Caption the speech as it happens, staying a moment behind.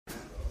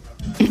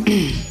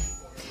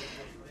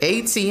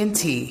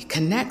AT&T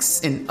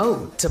connects an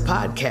ode to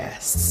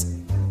podcasts.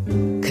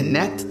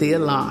 Connect the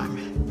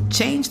alarm.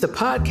 Change the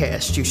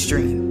podcast you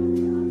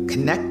stream.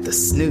 Connect the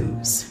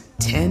snooze.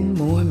 10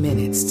 more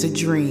minutes to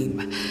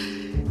dream.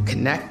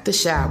 Connect the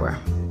shower.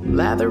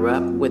 Lather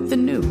up with the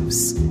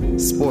news.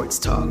 Sports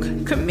talk,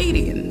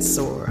 comedians,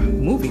 or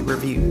movie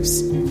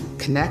reviews.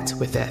 Connect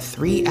with that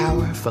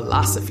 3-hour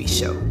philosophy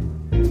show.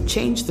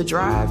 Change the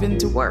drive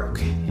into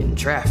work in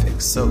traffic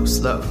so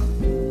slow.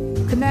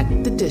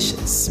 Connect the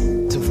dishes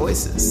to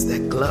voices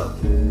that glow.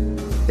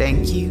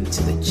 Thank you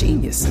to the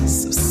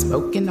geniuses of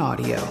spoken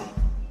audio.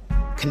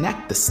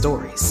 Connect the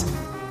stories.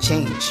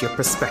 Change your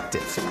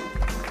perspective.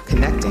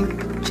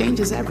 Connecting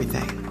changes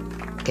everything.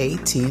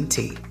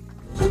 AT&T.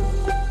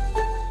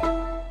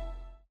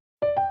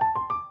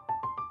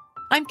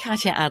 I'm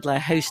Katya Adler,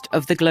 host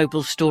of The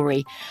Global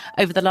Story.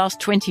 Over the last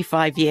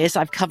 25 years,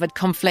 I've covered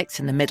conflicts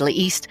in the Middle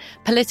East,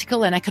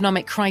 political and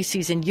economic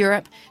crises in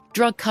Europe,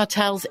 drug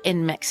cartels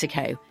in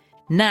Mexico.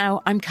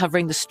 Now I'm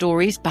covering the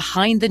stories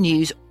behind the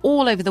news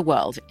all over the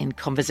world in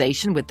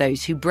conversation with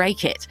those who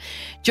break it.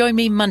 Join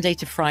me Monday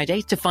to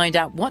Friday to find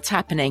out what's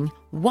happening,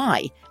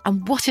 why,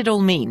 and what it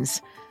all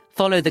means.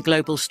 Follow The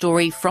Global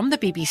Story from the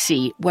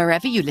BBC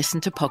wherever you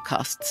listen to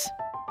podcasts.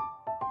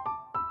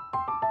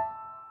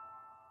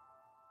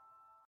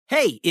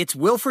 Hey, it's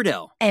Will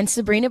Friedle. And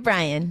Sabrina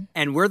Bryan.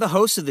 And we're the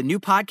hosts of the new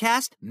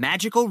podcast,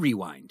 Magical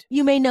Rewind.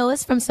 You may know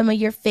us from some of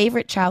your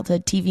favorite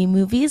childhood TV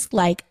movies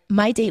like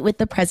My Date with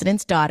the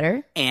President's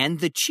Daughter.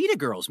 And the Cheetah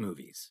Girls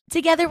movies.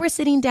 Together, we're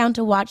sitting down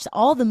to watch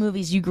all the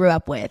movies you grew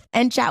up with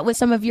and chat with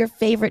some of your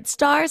favorite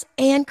stars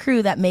and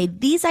crew that made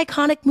these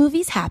iconic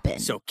movies happen.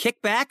 So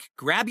kick back,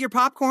 grab your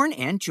popcorn,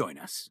 and join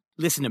us.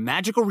 Listen to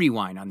Magical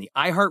Rewind on the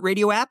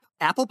iHeartRadio app,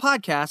 Apple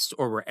Podcasts,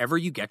 or wherever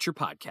you get your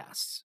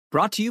podcasts.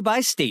 Brought to you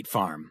by State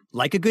Farm.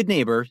 Like a good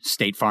neighbor,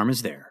 State Farm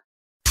is there.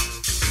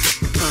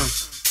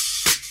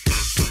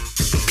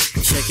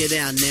 Check it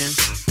out now.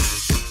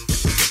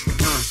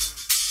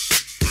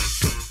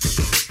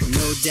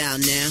 No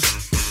doubt now.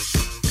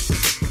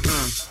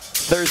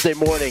 Thursday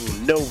morning,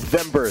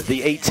 November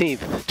the 18th,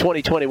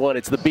 2021.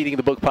 It's the Beating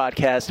the Book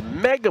podcast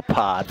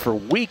Megapod for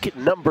week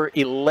number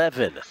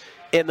 11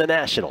 in the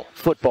National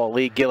Football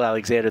League. Gil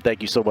Alexander,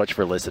 thank you so much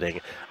for listening.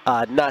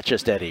 Not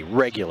just any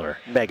regular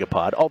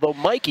Megapod, although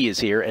Mikey is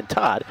here, and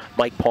Todd,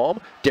 Mike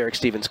Palm, Derek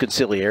Stevens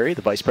Conciliary,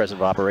 the Vice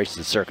President of Operations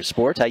at Circus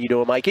Sports. How you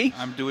doing, Mikey?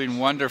 I'm doing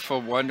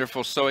wonderful,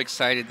 wonderful. So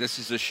excited. This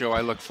is the show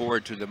I look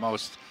forward to the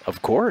most.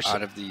 Of course.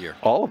 Out of the year.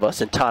 All of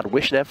us. And Todd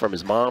Wishnev from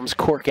his mom's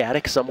cork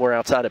attic somewhere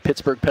outside of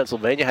Pittsburgh,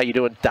 Pennsylvania. How you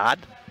doing, Todd?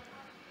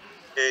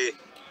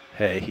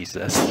 Hey, he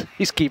says.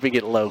 He's keeping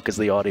it low because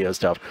the audio is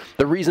tough.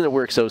 The reason that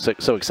we're so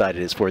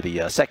excited is for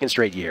the second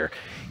straight year.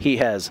 He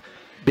has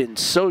been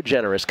so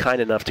generous, kind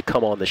enough to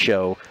come on the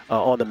show,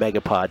 on the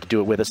Megapod, to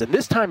do it with us. And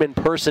this time in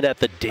person at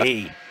the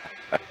D.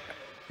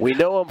 We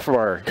know him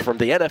from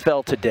the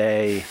NFL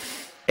Today,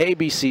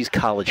 ABC's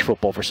college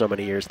football for so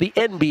many years, the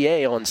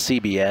NBA on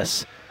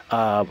CBS.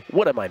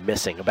 What am I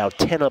missing? About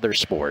 10 other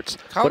sports.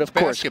 College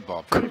but of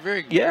basketball. Course,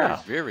 very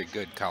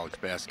good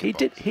college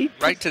basketball. He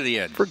right to the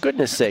end. For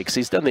goodness sakes,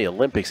 he's done the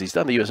Olympics, he's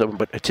done the U.S. Open,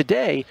 but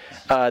today,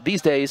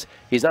 these days,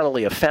 he's not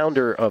only a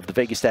founder of the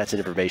Vegas Stats and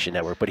Information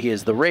Network, but he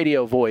is the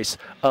radio voice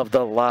of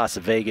the Las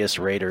Vegas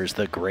Raiders,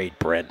 the great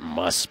Brent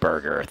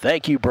Musburger.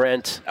 Thank you,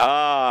 Brent.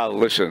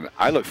 Listen,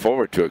 I look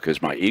forward to it because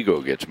my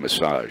ego gets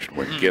massaged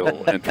when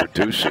Gil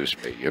introduces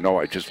me. You know,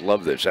 I just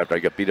love this. After I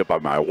get beat up by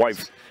my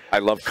wife, I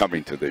love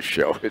coming to this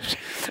show. And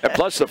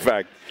plus the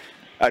fact,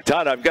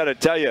 Todd, I've got to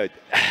tell you,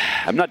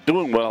 I'm not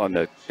doing well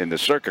in the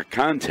circuit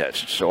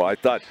contest. So I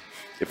thought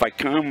if I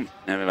come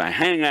and if I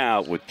hang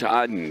out with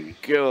Todd and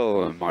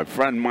Gil and my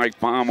friend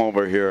Mike Palm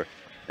over here,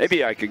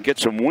 maybe I can get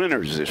some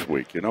winners this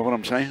week. You know what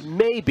I'm saying?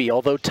 Maybe,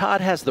 although Todd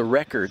has the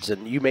records,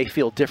 and you may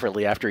feel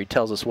differently after he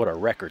tells us what our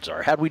records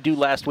are. How'd we do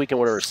last week and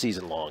what are our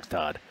season longs,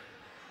 Todd?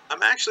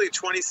 I'm actually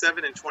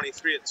 27 and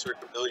 23 in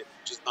Circa Million,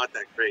 which is not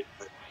that great,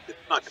 but it's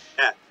not going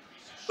to catch.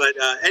 But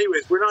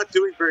anyways, we're not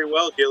doing very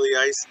well, Gilly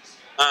Ice.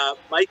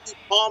 Mikey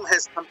Palm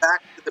has come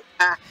back to the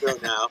pack, though,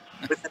 now,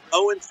 with an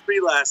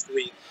 0-3 last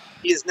week.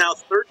 He is now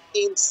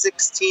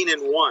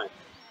 13-16-1.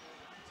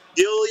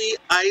 Gilly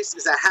Ice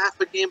is a half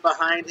a game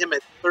behind him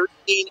at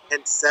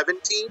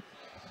 13-17.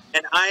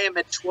 And I am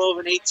at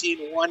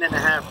 12-18,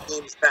 1.5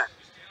 games back.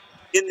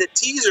 In the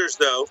teasers,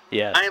 though,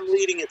 yes. I am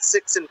leading at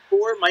 6-4.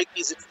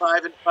 Mikey's at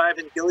 5-5,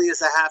 and Gilly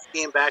is a half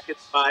game back at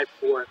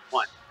 5-4-1.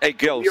 Hey,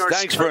 Gil,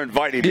 thanks for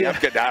inviting me. I'm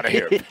getting out of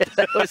here. It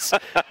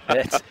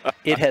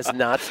has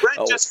not.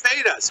 Brent, just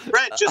fade us.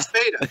 Brent, just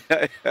fade us.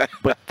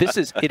 But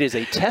it is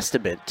a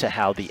testament to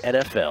how the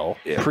NFL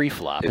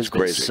pre-flop has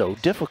been so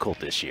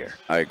difficult this year.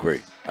 I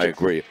agree. I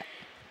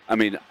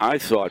mean, I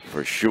thought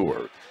for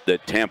sure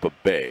that Tampa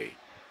Bay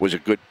was a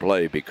good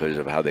play because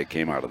of how they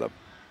came out of the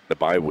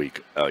bye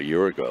week a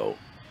year ago,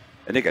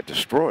 and they got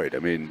destroyed. I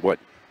mean,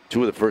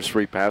 2 of the first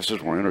 3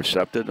 passes were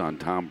intercepted on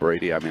Tom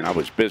Brady. I mean, I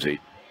was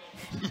busy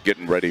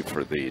getting ready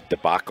for the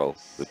debacle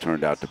that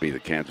turned out to be the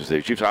Kansas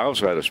City Chiefs. I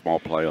also had a small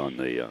play on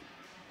the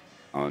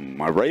on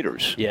my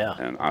Raiders. Yeah.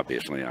 And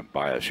obviously I'm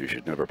biased. You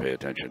should never pay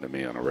attention to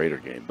me on a Raider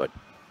game. But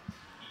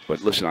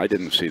listen, I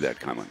didn't see that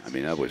coming. I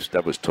mean, that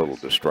was total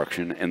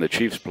destruction. And the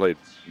Chiefs played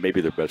maybe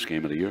their best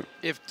game of the year.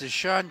 If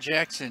Deshaun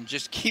Jackson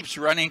just keeps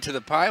running to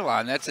the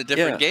pylon, that's a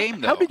different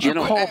game, though. How did you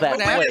call that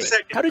play?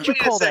 How did you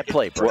call that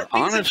play, Bro? Well,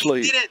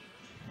 honestly,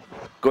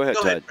 go ahead,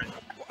 Ted.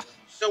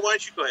 No, why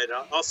don't you go ahead?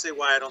 I'll say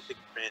why I don't think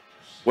he ran.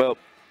 Well,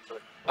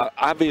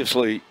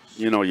 obviously,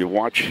 you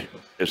watch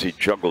as he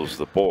juggles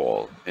the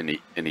ball and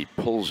he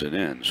pulls it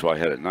in. So I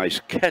had a nice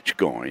catch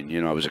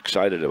going. I was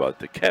excited about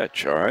the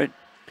catch, all right?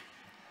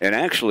 And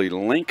actually,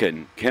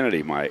 Lincoln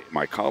Kennedy,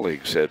 my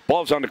colleague, said,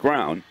 ball's on the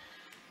ground,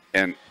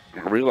 and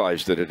I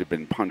realized that it had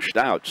been punched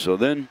out. So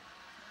then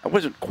I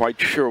wasn't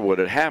quite sure what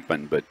had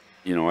happened, but,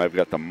 I've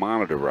got the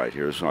monitor right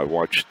here, so I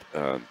watched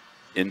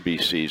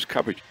NBC's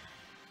coverage.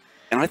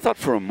 And I thought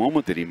for a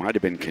moment that he might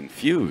have been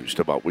confused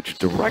about which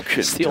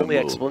direction It's the only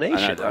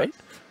explanation, right?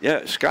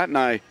 Yeah, Scott and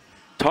I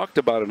talked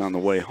about it on the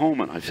way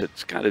home, and I said,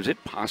 Scott, is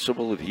it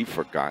possible that he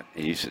forgot?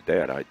 And he said,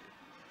 Dad,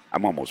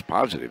 I'm almost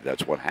positive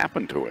that's what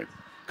happened to him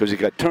because he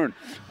got turned.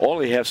 All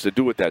he has to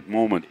do at that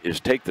moment is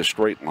take the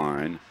straight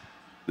line.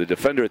 The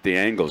defender at the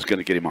angle is going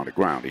to get him on the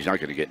ground. He's not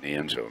going to get in the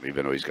end zone,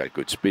 even though he's got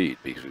good speed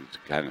because he's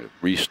kind of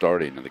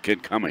restarting, and the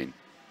kid coming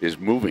is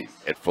moving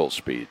at full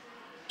speed.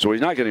 So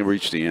he's not going to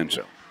reach the end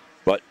zone.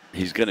 But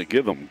he's going to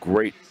give them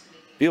great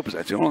field position.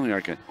 That's the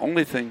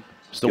only thing.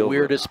 It's the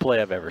weirdest play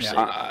I've ever seen.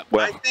 I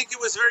think it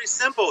was very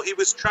simple. He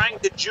was trying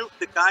to juke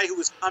the guy who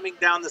was coming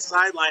down the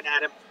sideline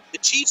at him. The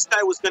Chiefs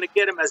guy was going to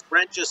get him, as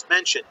Brent just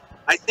mentioned.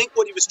 I think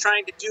what he was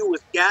trying to do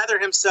was gather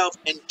himself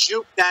and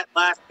juke that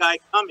last guy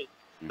coming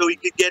so he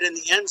could get in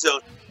the end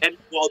zone. And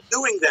while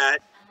doing that,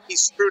 he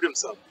screwed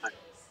himself.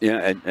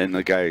 Yeah, and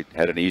the guy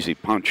had an easy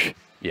punch.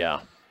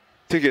 Yeah.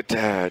 To get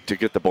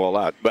the ball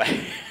out. But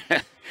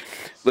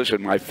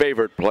listen, my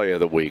favorite play of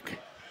the week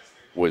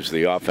was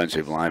the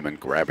offensive lineman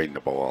grabbing the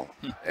ball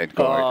and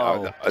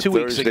going. 2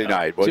 weeks Thursday ago.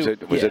 night. Was it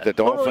the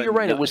Dolphins? Oh, you're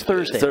right. It was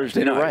Thursday.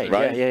 Thursday night,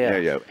 right?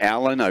 Yeah.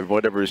 Allen,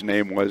 whatever his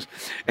name was.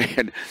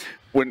 And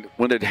when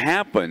it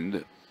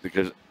happened,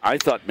 because I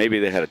thought maybe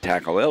they had a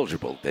tackle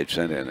eligible, they'd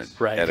sent in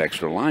an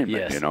extra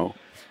lineman, Yes.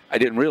 I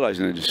didn't realize,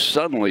 and then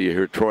suddenly you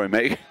hear Troy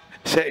May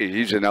say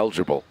he's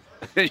ineligible.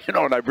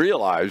 And I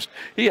realized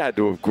he had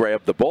to have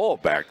grabbed the ball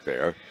back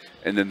there,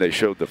 and then they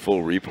showed the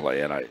full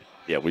replay,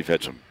 and we've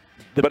had some.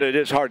 But it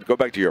is hard to go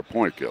back to your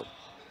point, Gil.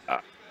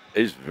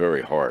 It's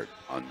very hard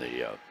on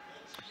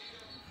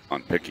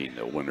picking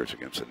the winners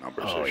against the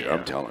numbers this year.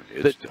 I'm telling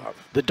you, it's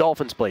tough. The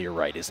Dolphins play, you're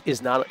right,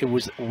 is not. It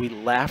was. We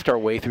laughed our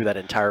way through that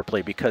entire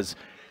play because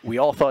we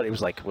all thought it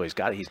was like, well,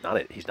 he's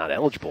not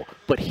eligible.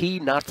 But he,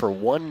 not for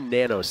 1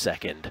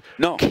 nanosecond,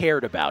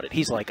 cared about it.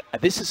 He's like,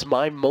 this is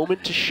my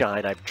moment to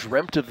shine. I've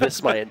dreamt of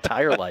this my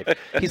entire life.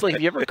 He's like,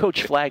 if you ever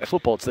coach flag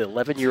football, it's the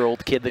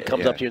 11-year-old kid that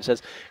comes up to you and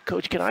says,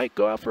 Coach, can I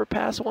go out for a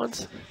pass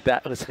once?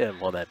 That was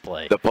him on that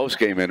play. The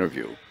post-game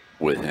interview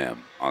with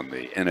him on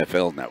the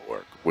NFL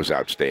Network was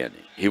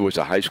outstanding. He was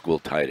a high school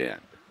tight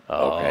end.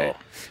 Okay.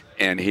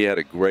 And he had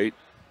a great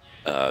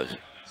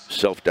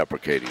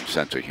self-deprecating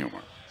sense of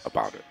humor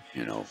about it.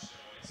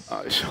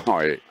 So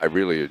I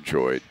really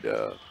enjoyed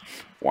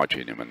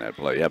watching him in that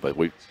play. Yeah, but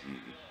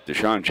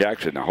Deshaun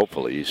Jackson, now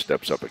hopefully he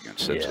steps up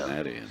against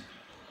Cincinnati and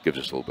gives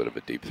us a little bit of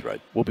a deep threat.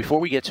 Well,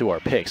 before we get to our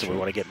picks, we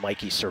want to get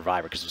Mikey's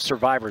Survivor, because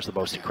Survivor is the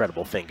most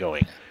incredible thing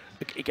going.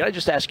 Can I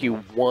just ask you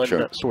one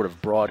sort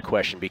of broad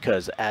question?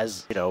 Because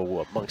as,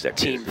 amongst that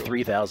team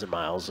 3,000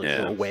 miles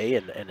away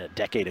and a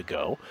decade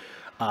ago,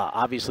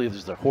 obviously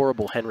there's the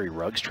horrible Henry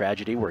Ruggs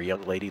tragedy where a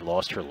young lady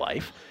lost her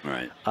life.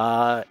 Right.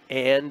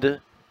 And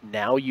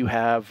now you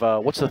have,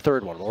 what's the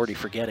third one? I'm already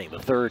forgetting. The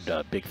third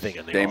big thing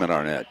in the Damon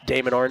Arnett.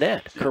 Damon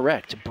Arnett,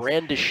 correct.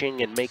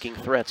 Brandishing and making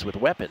threats with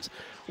weapons.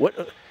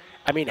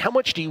 How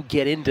much do you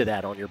get into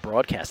that on your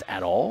broadcast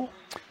at all?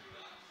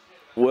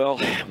 Well,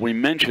 we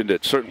mentioned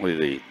it.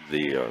 Certainly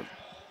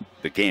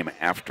the game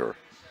after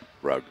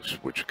Ruggs,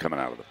 which coming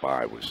out of the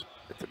bye, was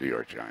at the New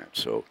York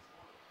Giants. So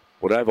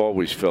what I've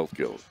always felt,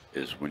 Gil,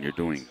 is when you're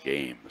doing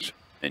games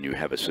and you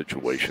have a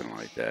situation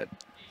like that,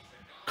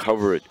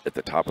 cover it at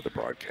the top of the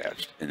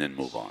broadcast and then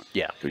move on.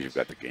 Yeah. Because you've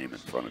got the game in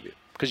front of you.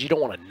 Because you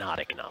don't want to not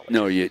acknowledge it.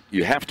 No,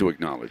 you have to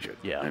acknowledge it.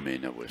 Yeah.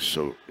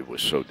 It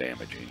was so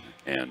damaging.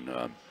 And,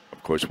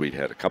 of course, we'd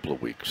had a couple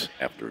of weeks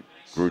after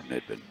Gruden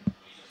had been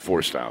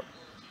forced out.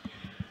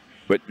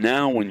 But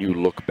now when you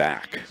look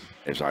back,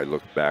 as I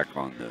look back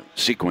on the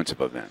sequence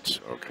of events,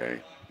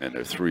 and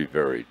they're 3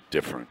 very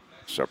different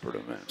separate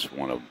events.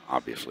 One of them,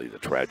 obviously, the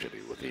tragedy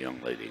with the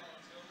young lady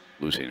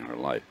losing her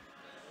life.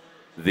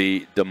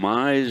 The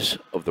demise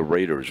of the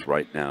Raiders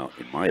right now,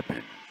 in my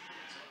opinion,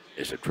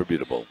 is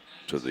attributable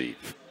to the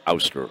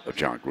ouster of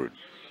John Gruden.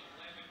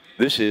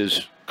 This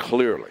is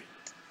clearly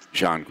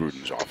John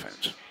Gruden's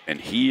offense,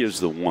 and he is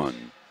the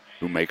one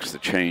who makes the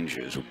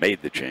changes, who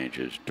made the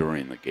changes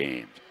during the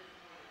games.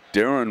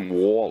 Darren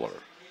Waller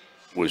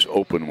was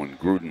open when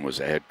Gruden was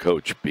the head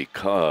coach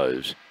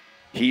because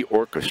he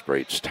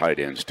orchestrates tight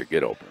ends to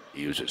get open.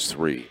 He uses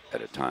 3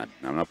 at a time.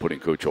 Now, I'm not putting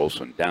Coach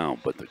Olson down,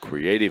 but the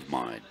creative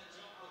mind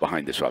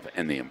behind this offense.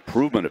 And the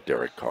improvement of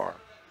Derek Carr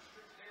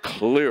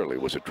clearly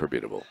was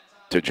attributable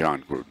to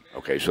John Gruden.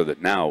 Okay, so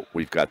that now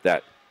we've got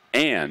that.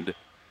 And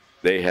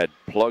they had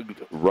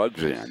plugged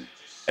Ruggs in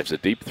as a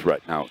deep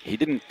threat. Now, he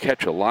didn't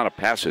catch a lot of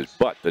passes,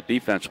 but the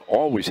defense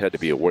always had to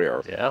be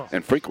aware. Yeah.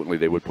 And frequently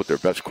they would put their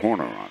best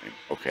corner on him,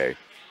 okay,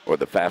 or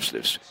the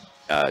fastest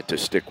to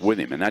stick with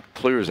him. And that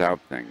clears out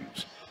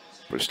things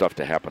for stuff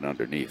to happen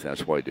underneath.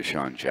 That's why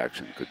Deshaun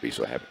Jackson could be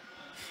so happy.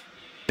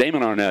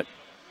 Damon Arnett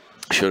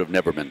should have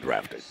never been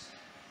drafted,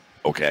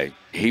 okay?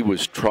 He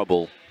was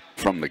trouble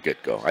from the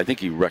get-go. I think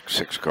he wrecked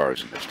 6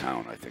 cars in this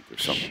town. I think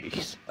there's something.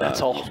 Jeez,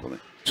 that's all.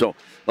 So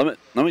let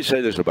me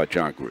say this about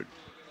John Gruden.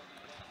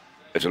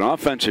 As an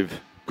offensive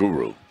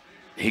guru,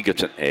 he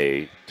gets an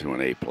A to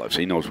an A+.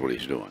 He knows what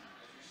he's doing.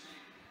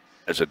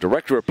 As a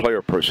director of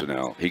player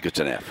personnel, he gets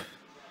an F,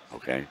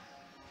 okay?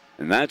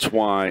 And that's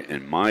why,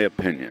 in my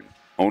opinion,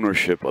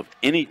 ownership of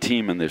any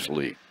team in this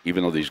league,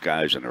 even though these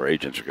guys and their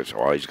agents are going to say,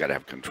 oh, he's got to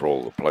have control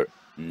of the player,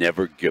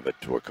 never give it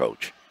to a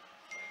coach.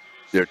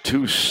 They're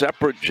 2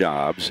 separate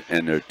jobs,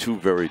 and they're 2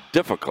 very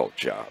difficult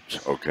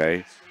jobs,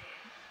 okay?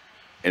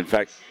 In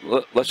fact,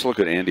 let's look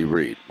at Andy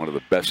Reid, one of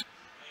the best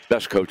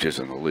coaches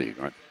in the league,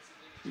 right?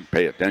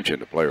 Pay attention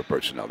to player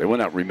personnel. They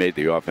went out and remade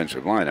the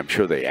offensive line. I'm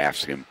sure they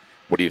asked him,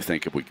 what do you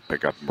think if we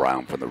pick up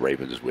Brown from the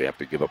Ravens? We have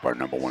to give up our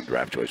 #1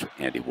 draft choice.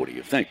 Andy, what do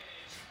you think?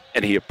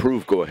 And he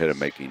approved go ahead of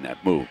making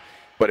that move.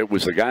 But it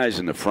was the guys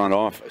in the front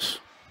office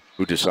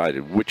who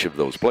decided which of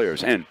those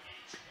players. And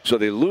so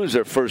they lose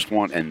their first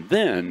one, and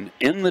then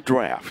in the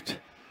draft,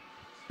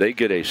 they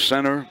get a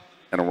center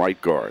and a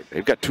right guard.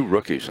 They've got 2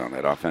 rookies on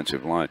that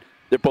offensive line.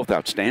 They're both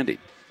outstanding.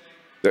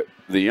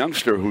 The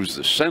youngster who's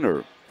the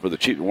center for the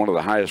Chiefs, one of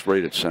the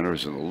highest-rated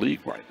centers in the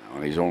league right now,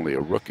 and he's only a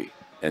rookie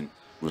and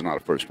was not a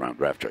first-round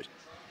draft choice.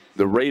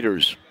 The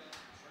Raiders,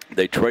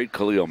 they trade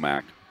Khalil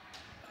Mack,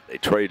 they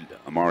trade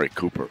Amari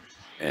Cooper,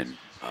 and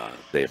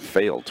they have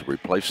failed to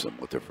replace them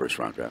with their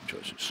first-round draft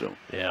choices. So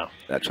yeah,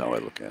 that's how I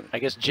look at it. I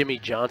guess Jimmy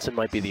Johnson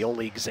might be the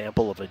only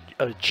example of a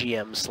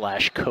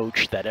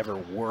GM/coach that ever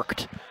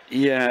worked.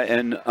 Yeah,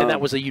 and that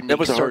was a unique that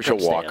was a Herschel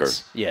Walker.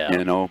 Yeah,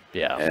 you know,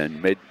 yeah,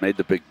 and made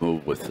the big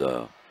move with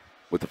the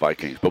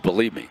Vikings. But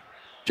believe me,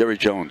 Jerry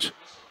Jones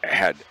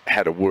had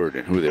a word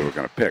in who they were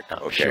going to pick.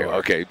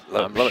 Okay.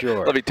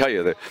 Let me tell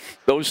you that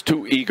those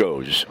 2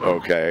 egos,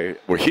 okay,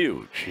 were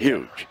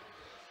huge,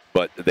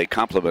 but they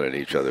complemented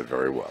each other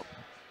very well.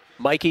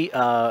 Mikey,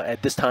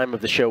 at this time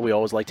of the show, we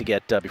always like to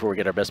get, before we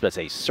get our best bets,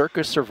 a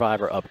Circus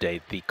Survivor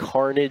update. The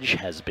carnage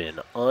has been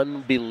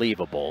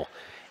unbelievable,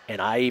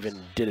 and I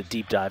even did a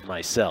deep dive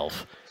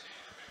myself.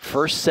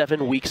 First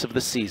 7 weeks of the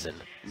season,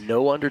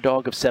 no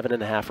underdog of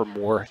 7.5 or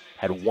more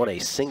had won a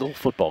single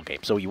football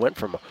game. So he went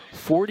from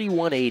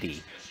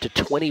 41-80 to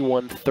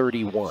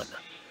 21-31.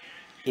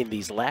 In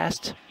these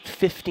last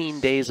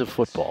 15 days of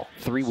football,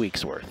 3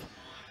 weeks worth,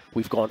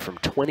 we've gone from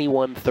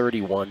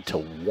 21-31 to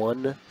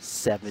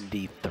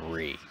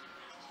 173.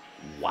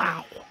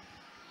 Wow.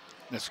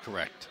 That's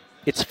correct.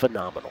 It's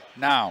phenomenal.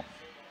 Now,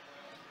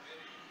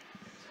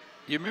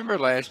 you remember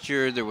last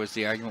year there was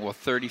the argument, well,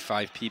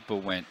 35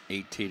 people went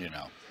 18-0,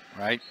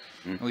 right?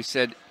 Mm-hmm. And we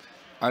said,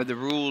 are the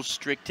rules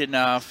strict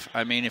enough?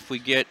 I mean, if we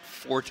get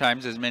 4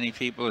 times as many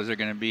people, is there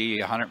going to be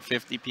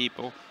 150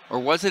 people? Or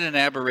was it an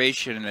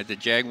aberration that the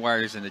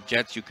Jaguars and the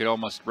Jets, you could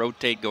almost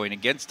rotate going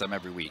against them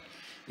every week?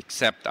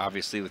 Except,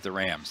 obviously, with the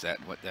Rams, that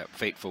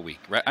fateful week,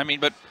 right? I mean,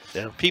 but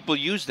people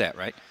use that,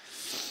 right?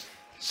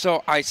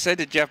 So I said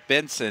to Jeff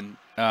Benson,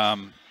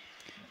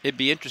 it'd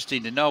be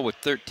interesting to know with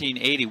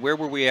 1380, where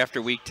were we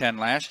after Week 10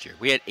 last year?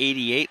 We had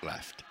 88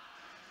 left.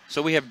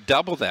 So we have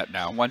double that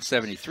now,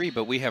 173,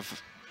 but we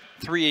have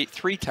three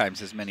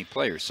times as many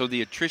players. So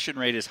the attrition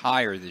rate is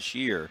higher this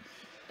year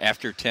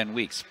after 10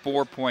 weeks.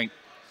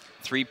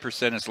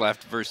 4.3% is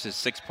left versus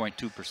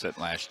 6.2%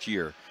 last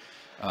year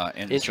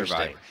in the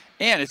Survivor.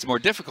 And it's more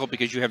difficult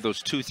because you have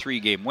those 2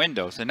 3-game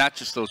windows, and not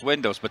just those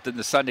windows, but then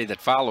the Sunday that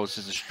follows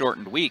is a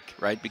shortened week,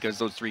 right? Because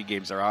those 3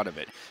 games are out of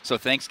it. So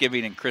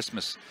Thanksgiving and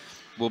Christmas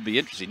will be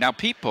interesting. Now,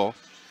 people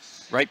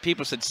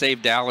said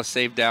save Dallas,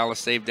 save Dallas,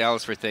 save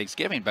Dallas for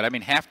Thanksgiving. But I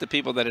mean, half the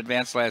people that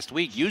advanced last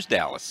week used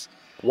Dallas.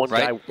 One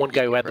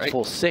guy who had the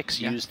full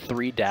 6 used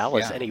 3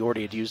 Dallas, and he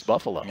already had used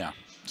Buffalo. Yeah.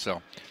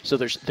 So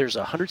there's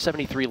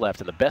 173 left,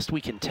 and the best we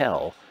can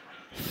tell,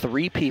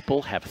 3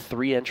 people have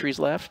 3 entries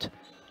left.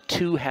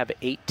 2 have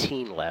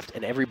 18 left,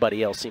 and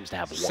everybody else seems to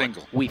have 1.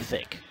 Single. We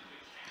think.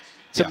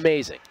 It's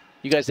amazing.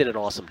 You guys did an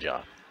awesome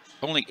job.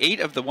 Only 8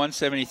 of the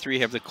 173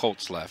 have the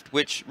Colts left,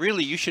 which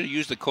really you should have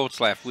used the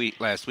Colts last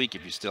week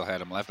if you still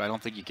had them left. I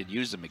don't think you could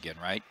use them again,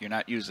 right? You're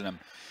not using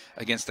them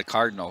against the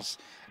Cardinals.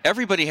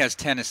 Everybody has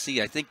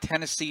Tennessee. I think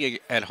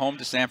Tennessee at home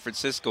to San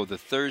Francisco the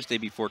Thursday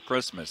before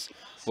Christmas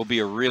will be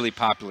a really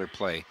popular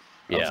play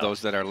of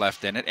those that are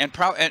left in it.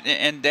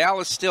 And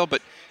Dallas still,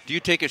 but do you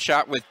take a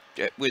shot with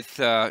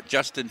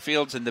Justin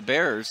Fields and the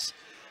Bears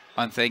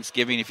on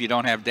Thanksgiving if you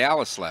don't have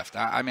Dallas left.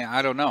 I mean,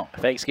 I don't know.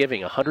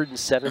 Thanksgiving,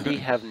 170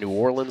 have New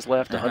Orleans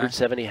left,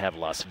 170 have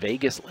Las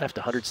Vegas left,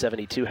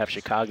 172 have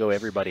Chicago.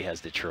 Everybody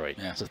has Detroit.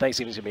 Yeah. So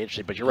Thanksgiving's going to be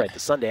interesting. But you're right, the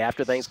Sunday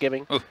after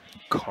Thanksgiving,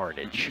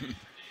 carnage.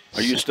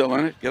 Are you still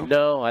in it, Gil?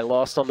 No, I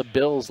lost on the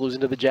Bills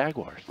losing to the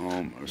Jaguars.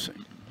 Oh, mercy.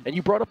 And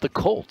you brought up the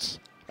Colts.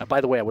 By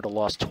the way, I would have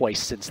lost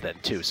twice since then,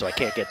 too, so I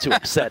can't get too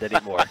upset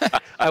anymore.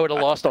 I would have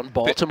lost on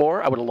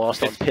Baltimore. I would have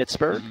lost on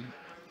Pittsburgh.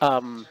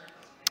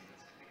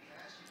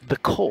 The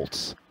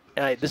Colts,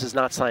 this is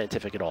not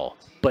scientific at all,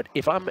 but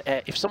if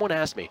someone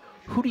asked me,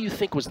 who do you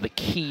think was the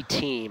key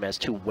team as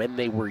to when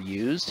they were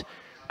used,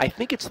 I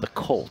think it's the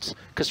Colts.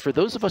 Because for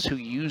those of us who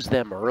used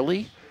them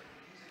early,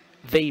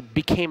 they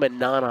became a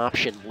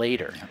non-option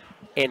later.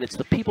 And it's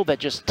the people that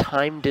just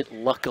timed it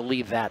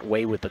luckily that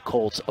way with the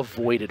Colts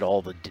avoided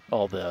all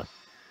the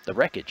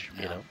wreckage,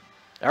 you know.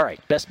 All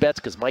right, best bets,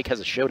 because Mike has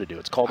a show to do.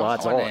 It's called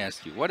Odds On. I want to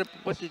ask you,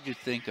 what did you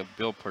think of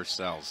Bill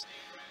Parcells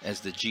as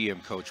the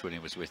GM coach when he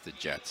was with the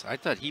Jets? I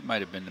thought he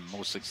might have been the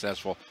most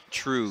successful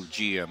true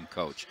GM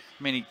coach.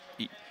 I mean,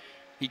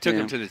 he took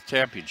him to the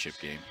championship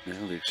game. Yeah,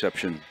 the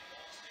exception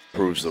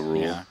proves the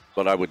rule. Yeah.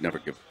 But I would never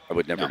give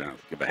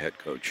a head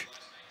coach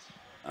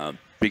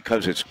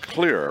because it's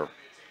clear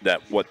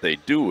that what they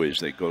do is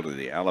they go to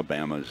the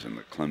Alabamas and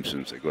the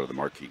Clemsons, they go to the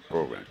marquee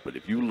programs. But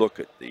if you look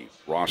at the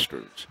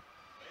rosters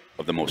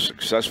of the most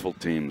successful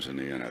teams in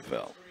the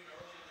NFL,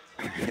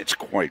 it's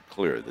quite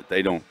clear that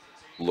they don't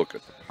look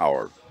at the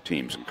power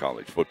teams in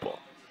college football.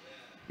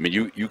 I mean,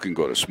 you can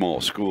go to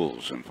small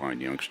schools and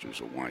find youngsters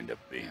who wind up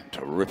being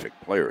terrific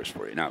players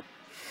for you. Now,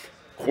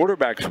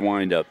 quarterbacks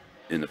wind up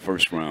in the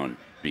first round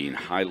being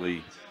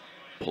highly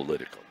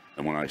political.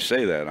 And when I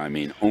say that, I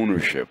mean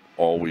ownership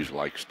always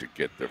likes to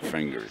get their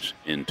fingers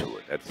into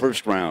it. At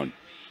first round,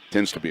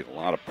 tends to be a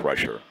lot of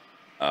pressure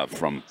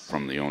from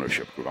the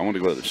ownership group. I want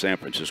to go to the San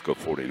Francisco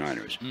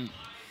 49ers.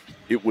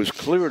 It was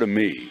clear to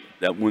me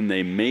that when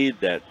they made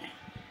that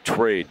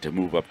trade to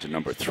move up to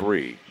number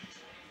 3,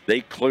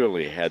 they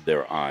clearly had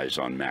their eyes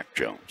on Mac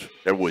Jones.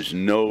 There was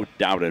no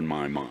doubt in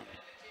my mind.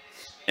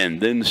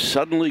 And then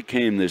suddenly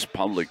came this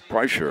public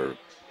pressure.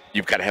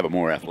 You've got to have a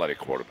more athletic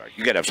quarterback.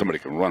 You've got to have somebody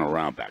who can run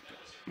around back there.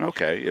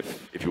 Okay,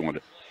 if you want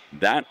to.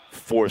 That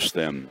forced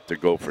them to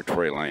go for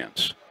Trey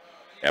Lance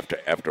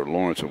after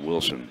Lawrence and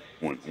Wilson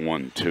went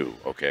 1-2,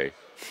 okay?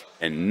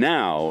 And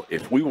now,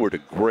 if we were to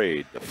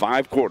grade the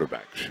 5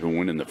 quarterbacks who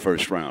went in the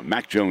first round,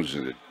 Mac Jones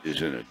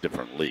is in a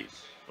different league.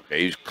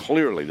 Okay, he's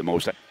clearly the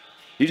most.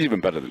 He's even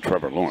better than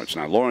Trevor Lawrence.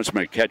 Now, Lawrence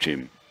may catch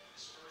him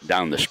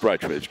down the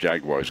stretch as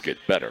Jaguars get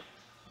better.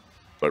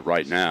 But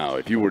right now,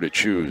 if you were to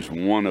choose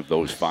one of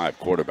those 5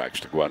 quarterbacks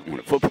to go out and win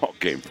a football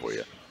game for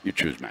you, you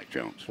choose Mac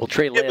Jones. Well,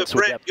 Trey Lance. But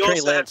Brent, you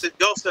also have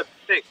to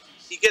think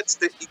he gets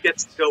to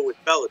go with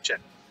Belichick.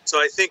 So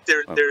I think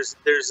there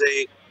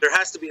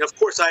has to be. Of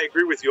course, I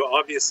agree with you.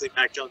 Obviously,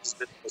 Mac Jones has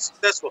been the most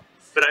successful,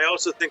 but I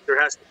also think there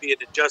has to be an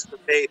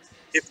adjustment made.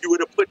 If you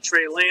would have put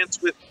Trey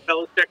Lance with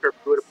Belichick, or if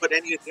you would have put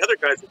any of the other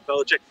guys with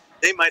Belichick,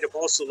 they might have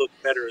also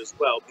looked better as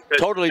well. Because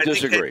totally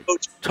disagree.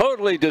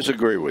 Totally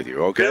disagree with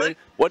you. Okay, really?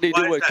 What did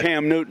he do with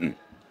Cam Newton?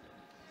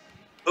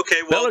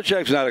 Okay, well,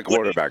 Belichick's not a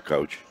quarterback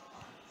coach.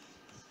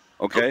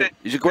 Okay,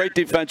 he's a great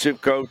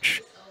defensive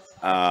coach.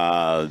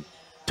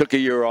 Took a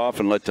year off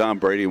and let Tom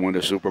Brady win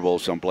a Super Bowl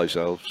someplace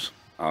else.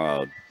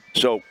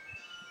 So,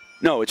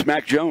 no, it's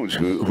Mac Jones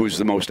who's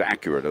the most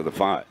accurate of the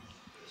 5.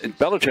 And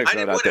Belichick's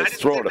not out there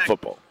throwing a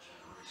football.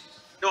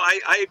 No,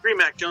 I agree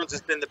Mac Jones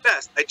has been the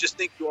best. I just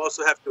think you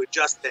also have to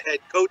adjust the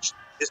head coach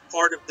as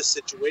part of the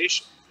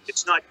situation.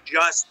 It's not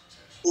just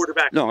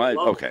quarterback. No,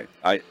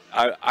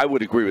 I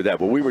would agree with that.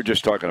 But we were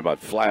just talking about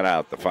flat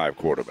out the 5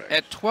 quarterbacks.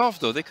 At 12,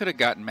 though, they could have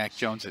gotten Mac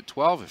Jones at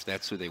 12 if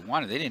that's who they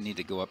wanted. They didn't need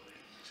to go up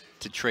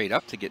to trade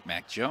up to get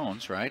Mac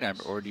Jones, right?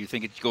 Or do you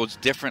think it goes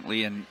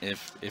differently? And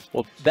if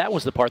well, that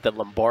was the part that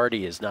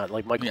Lombardi is not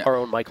like our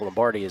own Michael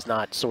Lombardi is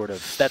not sort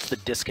of. That's the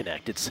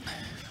disconnect. It's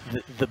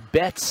the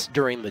bets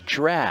during the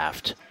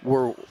draft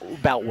were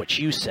about what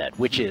you said,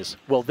 which is,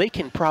 well, they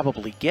can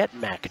probably get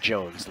Mac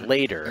Jones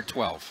later. At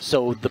 12.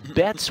 So the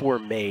bets were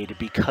made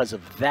because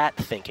of that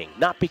thinking,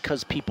 not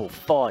because people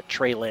thought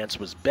Trey Lance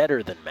was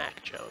better than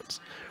Mac Jones.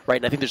 Right,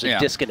 and I think there's a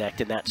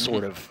disconnect in that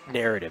sort of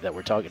narrative that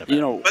we're talking about.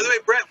 You know, by the way,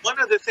 Brett, one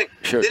other thing.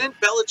 Sure. Didn't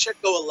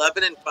Belichick go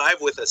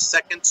 11-5 with a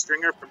second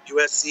stringer from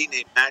USC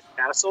named Matt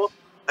Castle?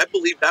 I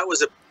believe that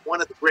was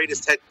one of the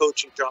greatest head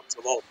coaching jobs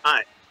of all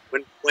time.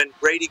 When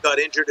Brady got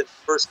injured in the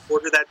first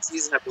quarter that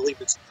season, I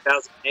believe it's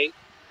 2008,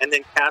 and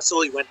then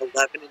Castle, he went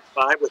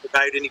 11-5 with a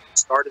guy who didn't even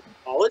start in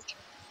college.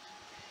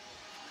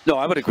 No,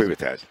 I would agree with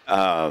that.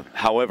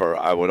 However,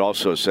 I would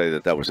also say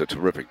that was a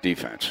terrific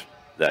defense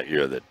that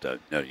year. That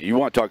you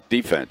want to talk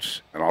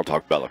defense, and I'll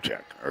talk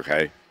Belichick.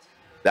 Okay,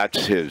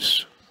 that's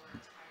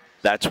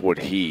what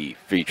he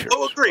features.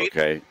 Oh, agreed.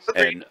 Okay,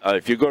 Agreed. And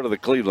if you go to the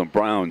Cleveland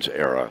Browns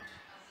era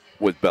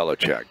with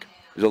Belichick,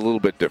 it's a little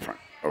bit different.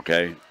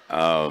 Okay,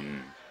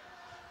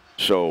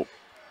 so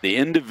the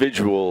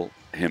individual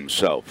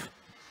himself,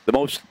 the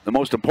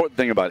most important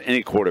thing about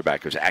any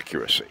quarterback is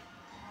accuracy.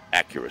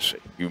 Accuracy.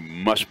 You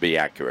must be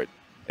accurate.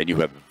 and you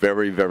have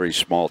very, very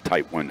small,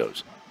 tight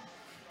windows.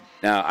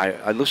 Now,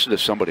 I listened to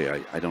somebody,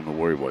 I don't know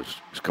where he was.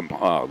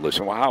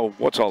 Listen,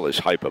 what's all this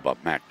hype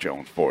about Mac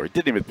Jones for? He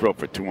didn't even throw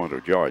for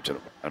 200 yards. And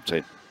I'm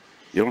saying,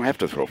 you don't have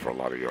to throw for a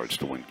lot of yards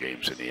to win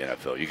games in the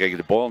NFL. You got to get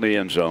the ball in the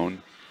end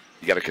zone,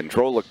 you got to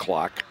control the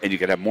clock, and you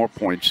got to have more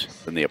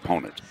points than the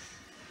opponent.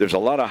 There's a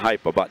lot of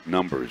hype about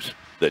numbers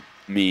that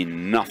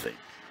mean nothing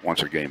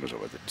once a game is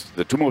over.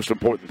 The two most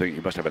important things,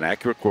 you must have an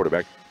accurate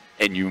quarterback,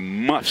 and you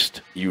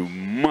must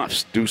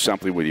do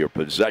something with your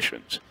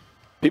possessions.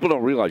 People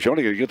don't realize you're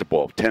only going to get the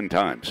ball 10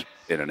 times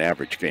in an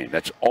average game.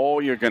 That's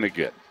all you're going to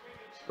get.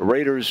 The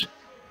Raiders,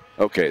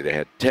 okay, they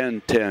had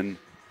 10.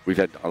 We've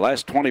had our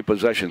last 20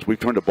 possessions. We've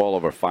turned the ball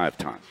over 5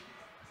 times.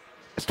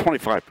 That's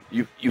 25.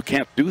 You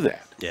can't do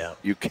that. Yeah.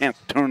 You can't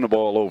turn the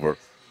ball over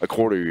a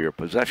quarter of your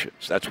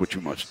possessions. That's what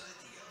you must.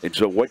 And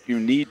so what you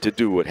need to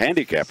do, what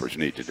handicappers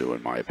need to do,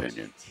 in my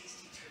opinion,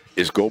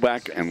 is go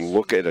back and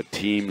look at a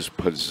team's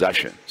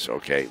possessions,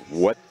 okay?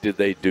 What did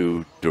they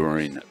do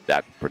during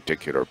that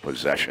particular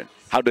possession?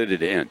 How did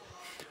it end?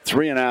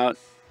 3 and out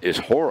is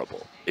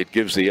horrible. It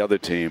gives the other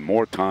team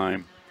more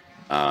time.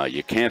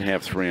 You can't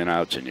have 3 and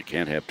outs, and you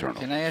can't have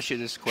turnovers. Can I ask you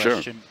this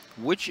question?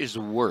 Sure. Which is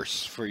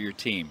worse for your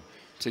team,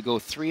 to go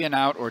 3 and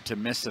out or to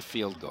miss a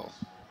field goal?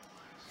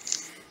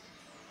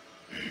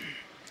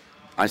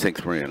 I think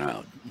 3 and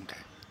out. Okay.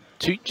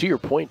 To your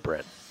point,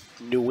 Brent,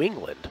 New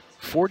England,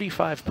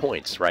 45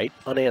 points, right,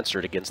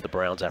 unanswered against the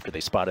Browns after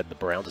they spotted the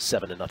Browns a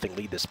 7-0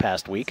 lead this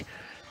past week.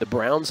 The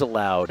Browns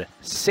allowed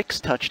 6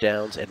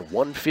 touchdowns and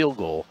 1 field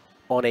goal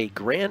on a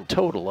grand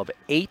total of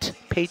 8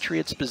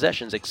 Patriots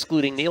possessions,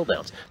 excluding kneel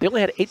downs. They only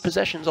had 8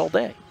 possessions all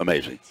day.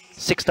 Amazing.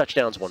 6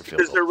 touchdowns, 1 field goal.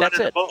 Because they're running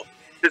That's the ball.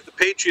 Because the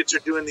Patriots are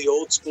doing the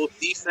old school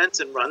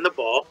defense and run the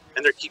ball,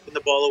 and they're keeping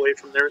the ball away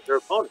from their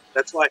opponent.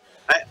 That's why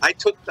I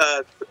took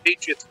the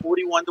Patriots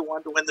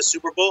 41-1 to win the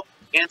Super Bowl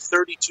and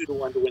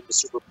 32-1 to win the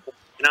Super Bowl.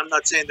 And I'm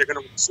not saying they're going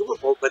to win the Super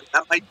Bowl, but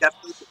that might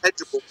definitely be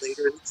hedgeable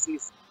later in the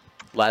season.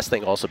 Last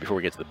thing also before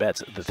we get to the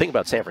bets, the thing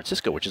about San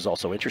Francisco, which is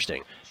also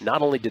interesting,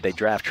 not only did they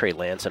draft Trey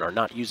Lance and are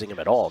not using him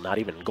at all, not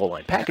even in goal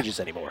line packages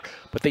anymore,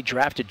 but they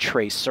drafted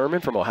Trey Sermon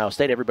from Ohio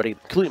State. Everybody,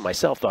 including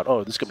myself, thought,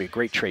 oh, this is going to be a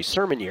great Trey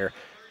Sermon year.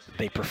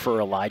 They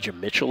prefer Elijah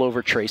Mitchell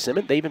over Trey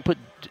Sermon. They even put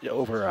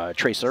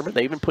Trey Sermon.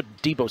 They even put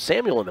Deebo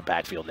Samuel in the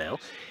backfield now.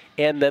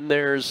 And then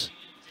there's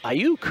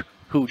Ayuk,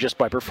 who just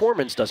by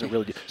performance doesn't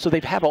really do. So they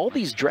have all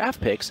these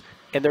draft picks,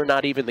 and they're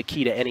not even the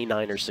key to any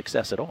Niners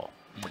success at all,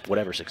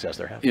 whatever success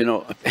they're having. You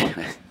know,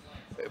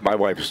 my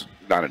wife's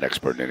not an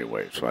expert in any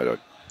way, so I don't.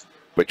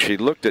 But she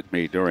looked at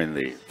me during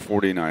the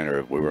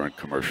 49er, we were in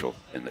commercial,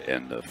 and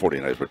the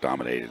 49ers were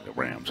dominating the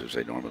Rams, as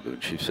they normally do.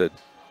 And she said,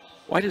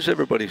 why does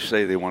everybody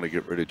say they want to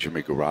get rid of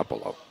Jimmy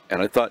Garoppolo?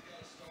 And I thought,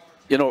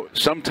 you know,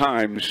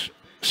 sometimes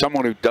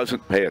someone who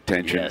doesn't pay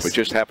attention, but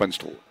just happens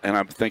to, and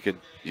I'm thinking,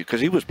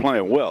 because he was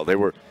playing well, they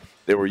were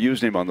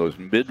using him on those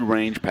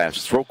mid-range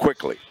passes, throw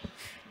quickly.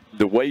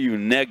 The way you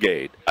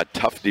negate a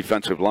tough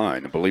defensive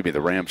line, and believe me,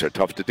 the Rams are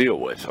tough to deal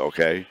with,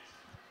 okay?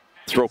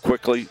 Throw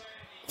quickly,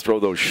 throw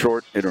those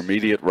short,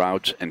 intermediate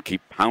routes, and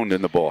keep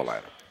pounding the ball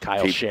at him.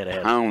 Kyle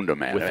Shanahan pound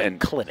him at with him. a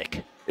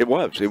clinic. It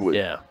was.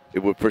 Yeah. It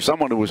would, for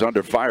someone who was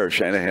under fire,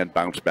 Shanahan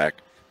bounced back.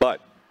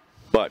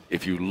 But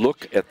if you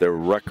look at their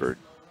record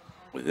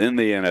within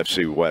the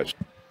NFC West,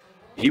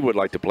 he would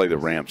like to play the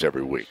Rams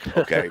every week,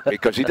 okay?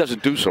 Because he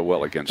doesn't do so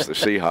well against the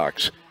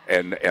Seahawks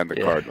and the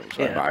Cardinals.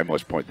 Yeah. I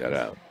must point that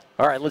out.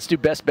 All right, let's do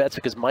best bets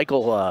because Mike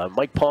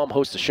Palm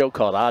hosts a show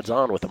called Odds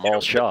On with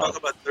Amal Shaw. Talk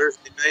about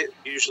Thursday night.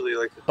 Usually,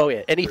 like. Oh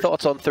yeah. Any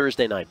thoughts on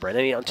Thursday night, Brent?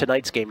 Any on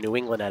tonight's game? New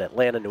England at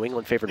Atlanta. New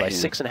England favored by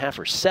 6.5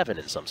 or 7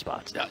 in some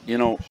spots. You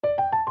know.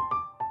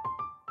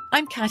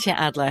 I'm Katya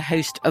Adler,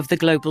 host of The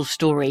Global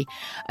Story.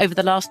 Over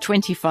the last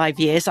 25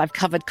 years, I've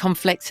covered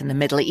conflicts in the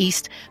Middle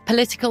East,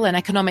 political and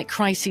economic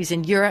crises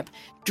in Europe,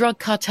 drug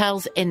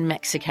cartels in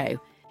Mexico.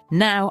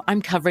 Now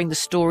I'm covering the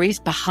stories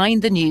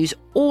behind the news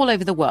all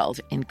over the world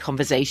in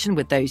conversation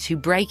with those who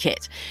break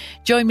it.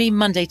 Join me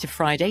Monday to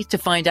Friday to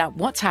find out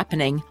what's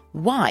happening,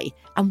 why,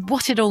 and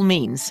what it all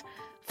means.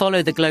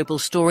 Follow The Global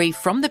Story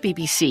from the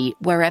BBC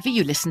wherever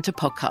you listen to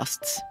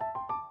podcasts.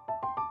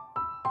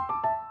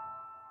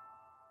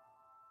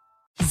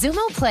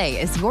 Xumo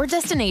Play is your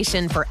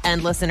destination for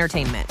endless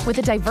entertainment. With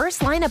a diverse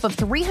lineup of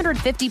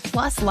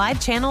 350-plus live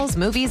channels,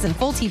 movies, and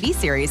full TV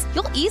series,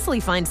 you'll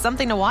easily find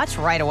something to watch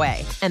right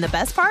away. And the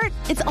best part?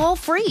 It's all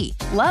free.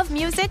 Love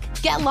music?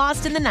 Get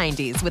lost in the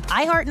 90s with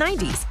iHeart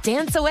 90s,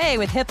 dance away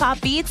with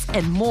hip-hop beats,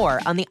 and more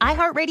on the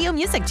iHeartRadio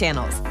music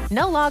channels.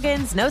 No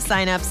logins, no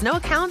signups, no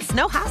accounts,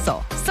 no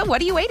hassle. So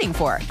what are you waiting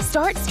for?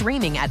 Start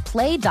streaming at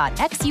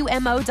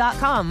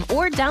play.xumo.com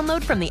or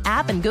download from the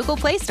app and Google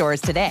Play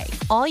stores today.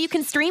 All you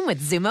can stream with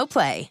Xumo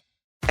Play.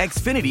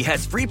 Xfinity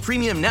has free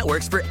premium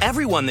networks for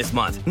everyone this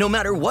month, no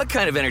matter what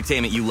kind of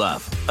entertainment you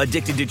love.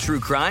 Addicted to true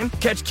crime?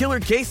 Catch killer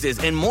cases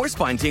and more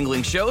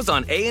spine-tingling shows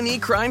on A&E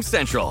Crime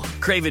Central.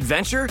 Crave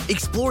adventure?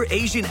 Explore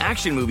Asian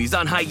action movies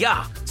on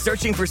Hi-YAH.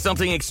 Searching for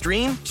something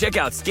extreme? Check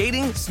out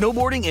skating,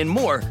 snowboarding, and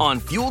more on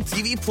Fuel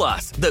TV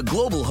Plus, the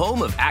global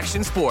home of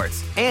action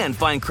sports. And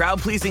find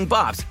crowd-pleasing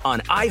bops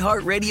on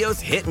iHeartRadio's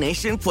Hit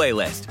Nation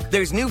playlist.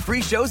 There's new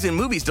free shows and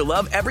movies to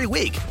love every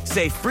week.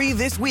 Say free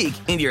this week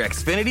in your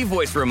Xfinity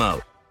voice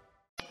remote.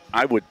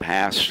 I would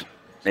pass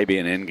maybe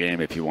an end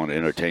game if you want to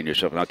entertain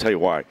yourself, and I'll tell you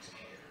why.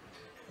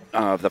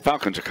 The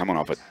Falcons are coming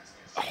off a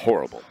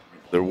horrible,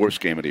 their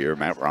worst game of the year.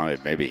 Matt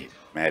Ryan, maybe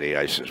Matty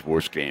Ice's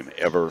worst game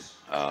ever.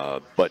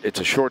 But it's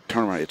a short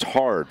turnaround. It's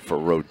hard for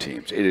road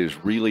teams. It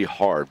is really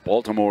hard.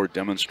 Baltimore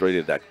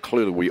demonstrated that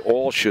clearly. We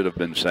all should have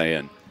been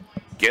saying,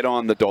 get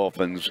on the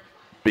Dolphins,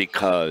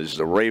 because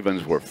the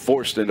Ravens were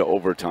forced into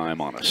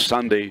overtime on a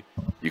Sunday.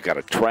 You got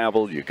to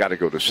travel. You got to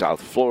go to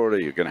South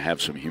Florida. You're going to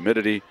have some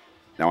humidity.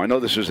 Now, I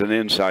know this is an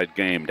inside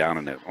game down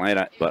in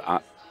Atlanta,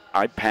 but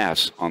I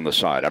pass on the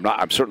side.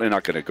 I'm certainly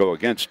not going to go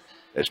against,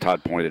 as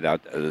Todd pointed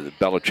out, the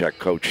Belichick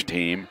coach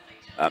team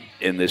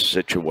in this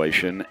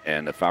situation,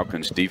 and the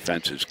Falcons'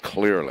 defense is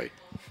clearly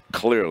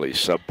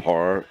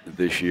subpar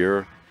this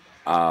year.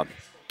 The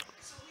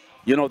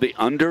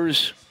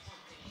unders,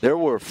 there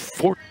were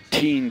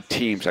 14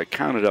 teams. I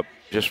counted up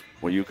just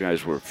when you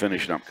guys were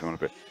finishing up coming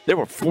up here. There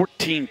were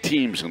 14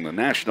 teams in the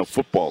National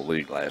Football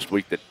League last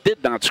week that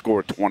did not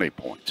score 20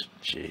 points.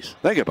 Jeez.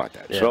 Think about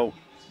that. Yeah. So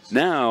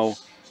now,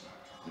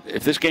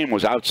 if this game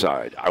was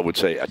outside, I would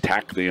say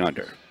attack the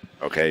under,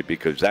 okay?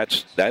 Because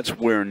that's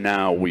where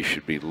now we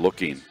should be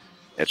looking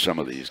at some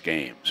of these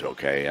games,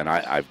 okay? And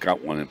I've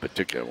got one in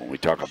particular when we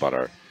talk about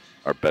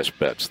our best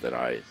bets that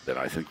I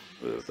think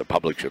the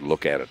public should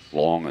look at it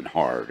long and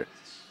hard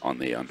on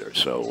the under.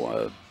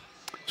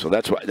 So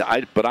that's why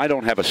I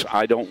don't have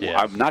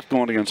I'm not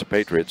going against the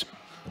Patriots,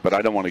 but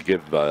I don't want to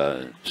give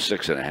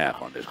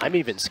 6.5 on this game. I'm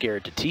even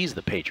scared to tease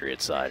the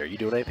Patriots side. Are you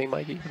doing anything,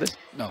 Mikey, for this?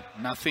 No,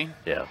 nothing.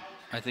 Yeah.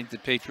 I think the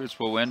Patriots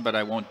will win, but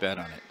I won't bet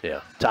on it.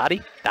 Yeah.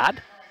 Todd?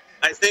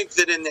 I think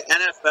that in the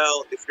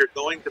NFL, if you're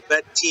going to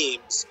bet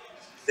teams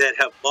that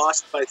have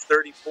lost by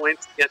 30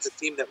 points against a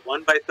team that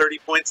won by 30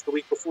 points the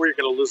week before, you're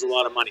going to lose a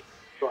lot of money.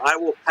 So I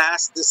will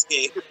pass this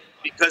game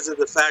because of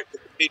the fact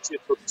that the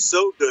Patriots look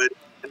so good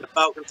and the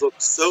Falcons look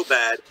so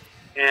bad,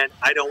 and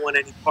I don't want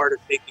any part of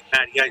taking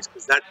Matty Ice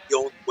because that's the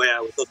only way I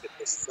would look at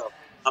this. So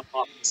I'm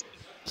off this game.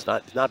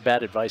 It's not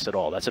bad advice at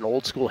all. That's an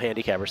old school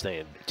handicapper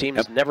saying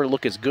teams never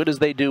look as good as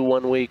they do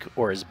one week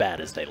or as bad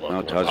as they look.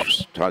 No,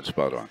 Todd's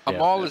spot on.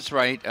 Amal is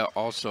right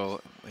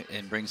also,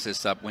 and brings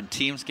this up, when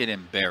teams get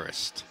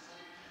embarrassed.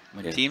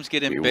 When teams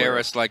get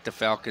embarrassed like the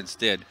Falcons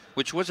did,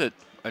 which was a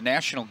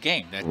national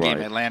game. That game,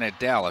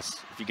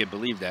 Atlanta-Dallas, if you can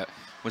believe that,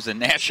 was a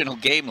national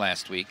game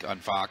last week on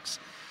Fox.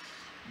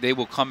 They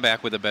will come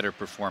back with a better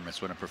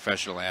performance when a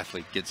professional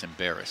athlete gets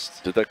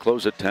embarrassed. Did that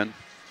close at 10?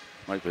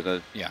 Mike, was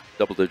that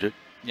double digit?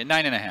 Yeah,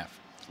 9.5.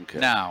 Okay.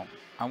 Now,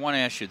 I want to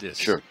ask you this.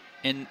 Sure.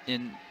 In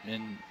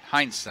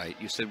hindsight,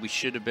 you said we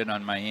should have been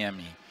on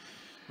Miami.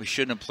 We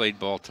shouldn't have played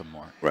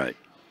Baltimore. Right.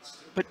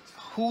 But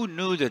who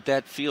knew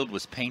that field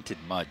was painted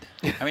mud?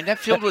 I mean, that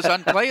field was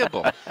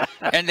unplayable.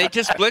 And they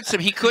just blitzed him.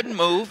 He couldn't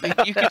move.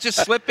 You could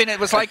just slip in. It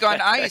was like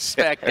on ice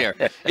back there.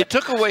 It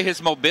took away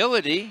his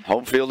mobility.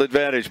 Home field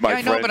advantage, my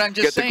friend. I know, but I'm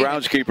just saying. Get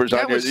the groundskeepers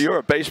on you. You're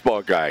a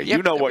baseball guy. Yeah,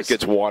 you know what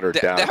gets watered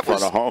down in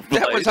front of home plate.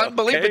 That was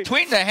unbelievable. Okay?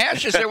 Between the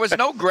hashes, there was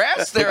no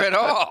grass there at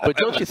all. But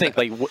don't you think,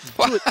 like,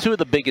 two of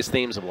the biggest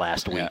themes of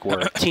last week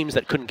were teams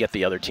that couldn't get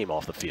the other team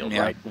off the field,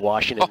 right?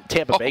 Washington,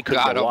 Tampa Bay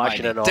couldn't get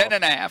Washington off.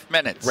 10.5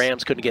 minutes.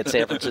 Rams couldn't get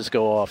San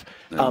Francisco off.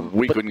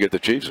 We couldn't get the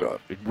Chiefs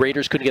off.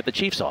 Raiders couldn't get the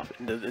Chiefs off.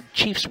 The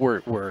Chiefs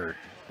were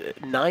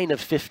 9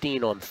 of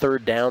 15 on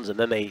third downs, and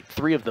then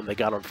 3 of them they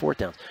got on fourth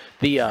downs.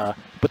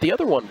 But the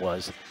other one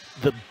was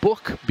the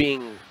book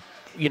being,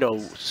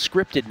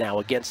 scripted now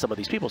against some of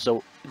these people.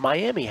 So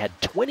Miami had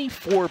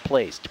 24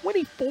 plays,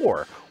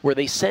 24, where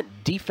they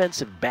sent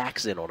defensive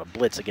backs in on a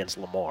blitz against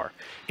Lamar.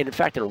 And in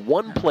fact, in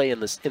one play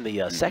in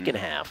the second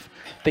half,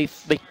 they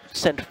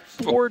sent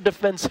 4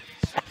 defensive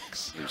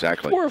backs.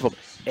 Exactly. 4 of them.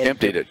 And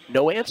emptied it.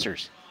 No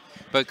answers.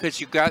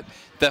 Because you got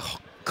the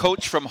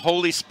coach from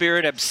Holy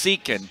Spirit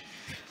Absecon,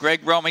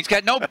 Greg Roman. He's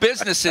got no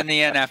business in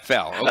the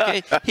NFL,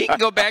 okay? He can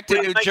go back to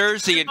New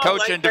Jersey and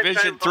coach in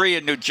Division III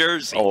in New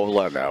Jersey. Oh, hold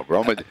on now.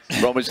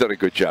 Roman's done a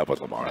good job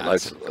with Lamar.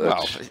 Let's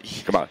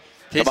come on.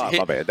 Come on,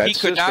 my man. He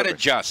could not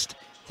adjust.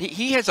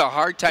 He has a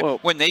hard time. Well,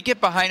 when they get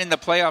behind in the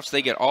playoffs,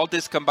 they get all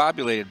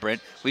discombobulated, Brent.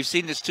 We've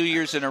seen this 2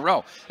 years in a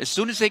row. As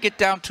soon as they get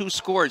down 2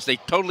 scores, they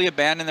totally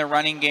abandon their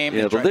running game.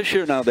 Yeah, but this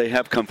year now they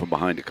have come from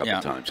behind a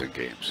couple times in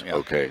games. Yeah.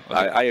 Okay.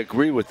 I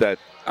agree with that.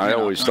 I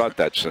always thought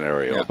that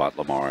scenario about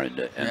Lamar and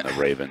the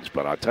Ravens.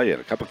 But I'll tell you, in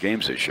a couple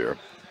games this year,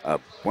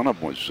 one of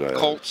them was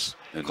Colts.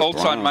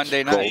 Colts on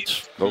Monday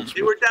night. Colts.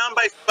 They were down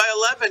by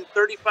 11,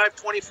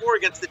 35-24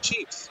 against the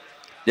Chiefs.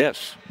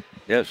 Yes.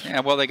 Yes. Yeah,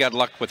 well, they got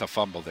luck with a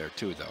fumble there,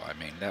 too, though. I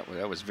mean,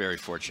 that was very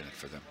fortunate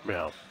for them.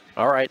 Yeah.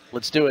 All right,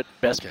 let's do it.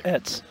 Best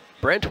bets.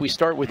 Brent, we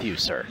start with you,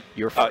 sir.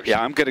 You're first.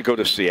 Yeah, I'm going to go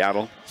to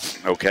Seattle,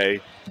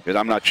 okay? Because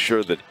I'm not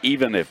sure that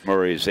even if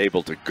Murray is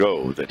able to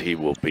go, that he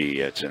will be.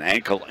 It's an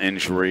ankle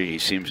injury. He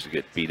seems to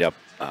get beat up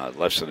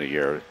less than a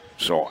year.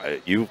 So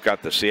you've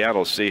got the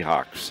Seattle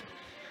Seahawks,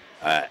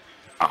 a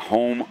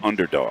home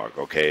underdog,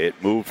 okay?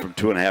 It moved from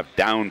 2.5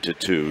 down to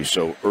 2,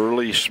 so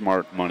early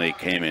smart money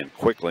came in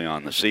quickly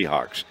on the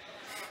Seahawks.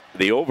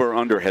 The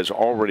over-under has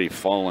already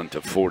fallen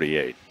to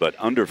 48, but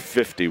under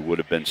 50 would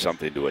have been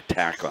something to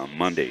attack on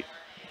Monday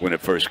when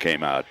it first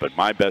came out. But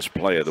my best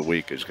play of the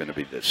week is going to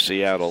be the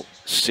Seattle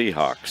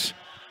Seahawks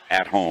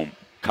at home,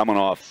 coming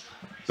off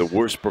the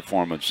worst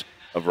performance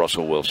of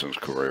Russell Wilson's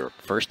career.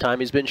 First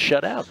time he's been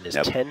shut out in his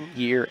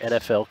 10-year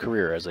NFL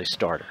career as a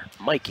starter.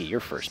 Mikey,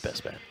 your first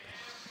best bet.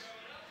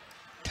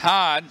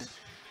 Todd,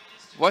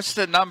 what's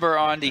the number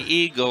on the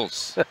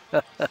Eagles?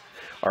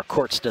 Our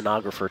court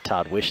stenographer,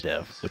 Todd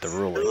Wishnev, with the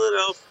ruling.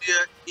 Philadelphia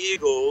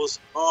Eagles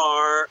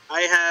are,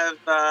 I have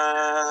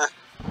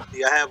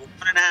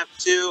 1.5,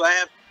 2.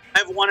 I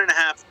have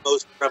 1.5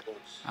 most prevalent.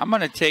 I'm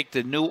going to take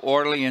the New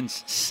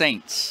Orleans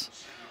Saints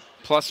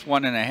plus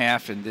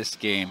 1.5 in this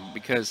game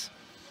because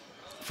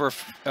for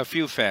a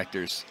few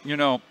factors. You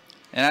know,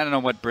 and I don't know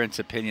what Brent's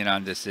opinion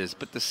on this is,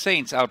 but the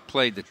Saints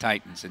outplayed the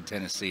Titans in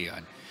Tennessee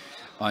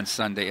on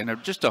Sunday,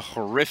 and just a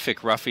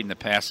horrific roughing the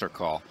passer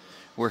call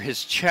where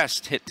his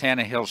chest hit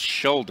Tannehill's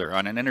shoulder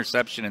on an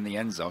interception in the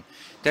end zone.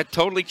 That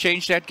totally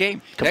changed that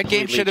game. That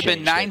game should have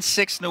been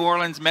 9-6 New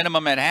Orleans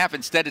minimum at half.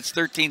 Instead, it's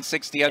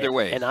 13-6 the other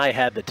way. And I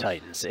had the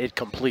Titans. It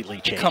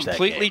completely changed that game.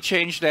 Completely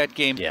changed that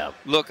game. Yeah.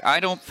 Look, I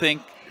don't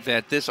think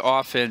that this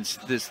offense,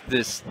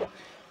 this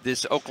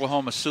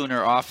Oklahoma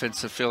Sooner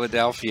offense of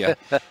Philadelphia,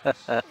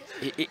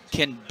 it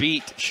can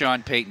beat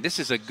Sean Payton. This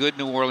is a good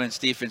New Orleans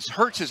defense.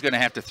 Hurts is going to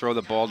have to throw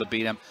the ball to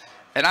beat him.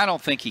 And I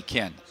don't think he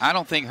can. I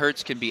don't think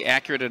Hurts can be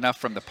accurate enough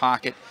from the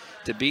pocket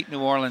to beat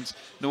New Orleans.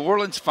 New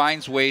Orleans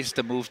finds ways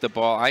to move the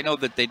ball. I know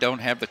that they don't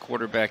have the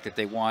quarterback that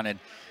they wanted,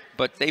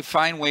 but they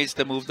find ways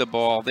to move the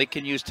ball. They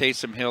can use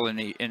Taysom Hill in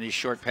these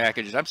short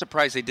packages. I'm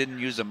surprised they didn't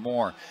use him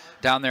more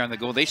down there on the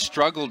goal. They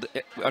struggled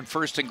on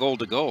 1st and goal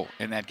to go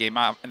in that game,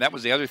 and that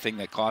was the other thing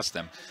that cost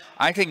them.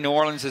 I think New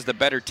Orleans is the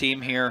better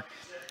team here.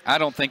 I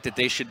don't think that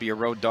they should be a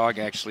road dog,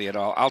 actually, at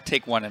all. I'll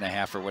take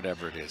 1.5 or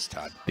whatever it is,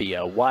 Todd. The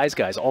wise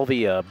guys, all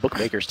the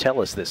bookmakers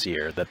tell us this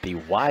year that the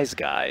wise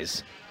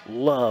guys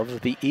love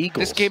the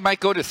Eagles. This game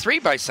might go to 3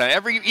 by Sunday.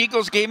 Every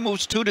Eagles game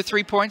moves 2 to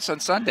 3 points on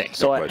Sunday.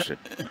 So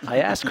I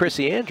asked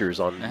Chrissy Andrews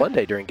on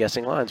Monday during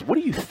Guessing Lines, what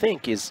do you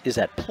think is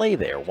at play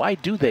there? Why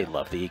do they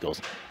love the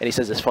Eagles? And he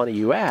says, it's funny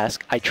you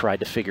ask. I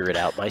tried to figure it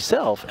out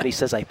myself. And he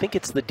says, I think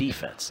it's the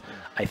defense.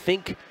 I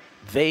think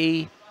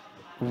they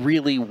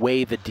really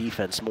weigh the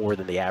defense more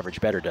than the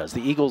average bettor does.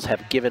 The Eagles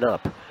have given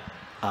up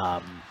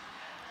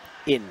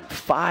in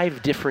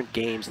 5 different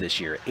games this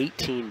year,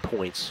 18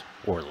 points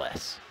or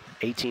less.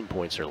 18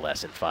 points or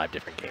less in 5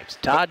 different games.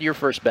 Todd, your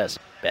first best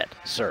bet,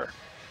 sir.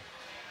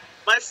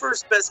 My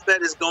first best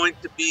bet is going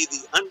to be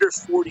the under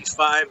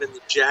 45 in the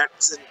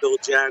Jacksonville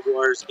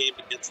Jaguars game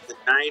against the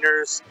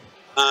Niners.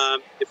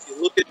 If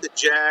you look at the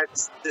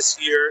Jags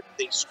this year,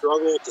 they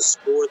struggle to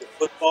score the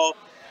football.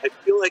 I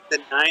feel like the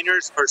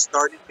Niners are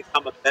starting to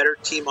become a better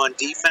team on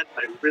defense.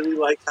 I really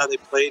like how they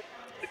played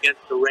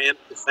against the Rams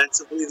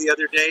defensively the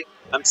other day.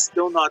 I'm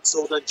still not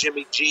sold on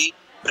Jimmy G,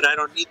 but I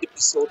don't need to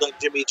be sold on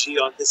Jimmy G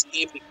on this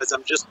game because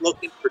I'm just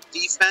looking for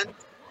defense.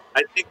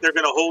 I think they're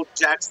going to hold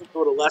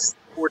Jacksonville to less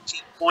than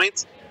 14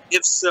 points.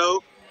 If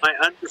so, my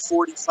under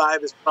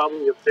 45 is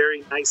probably a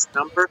very nice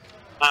number.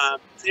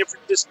 San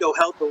Francisco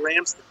held the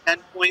Rams to 10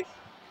 points.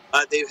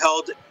 They've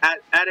held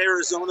at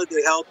Arizona.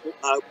 They held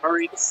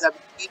Murray to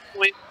 17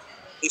 points.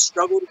 They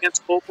struggled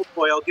against Colt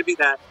McCoy. I'll give you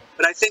that,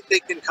 but I think they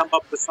can come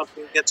up with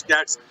something against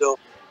Jacksonville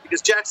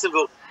because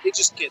Jacksonville they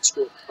just can't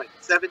score points.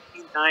 17,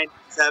 9,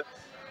 7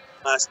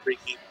 last 3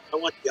 games. I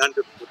want the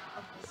under.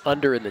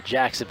 Under in the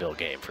Jacksonville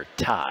game for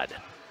Todd.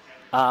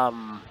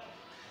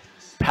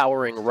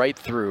 Powering right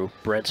through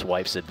Brent's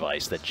wife's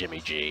advice that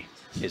Jimmy G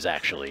is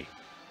actually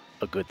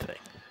a good thing.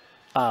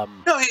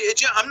 No,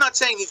 I'm not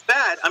saying he's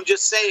bad. I'm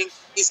just saying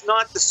he's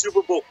not the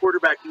Super Bowl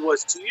quarterback he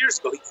was 2 years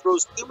ago. He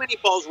throws too many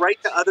balls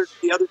right to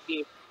the other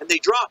team, and they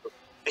drop him.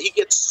 And he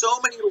gets so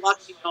many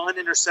lucky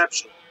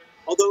non-interceptions.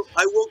 Although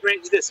I will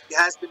grant you this, he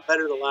has been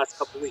better the last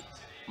couple weeks.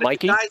 But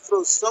Mikey? The guy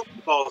throws so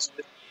many balls.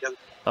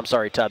 I'm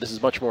sorry, Todd. This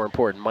is much more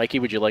important. Mikey,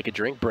 would you like a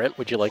drink? Brent,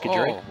 would you like a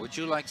drink? Would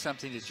you like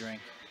something to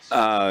drink?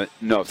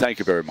 No, thank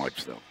you very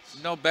much, though.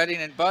 No betting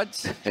in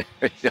buds?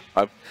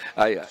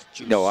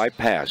 I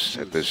pass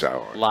at this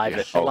hour.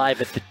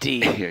 Live at the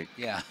D.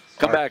 Yeah.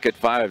 Come back at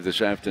 5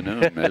 this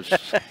afternoon, miss.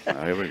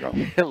 Here we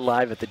go.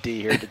 Live at the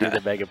D here to do the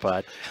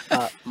Megapod.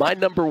 My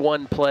number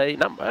one play, I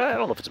don't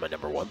know if it's my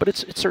number one, but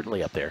it's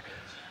certainly up there.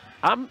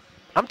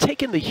 I'm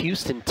taking the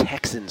Houston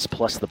Texans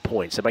plus the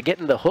points. Am I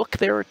getting the hook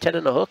there, 10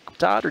 and a hook,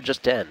 Todd, or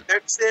just 10?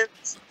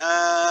 Texans,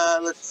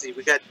 let's see.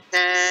 We got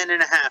 10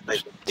 and a half, I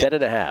think. 10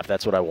 and a half,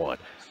 that's what I want.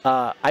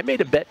 I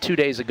made a bet 2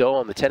 days ago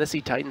on the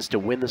Tennessee Titans to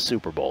win the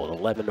Super Bowl at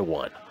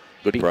 11-1.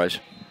 Good price.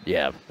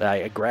 Yeah,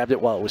 I grabbed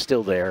it while it was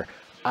still there.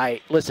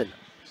 Listen,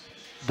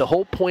 the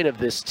whole point of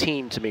this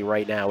team to me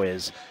right now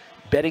is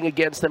betting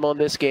against them on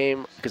this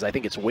game because I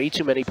think it's way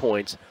too many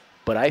points.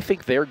 But I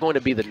think they're going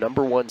to be the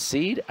number 1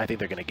 seed. I think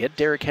they're going to get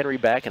Derrick Henry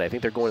back, and I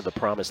think they're going to the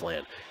promised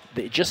land.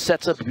 It just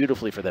sets up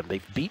beautifully for them.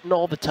 They've beaten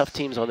all the tough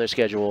teams on their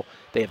schedule.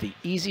 They have the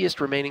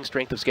easiest remaining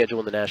strength of schedule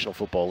in the National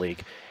Football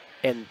League.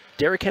 And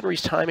Derrick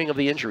Henry's timing of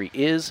the injury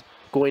is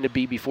going to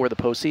be before the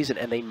postseason,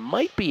 and they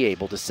might be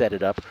able to set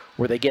it up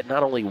where they get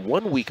not only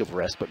 1 week of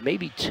rest, but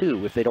maybe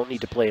 2 if they don't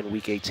need to play in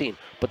Week 18.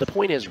 But the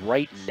point is,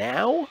 right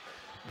now,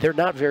 they're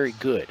not very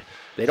good.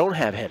 They don't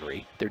have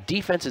Henry. Their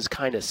defense is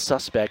kind of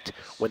suspect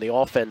when the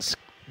offense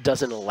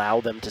doesn't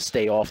allow them to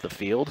stay off the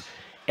field.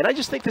 And I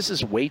just think this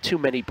is way too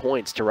many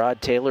points. Tyrod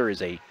Taylor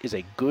is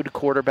a good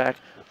quarterback.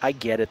 I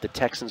get it. The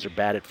Texans are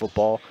bad at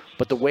football.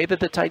 But the way that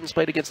the Titans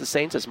played against the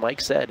Saints, as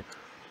Mike said,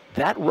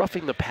 that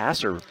roughing the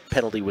passer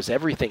penalty was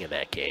everything in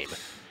that game.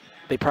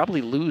 They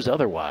probably lose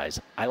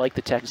otherwise. I like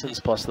the Texans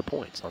plus the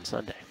points on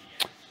Sunday.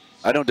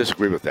 I don't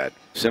disagree with that,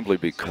 simply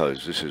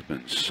because this has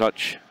been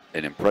such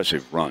an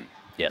impressive run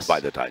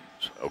by the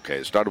Titans. Okay,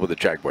 it started with the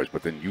Jaguars,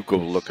 but then you go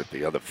look at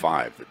the other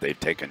 5 that they've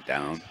taken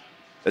down.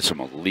 That's some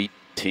elite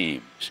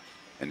teams.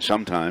 And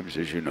sometimes,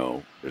 as you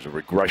know, there's a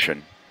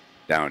regression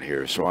down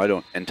here. So I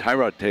don't – and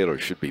Tyrod Taylor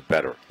should be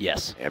better.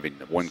 Yes. Having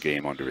 1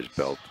 game under his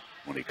belt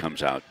when he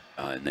comes out,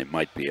 and they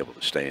might be able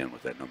to stay in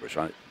with that number.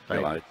 So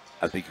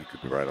I think you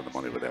could be right on the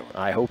money with that one.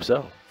 I hope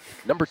so.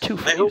 Number 2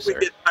 for I hope we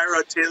get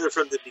Tyrod Taylor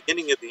from the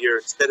beginning of the year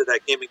instead of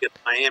that game against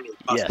Miami.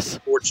 Yes,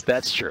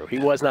 that's true. He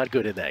was not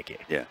good in that game.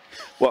 Yeah.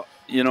 Well,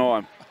 you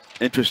know,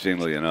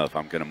 interestingly enough,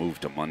 I'm going to move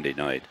to Monday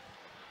night.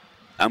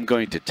 I'm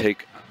going to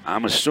take –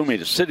 I'm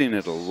assuming it's sitting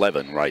at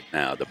 11 right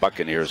now. The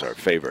Buccaneers are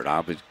favored.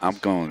 I'm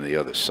going the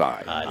other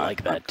side. I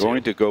like that, I'm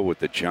going to go with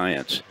the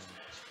Giants.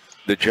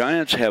 The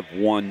Giants have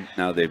won –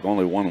 now they've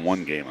only won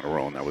 1 game in a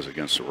row, and that was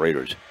against the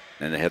Raiders.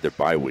 And they had their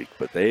bye week.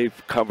 But they've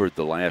covered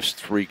the last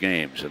 3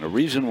 games. And the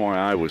reason why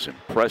I was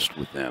impressed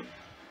with them,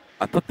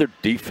 I thought their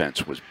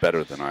defense was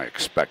better than I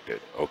expected,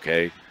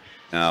 okay?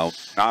 Now,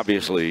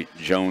 obviously,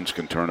 Jones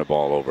can turn the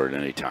ball over at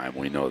any time.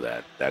 We know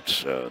that.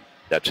 That's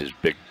his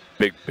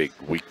big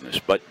weakness.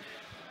 But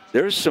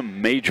there's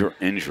some major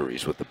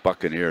injuries with the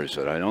Buccaneers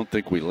that I don't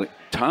think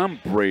Tom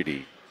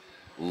Brady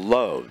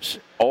loves,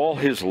 all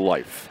his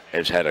life,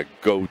 has had a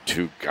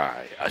go-to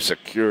guy, a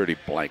security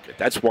blanket.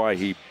 That's why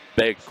he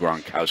begged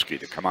Gronkowski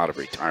to come out of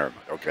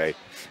retirement, okay?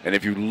 And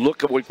if you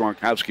look at what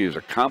Gronkowski has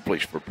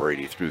accomplished for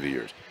Brady through the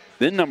years,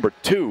 then number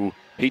 2,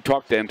 he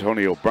talked to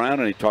Antonio Brown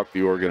and he talked to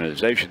the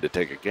organization to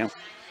take a gamble.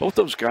 Both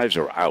those guys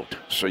are out,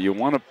 so you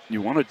want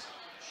to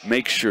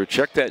make sure,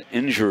 check that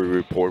injury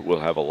report. We'll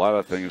have a lot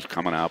of things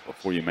coming out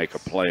before you make a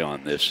play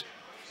on this.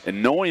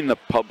 And knowing the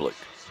public,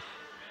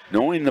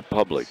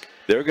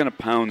 they're going to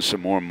pound some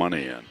more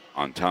money in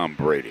on Tom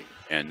Brady.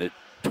 And at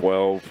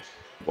 12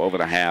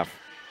 and a half,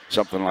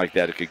 something like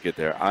that, it could get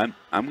there. I'm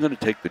going to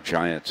take the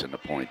Giants and the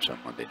points on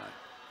Monday night.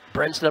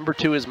 Brent's number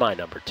 2 is my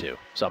number 2,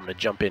 so I'm going to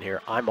jump in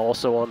here. I'm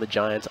also on the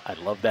Giants. I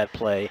love that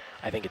play.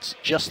 I think it's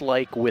just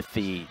like with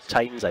the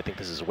Titans. I think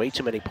this is way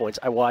too many points.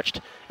 I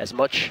watched as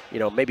much,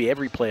 maybe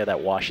every play of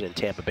that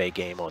Washington-Tampa Bay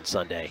game on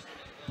Sunday.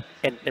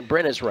 And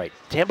Brent is right.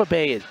 Tampa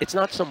Bay, it's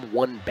not some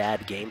one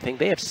bad game thing.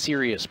 They have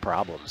serious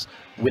problems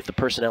with the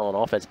personnel on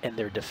offense, and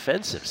their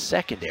defensive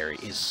secondary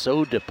is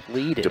so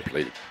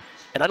depleted.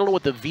 And I don't know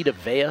what the Vita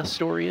Vea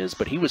story is,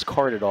 but he was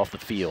carted off the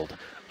field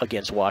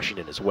against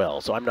Washington as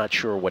well. So I'm not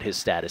sure what his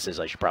status is.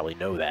 I should probably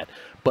know that.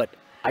 But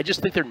I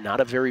just think they're not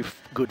a very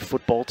good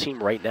football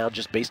team right now,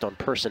 just based on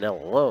personnel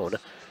alone.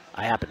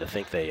 I happen to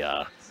think they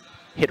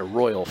hit a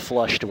royal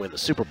flush to win the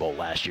Super Bowl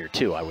last year,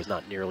 too. I was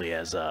not nearly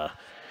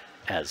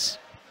as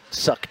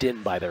sucked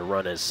in by their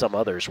run as some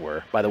others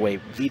were. By the way,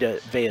 Vita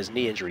Vea's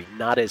knee injury,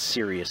 not as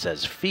serious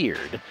as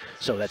feared.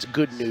 So that's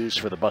good news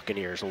for the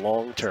Buccaneers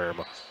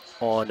long-term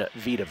on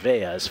Vita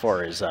Vea as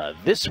far as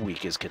this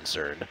week is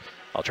concerned.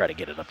 I'll try to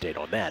get an update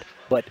on that.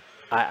 But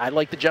I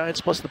like the Giants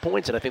plus the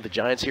points, and I think the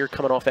Giants here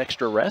coming off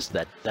extra rest,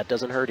 that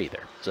doesn't hurt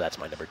either. So that's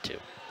my number 2.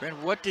 Brent,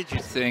 what did you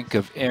think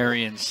of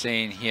Arians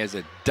saying he has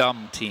a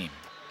dumb team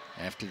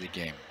after the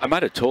game? I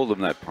might have told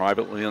him that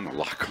privately in the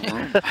locker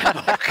room.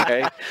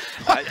 Okay.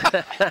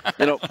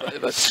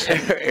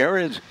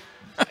 Arians,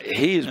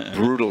 he is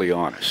brutally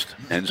honest.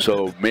 And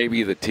so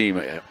maybe the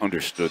team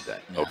understood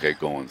that, okay,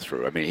 going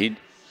through. I mean,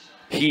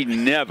 he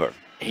never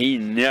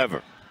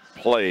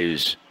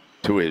plays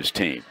to his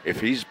team. If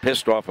he's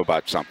pissed off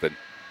about something,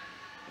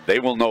 they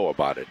will know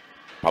about it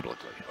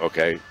publicly,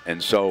 okay?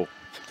 And so,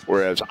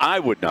 whereas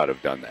I would not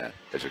have done that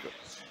as a coach.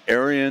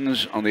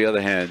 Arians, on the other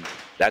hand,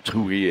 that's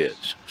who he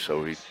is.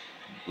 So he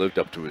lived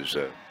up to his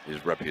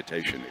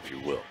reputation, if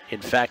you will.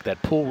 In fact,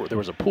 there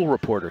was a pool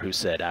reporter who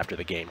said after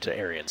the game to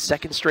Arians,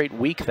 second straight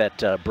week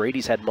that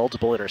Brady's had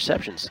multiple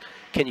interceptions.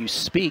 Can you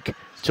speak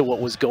to what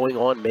was going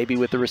on maybe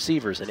with the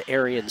receivers? And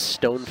Arians,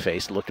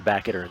 stone-faced, looked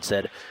back at her and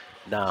said,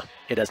 nah,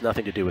 it has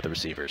nothing to do with the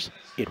receivers.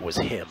 It was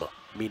him,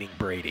 meaning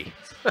Brady.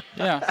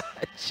 Yeah.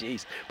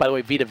 Jeez. By the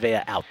way, Vita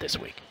Vea out this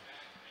week.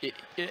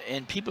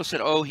 And people said,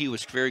 oh, he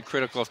was very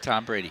critical of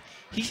Tom Brady.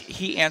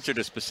 He answered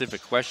a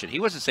specific question. He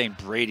wasn't saying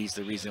Brady's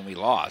the reason we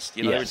lost.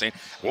 They were saying,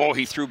 whoa,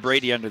 he threw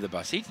Brady under the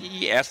bus.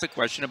 He asked the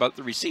question about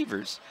the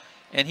receivers,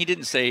 And he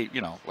didn't say,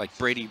 like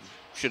Brady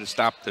should have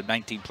stopped the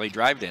 19-play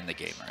drive to end the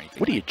game or anything.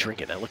 What are you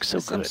drinking? That looks so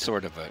good. Some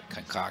sort of a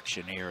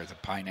concoction here, the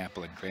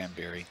pineapple and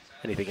cranberry.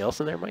 Anything else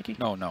in there, Mikey?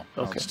 No.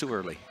 Okay. It's too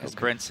early. As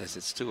Brent says,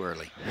 it's too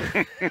early.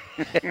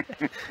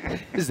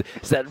 Is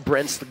that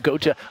Brent's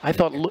go-to? I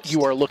thought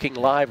you are looking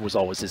live was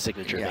always his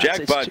signature. Yeah.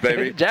 Jackpot,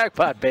 baby.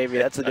 Jackpot, baby.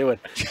 That's the new one.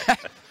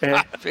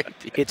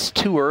 It's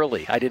too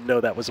early. I didn't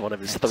know that was one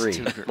of his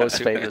three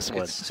most famous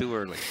ones. It's too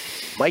early.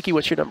 Mikey,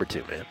 what's your number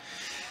 2, man?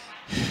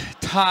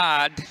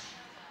 Todd,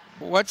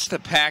 what's the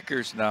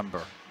Packers'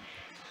 number?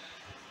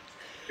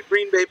 The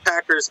Green Bay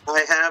Packers,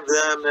 I have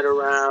them at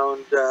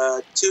around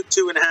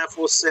 2.5,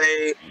 we'll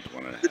say.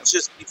 Let's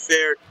just be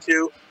fair,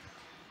 2.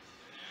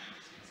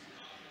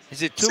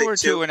 Is it 2 or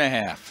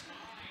 2.5?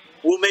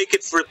 We'll make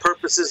it for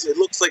purposes. It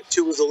looks like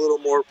 2 is a little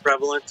more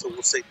prevalent, so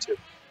we'll say 2.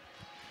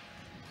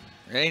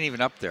 It ain't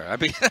even up there. I've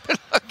been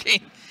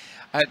looking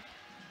at,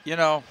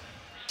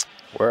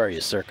 Where are you,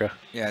 Circa?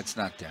 Yeah, it's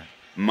not there.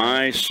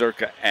 My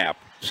Circa app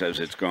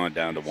says it's gone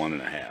down to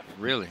 1.5.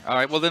 Really? All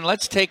right, well, then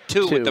let's take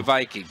 2 with the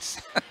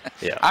Vikings.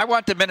 Yeah. I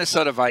want the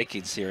Minnesota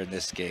Vikings here in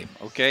this game,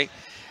 okay?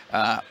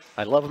 I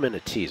love them in a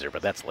teaser,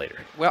 but that's later.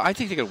 Well, I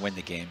think they're going to win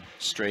the game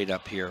straight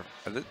up here.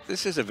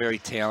 This is a very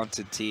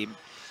talented team.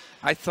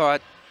 I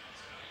thought,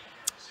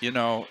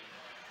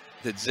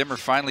 that Zimmer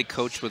finally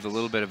coached with a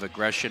little bit of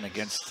aggression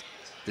against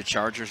the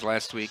Chargers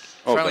last week.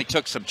 Finally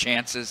took some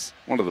chances.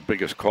 One of the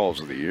biggest calls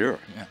of the year.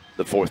 Yeah.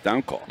 The 4th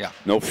down call. Yeah.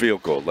 No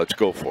field goal. Let's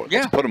go for it. Yeah.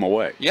 Let's put him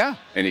away. Yeah.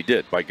 And he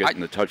did by getting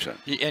the touchdown.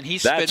 And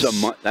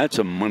that's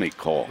a money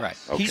call. Right.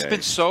 Okay. He's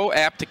been so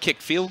apt to kick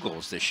field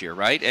goals this year,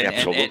 right?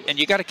 Absolutely. And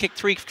you got to kick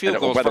 3 field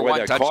goals by the for way, one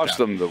that touchdown. cost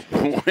them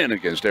the win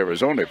against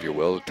Arizona, if you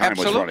will. Time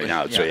was running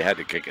out, so you had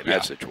to kick in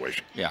that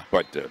situation. Yeah.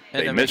 But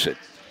they miss it.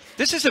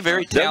 This is a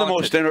very They're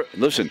talented. the most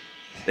listen,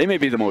 they may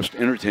be the most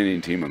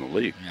entertaining team in the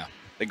league. Yeah.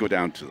 They go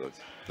down to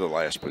the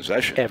last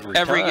possession.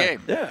 Every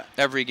game. Yeah.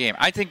 Every game.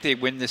 I think they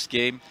win this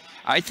game.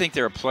 I think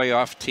they're a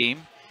playoff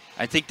team.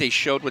 I think they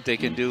showed what they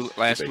can do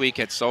last week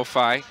at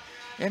SoFi.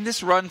 And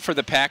this run for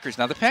the Packers.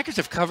 Now, the Packers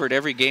have covered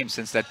every game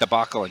since that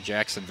debacle in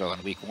Jacksonville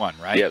in week 1,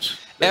 right? Yes.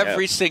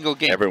 Every single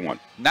game. Everyone.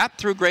 Not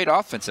through great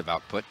offensive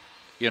output.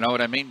 You know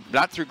what I mean?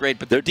 Not through great,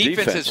 but their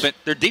defense is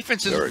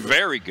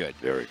very good.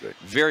 Very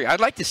good. I'd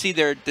like to see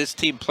this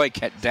team play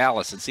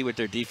Dallas and see what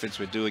their defense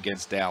would do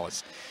against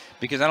Dallas,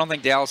 because I don't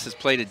think Dallas has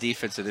played a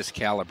defense of this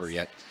caliber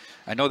yet.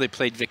 I know they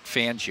played Vic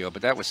Fangio,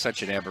 but that was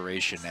such an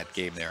aberration, that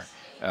game there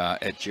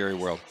at Jerry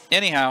World.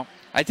 Anyhow,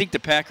 I think the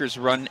Packers'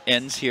 run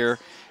ends here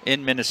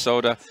in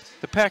Minnesota.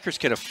 The Packers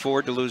can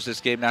afford to lose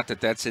this game, not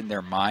that that's in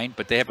their mind,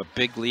 but they have a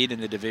big lead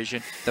in the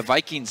division. The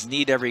Vikings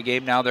need every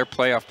game now. Their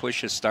playoff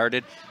push has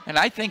started. And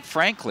I think,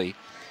 frankly,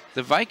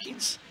 the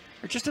Vikings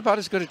are just about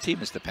as good a team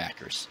as the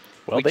Packers.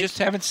 Well, we just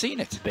haven't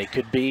seen it. They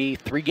could be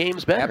 3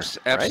 games better.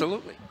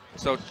 Absolutely. Right?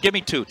 So give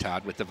me 2,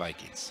 Todd, with the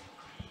Vikings.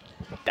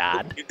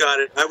 Todd. You got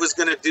it. I was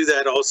going to do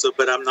that also,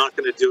 but I'm not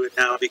going to do it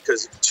now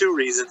because of 2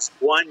 reasons.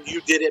 1, you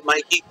did it,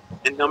 Mikey.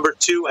 And number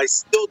 2, I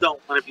still don't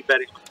want to be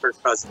betting on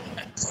Kirk Cousins in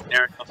this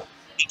scenario.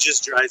 He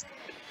just drives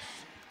me.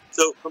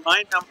 So for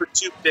my number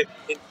 2 pick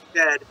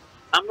instead,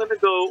 I'm going to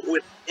go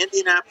with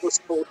Indianapolis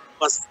Colts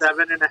plus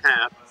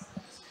 7.5.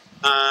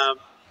 I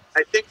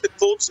think the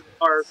Colts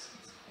are.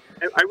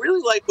 I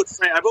really like what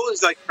Frank. I've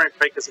always liked Frank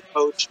Reich as a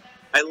coach.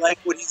 I like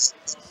what he's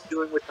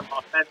doing with them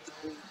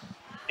offensively.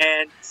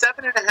 And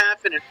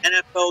 7.5 in an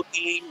NFL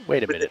game.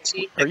 Wait a minute.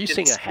 Are you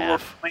seeing a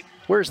half?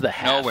 Where's the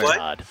half, Nowhere.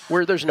 Todd?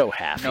 There's no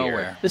half Nowhere.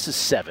 here. This is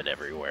 7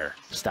 everywhere.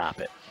 Stop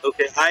it.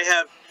 Okay, I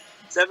have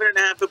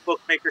 7.5 at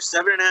Bookmaker,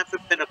 7.5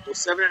 at Pinnacle,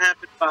 7.5 at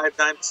 5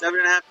 Dimes,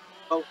 7.5 at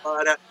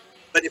Bovada.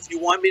 But if you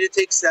want me to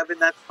take 7,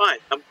 that's fine.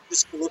 I'm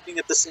just looking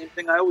at the same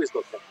thing I always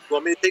look at. If you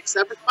want me to take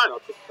 7, fine, I'll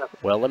take 7.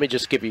 Well, let me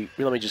just give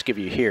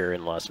you here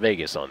in Las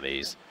Vegas on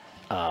these.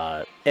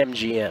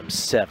 MGM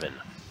 7,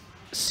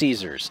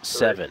 Caesars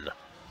 7,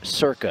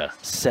 Circa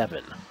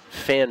 7,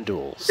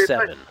 FanDuel Okay,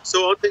 7. fine.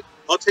 So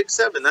I'll take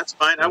 7. That's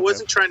fine. I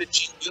wasn't trying to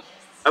cheat you.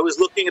 I was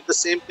looking at the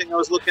same thing I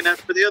was looking at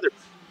for the other.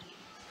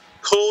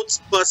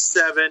 Colts plus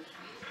 7.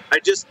 I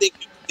just think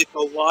you get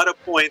a lot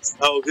of points.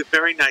 Oh,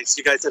 very nice.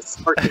 You guys have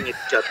smirking at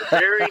each other.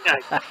 Very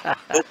nice.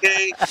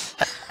 Okay.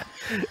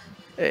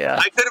 Yeah.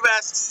 I could have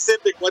asked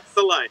Civic, what's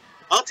the line?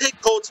 I'll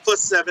take Colts plus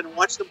 7 and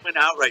watch them win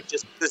outright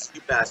just because you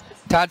bastards.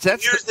 Todd,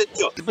 Here's the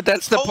deal. But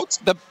that's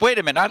the wait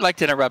a minute. I'd like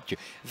to interrupt you.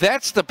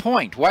 That's the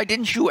point. Why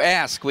didn't you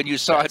ask when you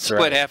saw it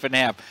split right. half and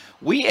half?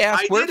 We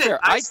asked. We're fair.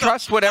 I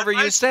trust whatever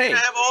you say. I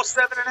have all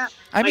 7.5.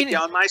 I mean,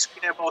 on my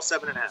screen, I have all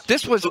 7.5.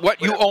 This was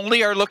what you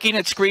only are looking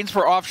at screens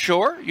for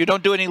offshore. You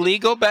don't do any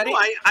legal betting. No,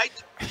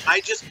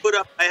 I just put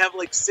up. I have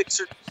like 6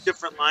 or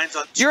different lines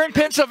on. You're in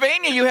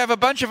Pennsylvania. You have a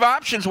bunch of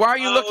options. Why are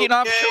you looking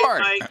offshore?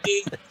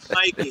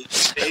 Mikey,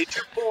 made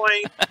your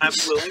point. I'm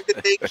willing to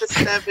take the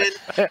 7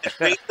 and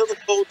wait till the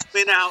Colts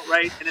win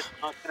outright, and it's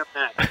not going to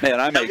matter. Man,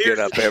 I may get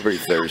up every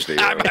Thursday.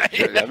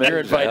 You're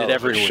invited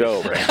every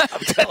show, man. I'm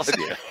telling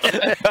you.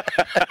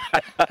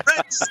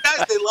 Right, these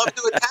guys, they love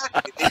to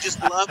attack me. They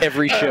just love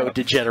Every show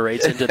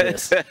degenerates into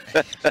this.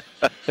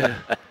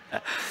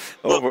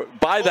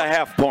 Buy the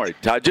half point,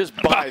 Todd. Just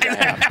buy the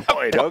half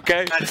point,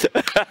 okay?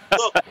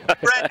 Look,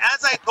 Brett,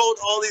 as I told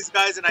all these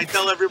guys, and I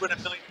tell everyone a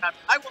million times,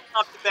 I will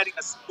not be betting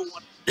a single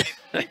one of the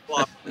games.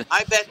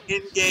 I bet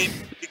in-game.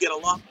 You get a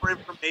lot more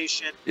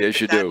information.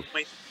 Yes, you do.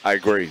 Point. I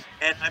agree.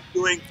 And I'm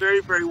doing very,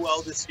 very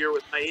well this year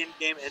with my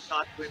in-game and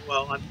not doing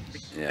well on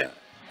pre-game. Yeah.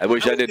 I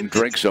wish I didn't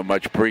drink so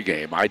much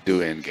pregame. I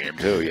do in-game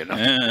too, you know.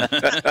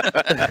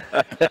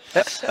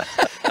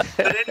 But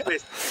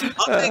anyways,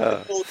 I'll take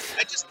the Colts.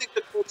 I just think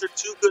the Colts are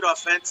too good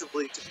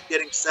offensively to be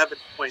getting 7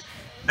 points.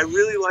 I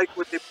really like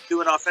what they've been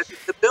doing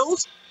offensively. The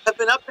Bills have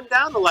been up and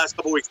down the last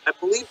couple of weeks. I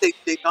believe they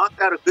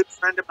knocked out a good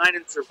friend of mine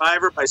in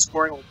Survivor by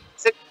scoring only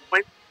 6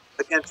 points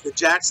against the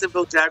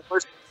Jacksonville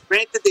Jaguars.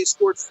 Granted, they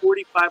scored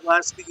 45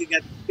 last week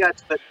against the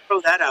Jets, but throw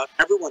that out.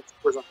 Everyone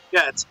scores on the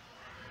Jets.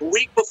 The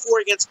week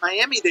before against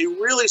Miami, they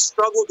really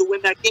struggled to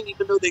win that game,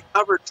 even though they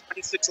covered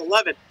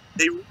 26-11.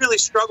 They really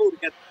struggled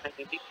against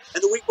Miami.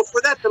 And the week before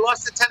that, they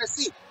lost to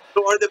Tennessee.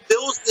 So are the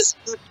Bills this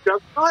good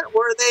juggernaut,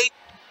 or are they,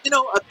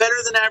 a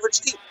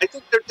better-than-average team? I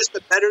think they're just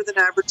a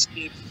better-than-average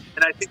team,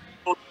 and I think the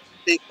Colts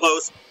stay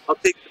close. I'll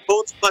take the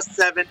Colts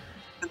 +7,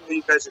 and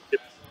you guys are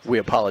different. We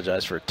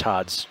apologize for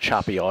Todd's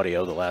choppy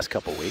audio the last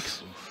couple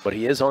weeks, but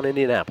he is on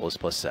Indianapolis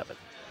 +7.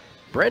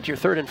 Brent, your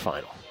third and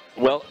final.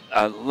 Well,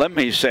 let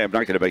me say, I'm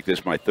not going to make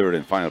this my third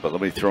and final, but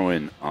let me throw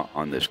in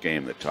on this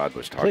game that Todd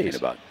was talking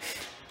about.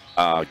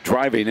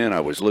 Driving in, I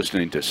was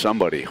listening to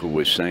somebody who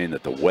was saying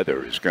that the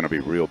weather is going to be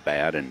real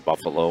bad in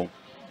Buffalo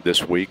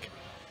this week.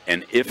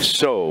 And if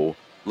so,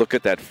 look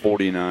at that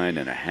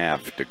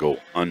 49.5 to go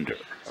under,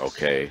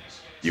 okay?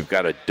 You've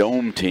got a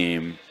dome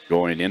team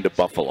going into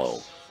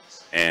Buffalo,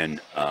 and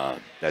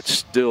that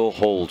still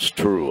holds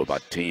true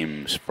about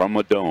teams from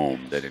a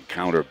dome that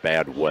encounter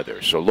bad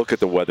weather. So look at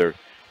the weather.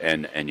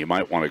 And you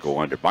might want to go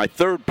under. My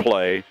third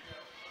play,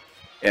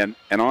 and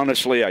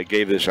honestly, I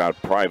gave this out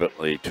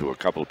privately to a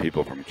couple of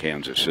people from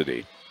Kansas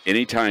City.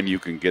 Anytime you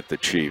can get the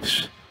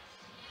Chiefs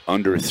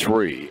under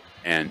 3,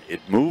 and it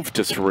moved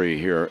to 3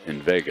 here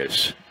in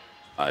Vegas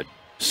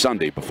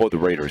Sunday before the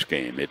Raiders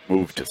game. It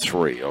moved to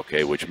 3,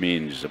 okay, which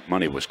means that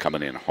money was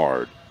coming in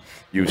hard.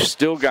 You've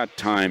still got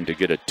time to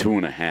get a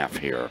 2.5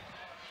 here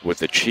with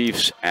the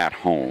Chiefs at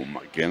home.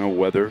 Again, a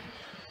weather.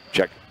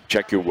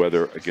 Check your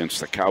weather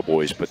against the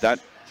Cowboys, but that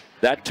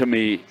to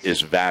me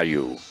is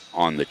value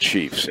on the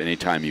Chiefs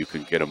anytime you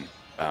can get them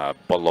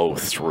below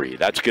 3.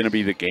 That's going to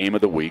be the game of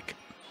the week.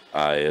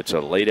 It's a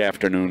late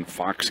afternoon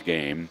Fox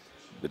game,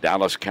 the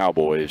Dallas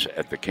Cowboys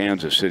at the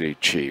Kansas City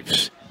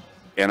Chiefs.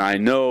 And I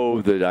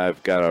know that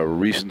I've got a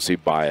recency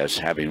bias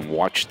having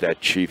watched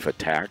that Chief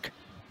attack,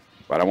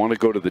 but I want to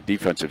go to the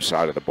defensive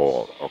side of the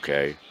ball,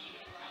 okay?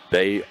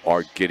 They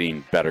are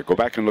getting better. Go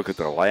back and look at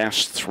the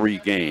last 3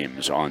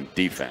 games on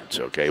defense,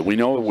 okay? We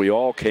know we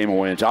all came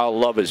away and said,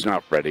 Love is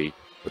not ready.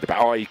 But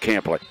he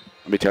can't play.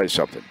 Let me tell you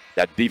something.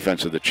 That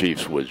defense of the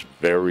Chiefs was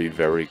very,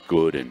 very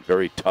good and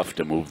very tough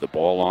to move the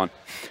ball on.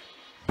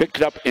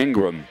 Picked up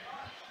Ingram,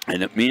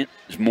 and it means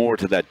more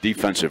to that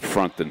defensive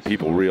front than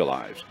people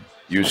realize.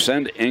 You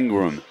send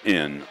Ingram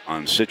in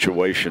on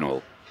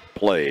situational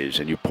plays,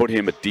 and you put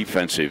him at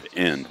defensive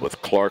end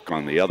with Clark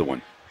on the other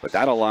one. But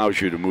that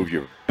allows you to move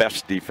your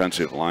best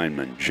defensive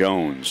lineman,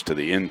 Jones, to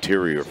the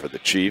interior for the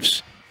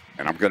Chiefs.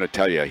 And I'm going to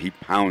tell you, he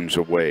pounds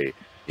away.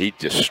 He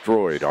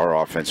destroyed our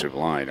offensive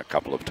line a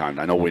couple of times.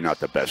 I know we're not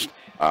the best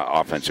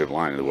offensive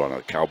line in the world.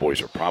 The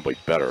Cowboys are probably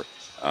better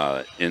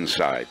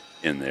inside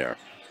in there.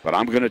 But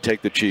I'm going to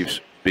take the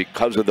Chiefs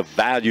because of the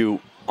value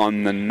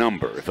on the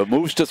number. If it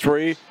moves to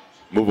 3,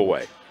 move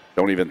away.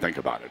 Don't even think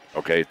about it.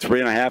 Okay,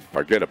 3.5,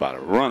 forget about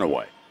it. Run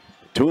away.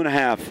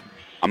 2.5.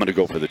 I'm going to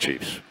go for the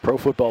Chiefs. Pro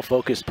Football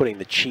Focus putting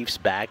the Chiefs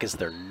back as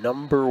their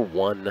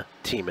 #1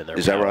 team in their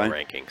power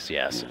rankings.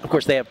 Yes. Yeah. Of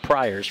course, they have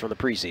priors from the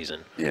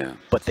preseason. Yeah.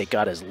 But they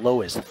got as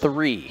low as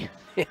 3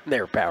 in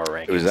their power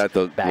rankings. Was that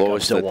the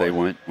lowest that they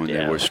went when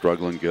they were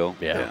struggling, Gil?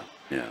 Yeah.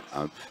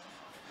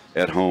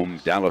 At home,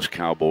 Dallas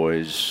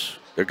Cowboys,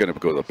 they're going to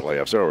go to the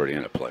playoffs. They're already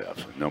in the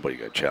playoffs. Nobody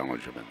got to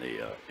challenge them in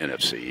the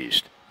NFC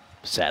East.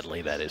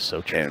 Sadly, that is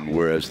so true. And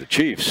whereas the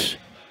Chiefs...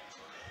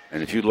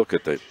 And if you look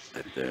at the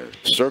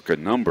circa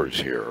numbers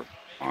here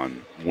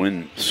on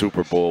win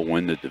Super Bowl,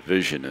 win the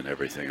division and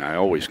everything, I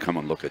always come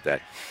and look at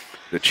that.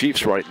 The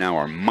Chiefs right now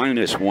are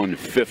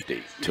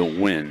 -150 to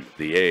win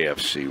the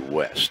AFC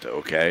West,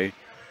 okay?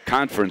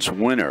 Conference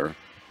winner,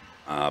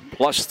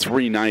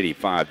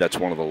 +395. That's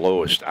one of the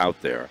lowest out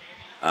there.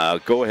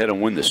 Go ahead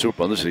and win the Super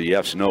Bowl. This is a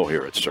yes-no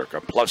here at circa.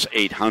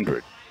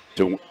 +800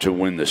 to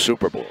win the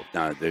Super Bowl.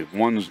 Now, the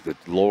ones that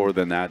lower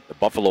than that, the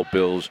Buffalo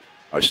Bills,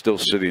 are still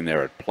sitting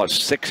there at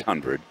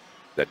 +600.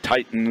 The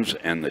Titans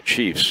and the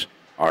Chiefs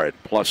are at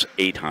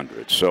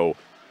 +800. So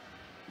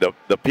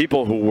the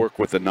people who work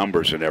with the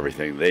numbers and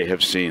everything, they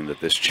have seen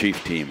that this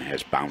Chief team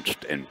has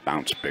bounced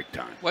big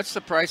time. What's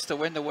the price to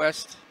win the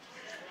West?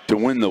 To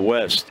win the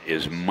West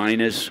is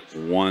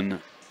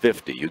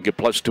 -150. You can get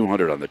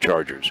 +200 on the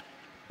Chargers.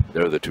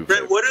 They're the two.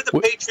 Brent, what are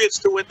the Patriots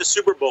to win the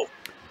Super Bowl?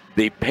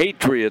 The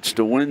Patriots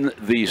to win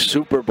the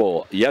Super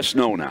Bowl. Yes,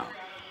 no now.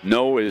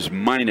 No is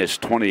minus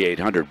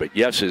 2,800, but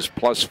yes is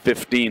plus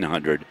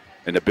 1,500,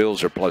 and the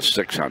Bills are plus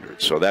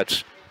 600. So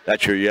that's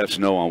your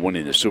yes/no on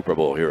winning the Super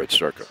Bowl here at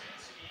Circa.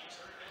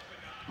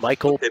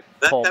 Michael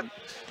Palm.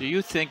 Do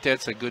you think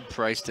that's a good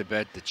price to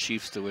bet the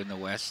Chiefs to win the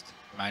West?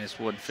 Minus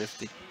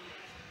 150.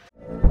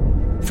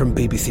 From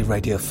BBC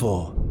Radio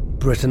 4,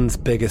 Britain's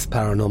biggest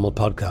paranormal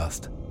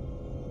podcast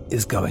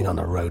is going on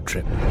a road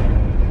trip.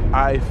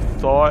 I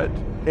thought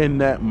in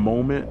that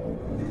moment,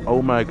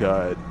 oh my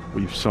God,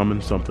 we've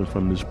summoned something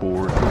from this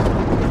board.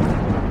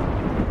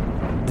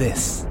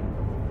 This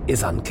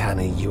is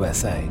Uncanny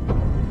USA.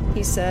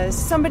 He says,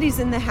 somebody's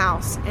in the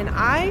house, and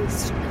I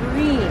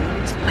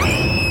screamed.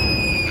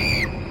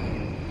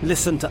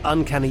 Listen to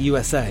Uncanny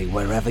USA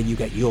wherever you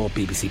get your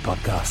BBC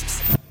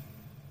podcasts,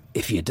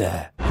 if you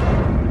dare.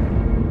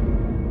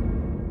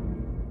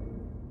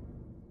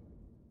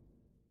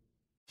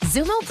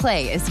 Xumo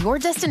Play is your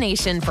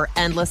destination for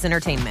endless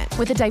entertainment.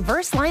 With a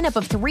diverse lineup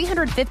of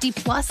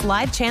 350-plus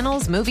live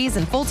channels, movies,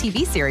 and full TV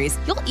series,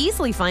 you'll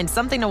easily find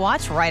something to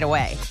watch right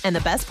away. And the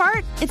best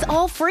part? It's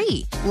all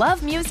free.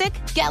 Love music?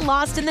 Get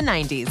lost in the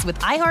 90s with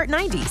iHeart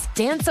 90s,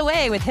 dance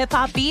away with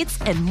hip-hop beats,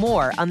 and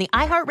more on the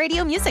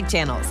iHeartRadio music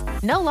channels.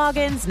 No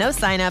logins, no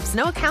signups,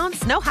 no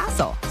accounts, no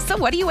hassle. So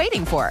what are you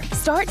waiting for?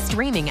 Start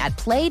streaming at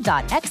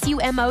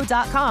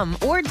play.xumo.com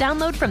or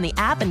download from the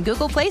app and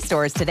Google Play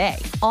stores today.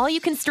 All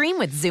you can stream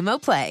with Xumo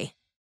Play.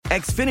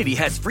 Xfinity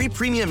has free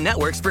premium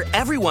networks for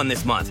everyone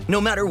this month,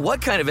 no matter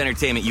what kind of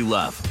entertainment you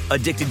love.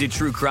 Addicted to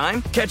true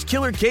crime? Catch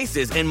killer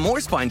cases and more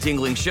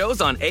spine-tingling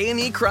shows on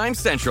A&E Crime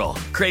Central.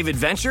 Crave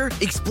adventure?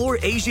 Explore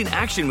Asian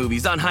action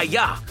movies on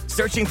Hi-Ya.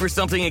 Searching for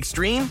something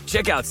extreme?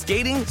 Check out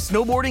skating,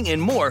 snowboarding, and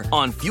more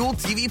on Fuel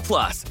TV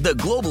Plus, the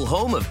global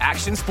home of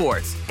action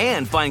sports.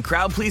 And find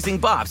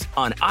crowd-pleasing bops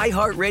on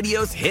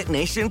iHeartRadio's Hit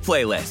Nation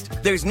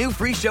playlist. There's new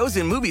free shows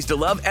and movies to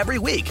love every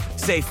week.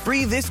 Say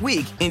free this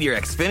week in your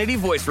Xfinity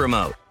voice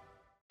remote.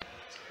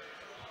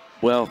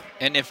 Well,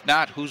 and if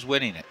not, who's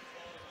winning it?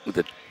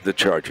 The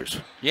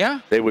Chargers. Yeah?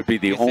 They would be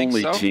the You think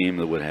only so? team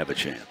that would have a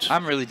chance.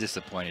 I'm really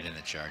disappointed in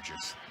the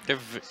Chargers. Their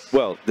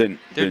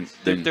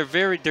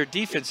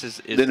defense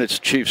is. Then it's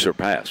Chiefs or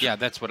pass. Yeah,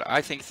 that's what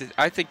I think.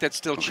 I think that's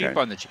still cheap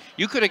on the Chiefs.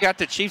 You could have got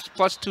the Chiefs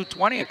plus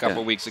 220 a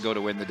couple weeks ago to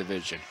win the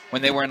division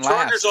when they were in last.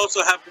 Chargers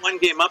also have one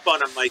game up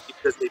on them, Mike,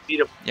 because they beat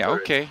them. Yeah,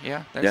 okay,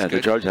 yeah, that's yeah, good.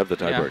 the Chargers have the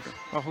tiebreaker.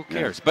 Yeah. Well, who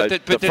cares? Yeah.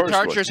 But the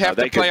Chargers have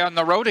to play on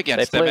the road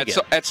against them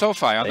at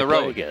SoFi on the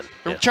road. Again.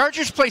 The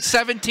Chargers play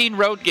 17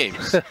 road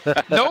games.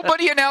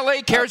 Nobody in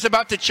LA cares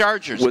about the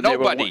Chargers.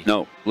 Nobody.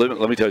 No,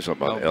 let me tell you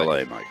something about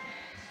LA, Mike.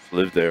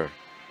 Lived there,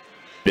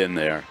 been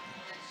there.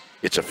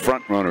 It's a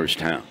front runner's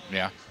town.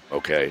 Yeah.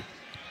 Okay.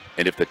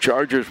 And if the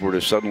Chargers were to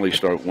suddenly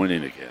start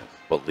winning again,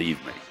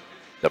 believe me,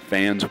 the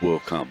fans will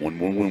come.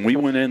 When we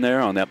went in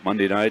there on that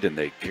Monday night and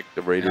they kicked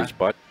the Raiders'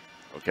 butt,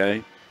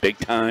 okay, big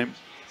time.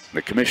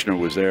 The commissioner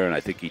was there, and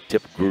I think he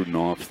tipped Gruden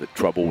off that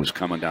trouble was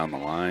coming down the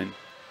line,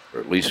 or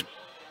at least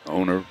the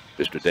owner,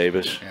 Mr.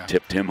 Davis,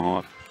 tipped him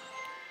off.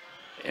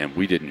 And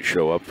we didn't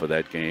show up for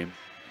that game.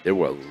 There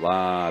were a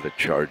lot of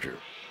Charger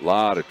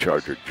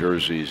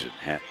jerseys and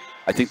hats.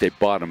 I think they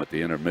bought them at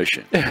the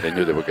intermission. They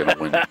knew they were going to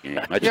win the game.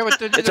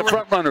 It's a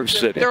front-runner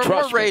city. There were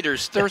more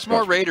Raiders. There's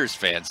more Raiders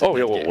fans. Oh,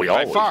 yeah, well, we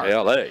always say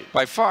L.A.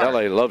 By far.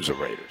 L.A. loves the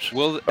Raiders.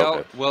 Will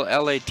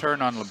L.A.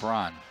 turn on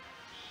LeBron?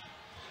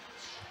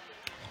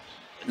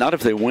 Not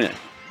if they win.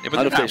 Yeah,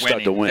 not if they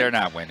start to win. They're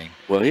not winning.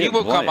 Well, he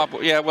will come up.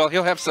 Yeah, well,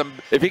 he'll have some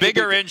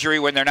bigger injury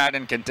when they're not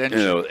in contention.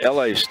 You know,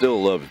 L.A.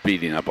 still loves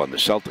beating up on the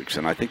Celtics,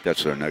 and I think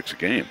that's their next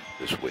game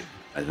this week.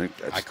 I think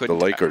the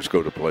Lakers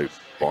go to play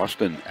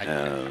Boston. I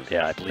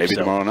believe maybe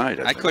so. tomorrow night.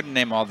 I couldn't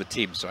name all the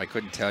teams, so I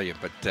couldn't tell you.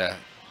 But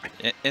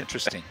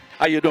interesting.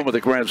 How you doing with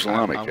the Grand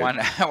Salami? I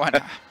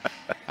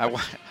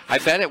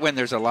bet it when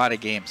there's a lot of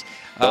games.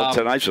 Well,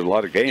 tonight's a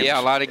lot of games. Yeah,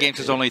 a lot of games.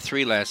 There's only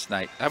 3 last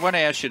night. I want to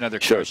ask you another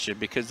question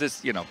because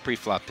this,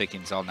 pre-flop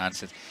picking is all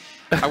nonsense.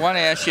 I want to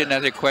ask you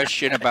another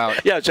question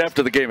about. Yeah, it's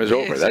after the game is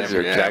over. That's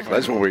exactly.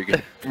 That's when we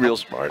get real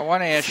smart. I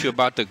want to ask you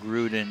about the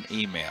Gruden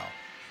email.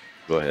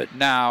 Go ahead.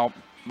 Now,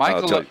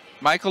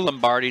 Michael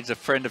Lombardi's a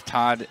friend of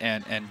Todd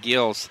and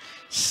Gil's.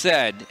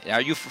 Said,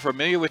 are you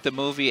familiar with the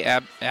movie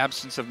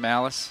Absence of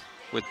Malice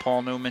with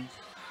Paul Newman?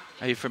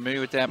 Are you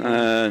familiar with that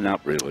movie?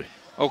 Not really.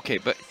 Okay,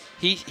 but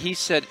he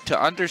said to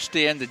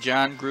understand the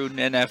John Gruden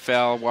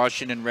NFL,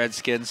 Washington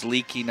Redskins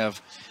leaking of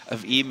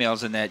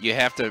emails and that, you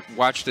have to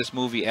watch this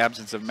movie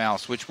Absence of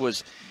Malice, which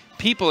was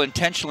people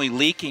intentionally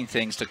leaking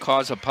things to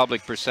cause a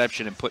public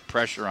perception and put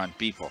pressure on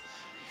people.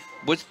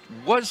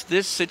 Was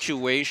this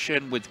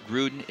situation with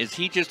Gruden, is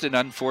he just an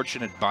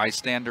unfortunate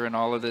bystander in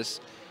all of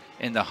this,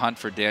 in the hunt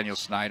for Daniel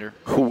Snyder?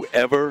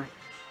 Whoever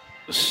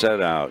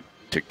set out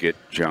to get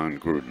John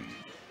Gruden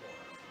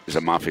is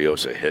a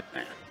mafioso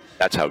hitman.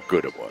 That's how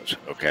good it was,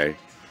 okay?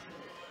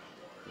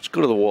 Let's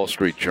go to the Wall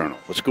Street Journal.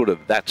 Let's go to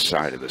that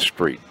side of the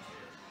street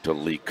to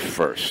leak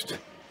first.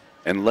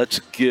 And let's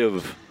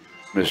give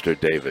Mr.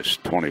 Davis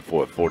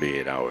 24,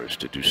 48 hours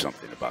to do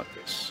something about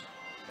this.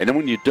 And then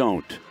when you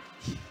don't,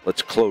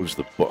 let's close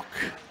the book.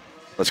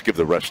 Let's give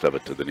the rest of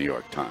it to the New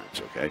York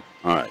Times, okay?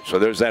 All right, so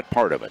there's that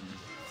part of it.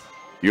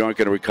 You aren't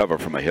going to recover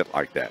from a hit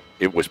like that.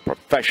 It was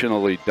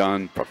professionally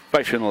done,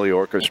 professionally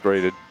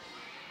orchestrated,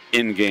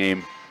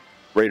 in-game.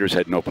 Raiders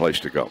had no place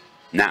to go.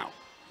 Now,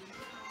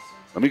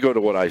 let me go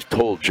to what I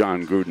told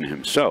John Gruden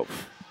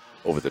himself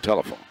over the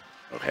telephone,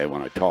 okay,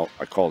 when I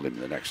called him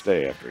the next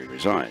day after he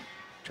resigned.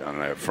 John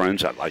and I are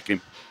friends. I like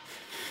him.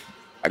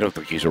 I don't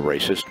think he's a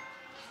racist.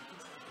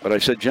 But I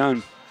said,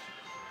 John,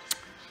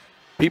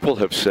 people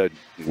have said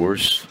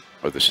worse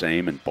or the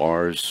same in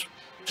bars,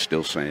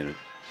 still saying it.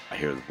 I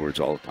hear the words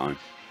all the time.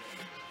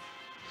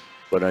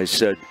 But I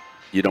said,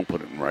 you don't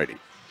put it in writing.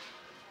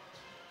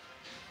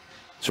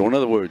 So in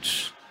other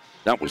words,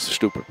 that was the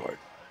stupid part,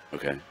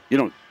 okay?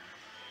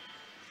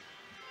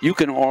 You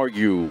can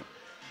argue,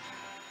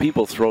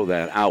 people throw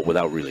that out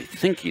without really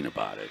thinking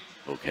about it,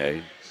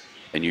 okay?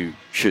 And you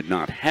should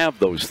not have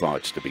those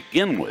thoughts to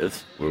begin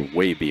with. We're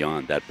way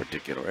beyond that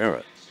particular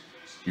era.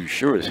 You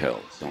sure as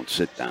hell don't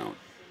sit down.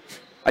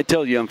 I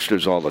tell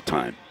youngsters all the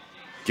time,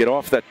 get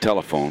off that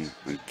telephone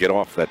and get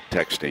off that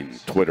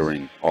texting,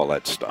 Twittering, all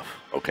that stuff,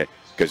 okay?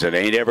 Because it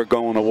ain't ever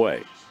going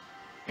away.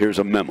 Here's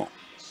a memo.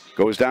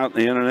 Goes down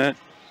the internet,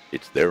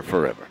 it's there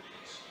forever.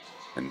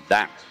 And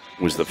that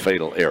was the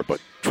fatal error.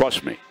 But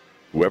trust me,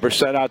 whoever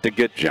set out to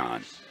get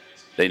John,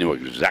 they knew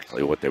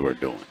exactly what they were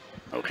doing,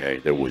 okay?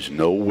 There was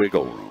no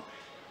wiggle room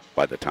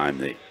by the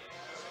time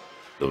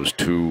those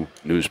two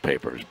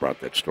newspapers brought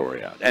that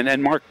story out.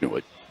 And Mark knew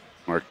it.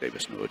 Mark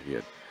Davis knew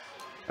it.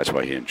 That's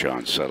why he and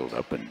John settled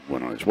up and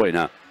went on his way.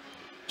 Now,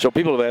 so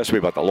people have asked me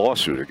about the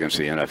lawsuit against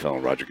the NFL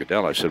and Roger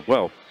Goodell. I said,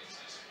 well,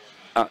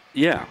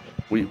 yeah,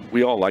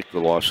 we all like the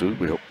lawsuit,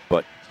 we hope,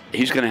 but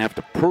he's going to have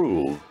to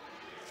prove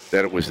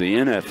that it was the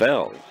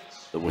NFL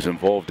that was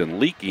involved in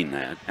leaking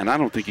that, and I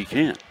don't think he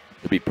can,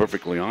 to be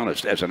perfectly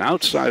honest. As an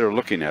outsider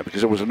looking at it,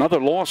 because there was another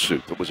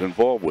lawsuit that was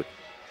involved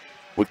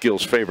with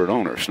Gil's favorite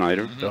owner,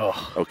 Snyder,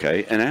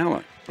 okay, and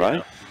Allen, right?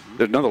 Yeah.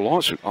 There's another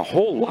lawsuit. A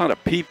whole lot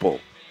of people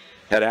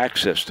had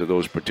access to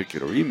those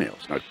particular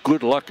emails. Now,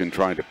 good luck in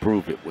trying to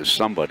prove it was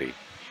somebody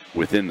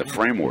within the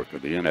framework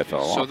of the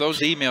NFL. So those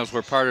emails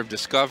were part of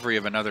discovery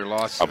of another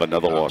lawsuit. Of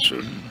another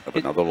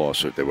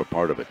lawsuit. They were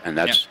part of it. And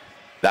that's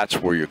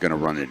where you're going to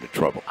run into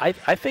trouble. I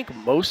think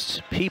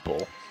most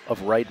people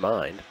of right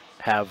mind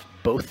have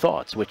both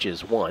thoughts, which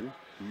is, one,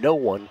 no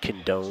one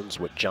condones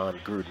what John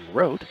Gruden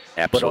wrote.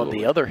 Absolutely. But on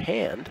the other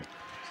hand,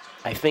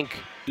 I think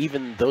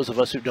even those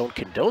of us who don't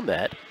condone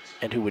that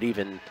and who would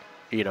even,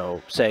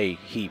 say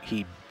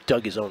he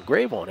dug his own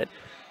grave on it,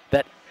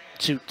 that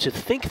to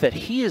think that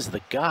he is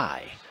the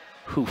guy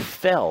who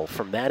fell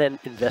from that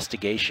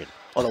investigation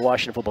on the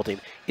Washington football team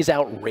is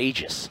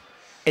outrageous.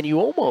 And you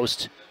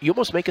almost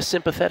make a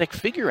sympathetic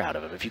figure out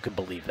of him, if you can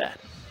believe that.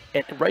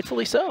 And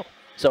rightfully so.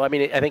 So, I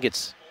mean, I think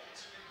it's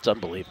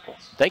unbelievable.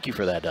 Thank you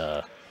for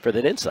that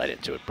insight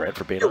into it, Brent,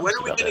 for being honest about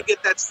that. When are we going to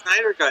get that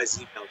Snyder guy's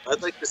email?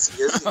 I'd like to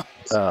see his.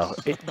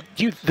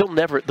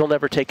 They'll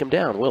never take him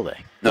down, will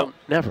they? No.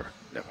 Never.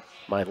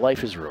 My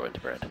life is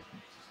ruined, Brent.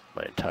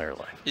 My entire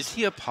life. Is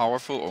he a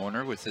powerful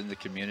owner within the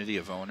community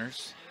of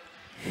owners?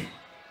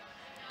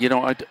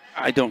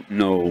 I don't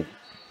know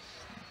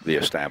the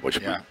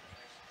establishment.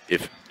 Yeah.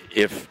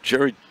 If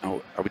Jerry, I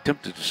would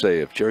tempted to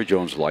say if Jerry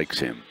Jones likes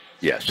him,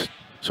 yes.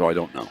 So I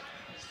don't know.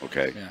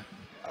 Okay. Yeah.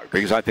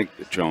 Because I think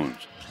that Jones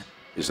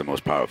is the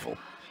most powerful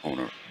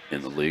owner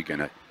in the league,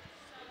 and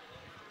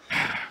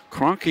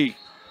Kroenke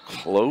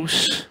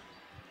close,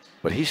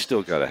 but he's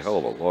still got a hell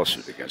of a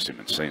lawsuit against him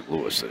in St.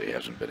 Louis that he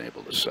hasn't been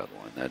able to settle,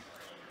 and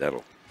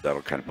that'll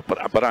kind of.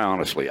 But I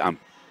honestly, I'm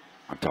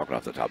talking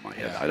off the top of my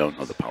head. Yeah. I don't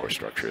know the power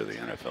structure of the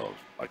NFL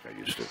like I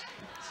used to.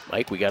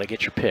 Mike, we got to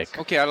get your pick.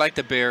 Okay, I like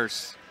the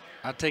Bears.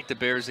 I'll take the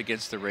Bears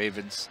against the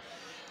Ravens.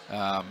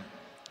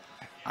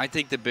 I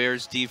think the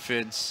Bears'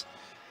 defense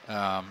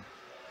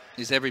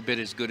is every bit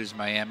as good as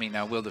Miami.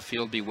 Now, will the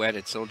field be wet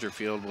at Soldier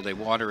Field? Will they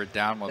water it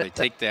down? Will they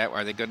take that?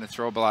 Are they going to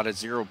throw a lot of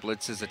zero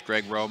blitzes at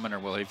Greg Roman, or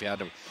will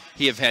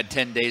he have had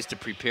 10 days to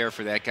prepare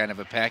for that kind of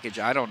a package?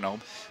 I don't know.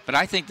 But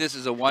I think this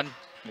is a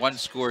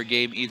one-score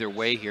game either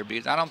way here,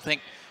 because I don't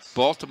think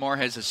Baltimore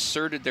has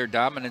asserted their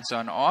dominance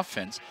on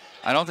offense.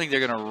 I don't think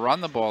they're going to run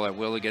the ball at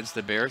will against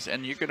the Bears,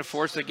 and you're going to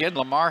force, again,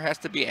 Lamar has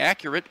to be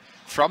accurate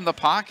from the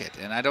pocket,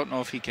 and I don't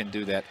know if he can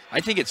do that. I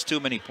think it's too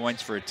many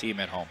points for a team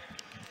at home.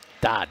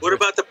 What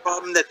about the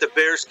problem that the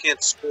Bears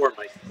can't score,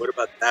 Mike? What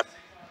about that?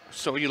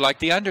 So you like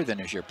the under then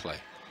as your play?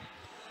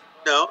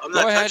 No, I'm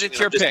not. Go ahead, it's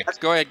your pick.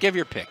 Go ahead, give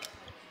your pick.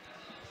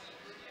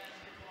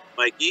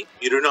 Mikey,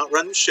 you do not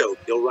run the show.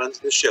 Gil runs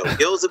the show.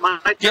 Gil's at my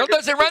Gil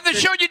doesn't run the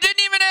show. You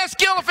didn't even ask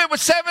Gil if it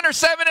was 7 or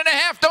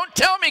 7.5. Don't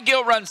tell me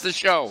Gil runs the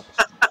show.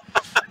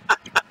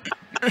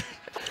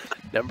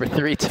 Number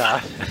 3,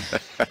 Todd.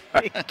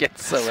 He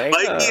gets so angry.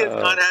 Mikey has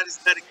not had his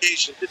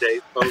medication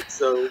today, folks,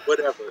 so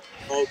whatever.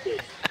 All good.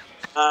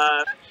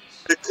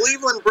 The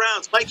Cleveland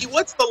Browns. Mikey,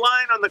 what's the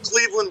line on the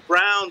Cleveland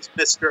Browns,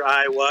 Mr.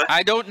 Iowa?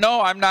 I don't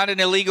know. I'm not an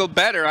illegal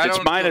bettor. It's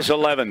minus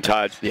 11,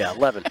 Todd. Yeah,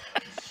 11.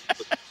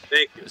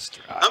 Thank you.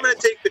 I'm going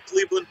to take the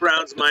Cleveland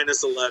Browns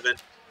minus 11.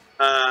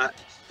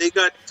 They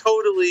got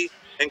totally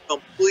and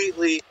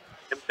completely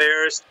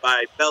embarrassed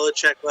by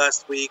Belichick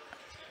last week.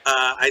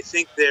 I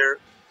think they're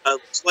a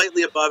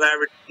slightly above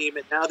average team,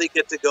 and now they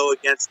get to go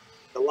against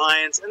the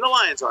Lions, and the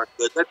Lions aren't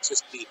good. Let's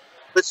just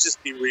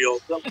be real.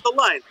 The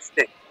Lions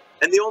stink,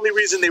 and the only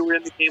reason they were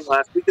in the game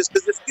last week is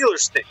because the Steelers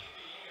stink.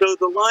 So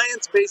the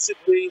Lions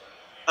basically,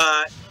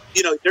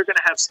 they're going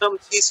to have some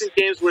decent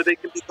games where they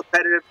can be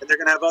competitive, and they're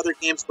going to have other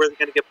games where they're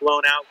going to get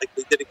blown out, like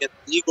they did against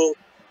the Eagles.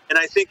 And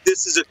I think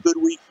this is a good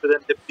week for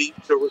them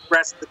to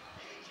regress the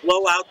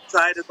blowout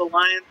side of the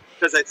Lions,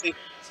 because I think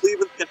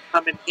Cleveland's going to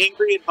come in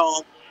angry at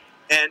home,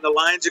 and the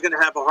Lions are going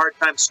to have a hard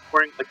time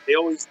scoring like they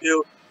always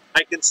do.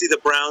 I can see the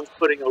Browns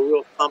putting a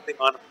real thumping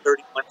on them,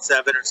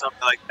 31-7 or something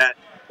like that.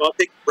 So I'll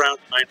take the Browns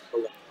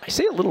 -11. I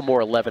say a little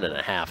more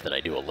 11.5 than I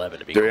do 11,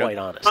 to be quite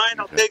honest. Fine,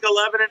 I'll take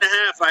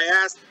 11.5.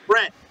 I asked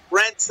Brent.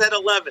 Brent said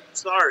 11.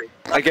 Sorry.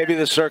 I gave you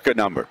the circa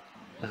number.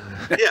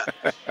 Yeah.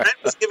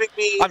 Brent was giving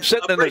me. I'm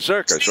sitting in the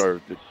circus.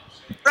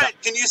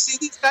 Brent, can you see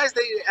these guys?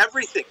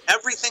 Everything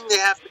they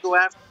have to go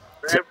after.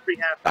 For every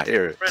half. I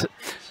hear it.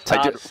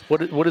 Todd,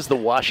 what is the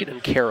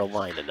Washington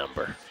Carolina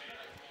number?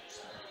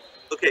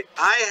 Okay,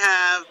 I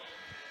have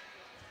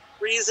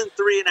 3s and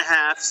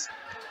 3.5s.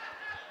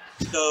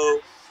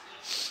 So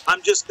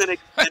I'm just gonna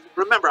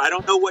remember. I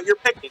don't know what you're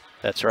picking.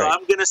 That's right. So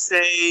I'm gonna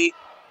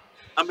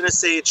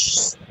say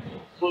it's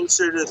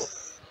closer to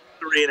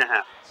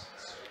 3.5.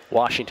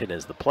 Washington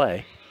is the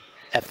play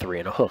at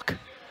 3.5.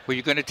 Were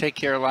you going to take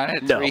Carolina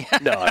at 3?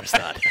 No, I was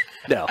not.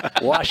 No,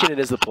 Washington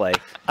is the play.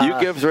 You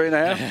give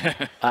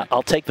 3.5?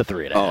 I'll take the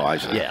 3.5. Oh, I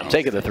see. Yeah, I'm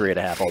taking the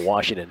 3.5 on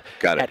Washington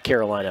at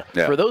Carolina.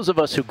 Yeah. For those of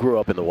us who grew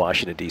up in the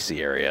Washington, D.C.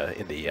 area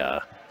in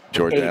the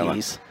George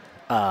 80s,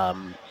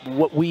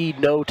 what we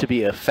know to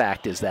be a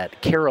fact is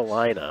that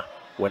Carolina,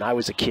 when I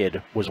was a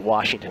kid, was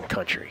Washington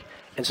country.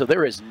 And so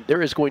there is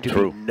going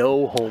to be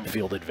no home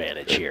field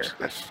advantage here.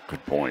 That's a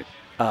good point.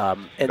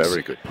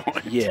 Very good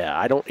point. Yeah,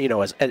 I don't,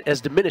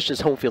 as diminished as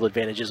home field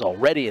advantage is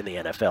already in the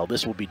NFL,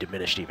 this will be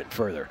diminished even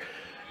further.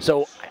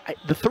 So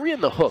the 3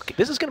 in the hook,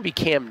 this is going to be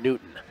Cam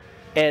Newton.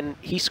 And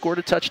he scored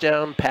a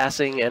touchdown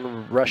passing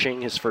and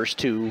rushing his first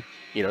two,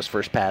 his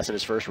first pass and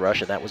his first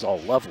rush, and that was all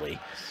lovely.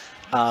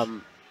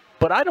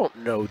 But I don't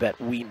know that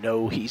we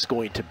know he's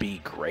going to be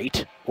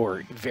great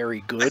or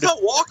very good. I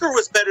thought Walker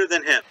was better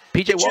than him.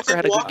 P.J. Walker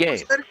had a good game.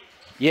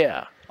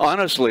 Yeah.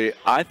 Honestly,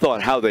 I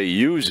thought how they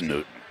use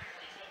Newton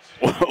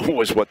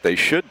was what they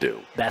should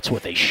do. That's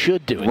what they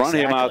should do. Run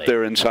him out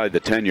there inside the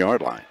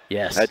 10-yard line.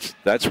 Yes.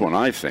 That's when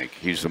I think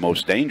he's the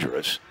most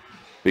dangerous,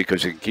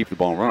 because he can keep the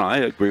ball running. I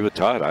agree with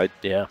Todd.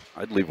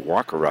 I'd leave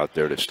Walker out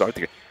there to start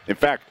the game. In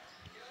fact,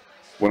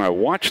 when I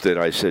watched it,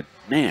 I said,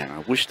 man, I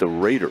wish the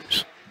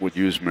Raiders would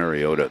use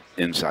Mariota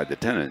inside the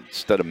 10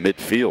 instead of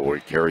midfield where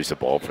he carries the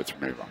ball for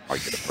 3.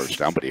 Might get a first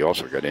down, but he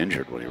also got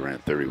injured when he ran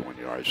 31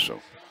 yards. So,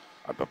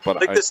 the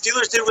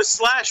Steelers did with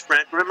Slash,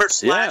 Brent. Remember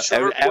Slash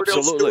or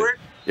Cordell Stewart?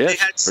 Yes, they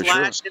had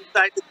Slash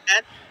inside the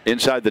 10.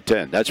 Inside the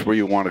 10. That's where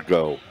you want to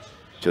go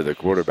to the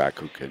quarterback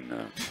who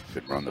can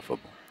run the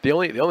football. The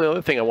only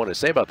other thing I want to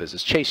say about this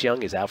is Chase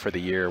Young is out for the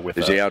year with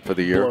he out for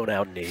the year? Blown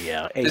out knee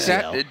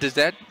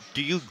ACL.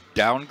 Do you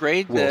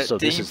downgrade the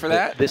team for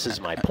that? This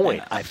is my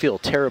point. I feel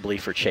terribly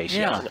for Chase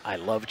Young. I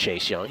love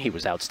Chase Young. He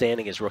was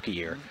outstanding his rookie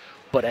year.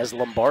 But as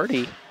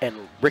Lombardi and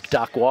Rick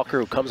Doc Walker,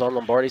 who comes on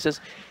Lombardi,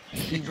 says,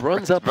 he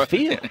runs up the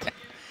field.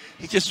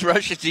 He just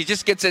rushes. He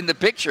just gets in the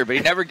picture, but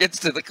he never gets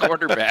to the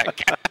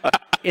quarterback.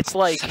 It's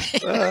like,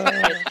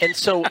 and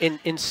so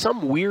in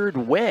some weird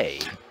way,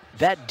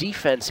 that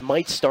defense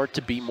might start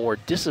to be more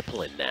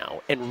disciplined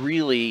now and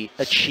really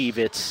achieve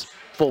its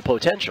full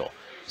potential.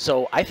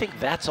 So I think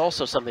that's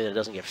also something that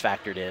doesn't get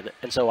factored in.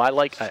 And so I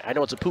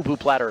know it's a poo-poo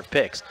platter of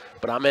picks,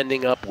 but I'm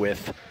ending up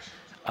with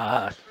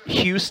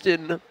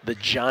Houston, the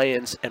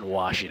Giants, and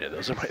Washington.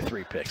 Those are my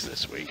 3 picks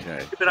this week.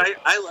 Okay. But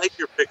I like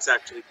your picks,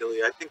 actually, Gilly.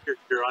 I think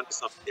you're onto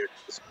something here.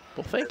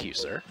 Well, thank you,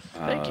 sir.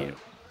 Thank you.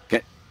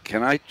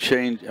 Can I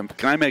change?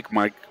 Can I make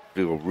Mike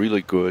feel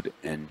really good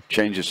and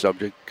change the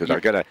subject? Because I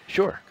got to.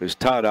 Sure. Because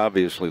Todd,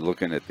 obviously,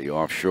 looking at the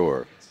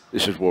offshore,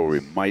 this is where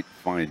we might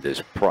find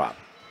this prop.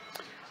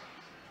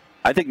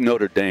 I think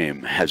Notre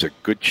Dame has a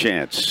good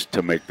chance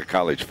to make the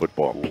college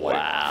football play.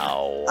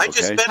 Wow. I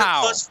just bet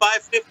a plus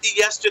 550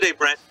 yesterday,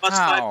 Brent. Plus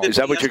 550. Is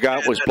that what you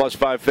got? Was plus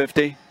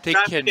 550?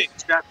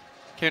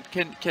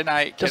 Can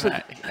I?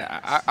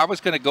 I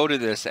was going to go to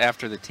this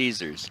after the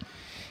teasers.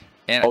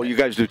 And you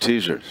guys do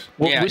teasers?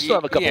 Well, we still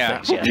have a couple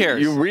things. Who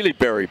cares? You really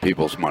bury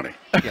people's money.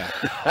 Yeah.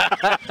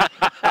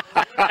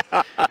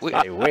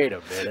 Hey, wait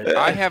a minute.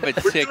 I have a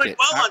ticket.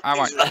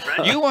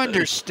 You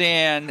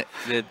understand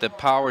the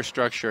power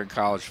structure in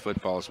college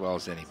football as well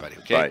as anybody,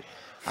 okay? Right.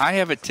 I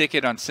have a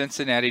ticket on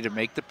Cincinnati to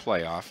make the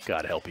playoff.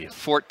 God help you.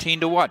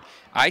 14-1.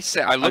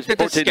 I looked at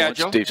the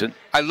schedule. Decent.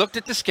 I looked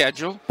at the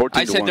schedule. 14-1.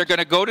 I said they're going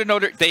to go to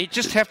Notre. They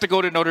just have to go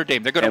to Notre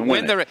Dame. They're going to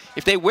win their.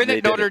 If they win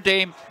at Notre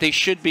Dame, they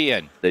should be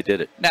in. They did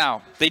it.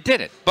 Now they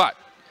did it, but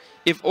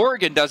if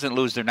Oregon doesn't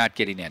lose, they're not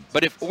getting in.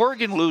 But if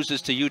Oregon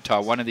loses to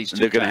Utah, one of these 2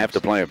 they're going to have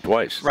to play them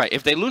twice. Right.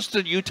 If they lose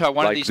to Utah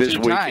one of these 2 times,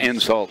 like this week in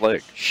Salt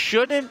Lake,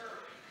 shouldn't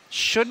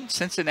shouldn't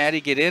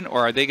Cincinnati get in,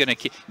 or are they going to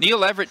keep?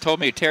 Neil Everett told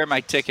me to tear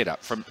my ticket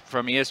up from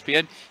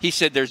ESPN. He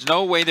said there's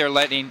no way they're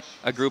letting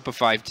a group of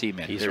 5 team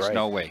in. There's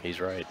no way. He's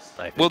right.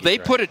 Will they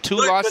put a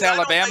 2-loss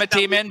Alabama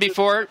team in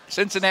before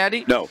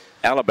Cincinnati? No.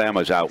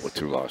 Alabama's out with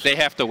 2 losses. They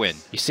have to win.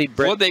 You see,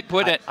 Brett, will they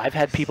put it? I've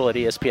had people at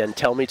ESPN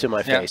tell me to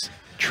my face,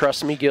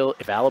 trust me, Gil,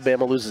 if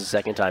Alabama loses the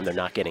second time, they're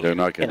not getting in.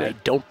 And I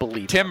don't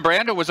believe Tim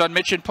Brando was on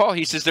Mitch and Paul.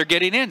 He says they're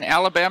getting in.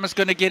 Alabama's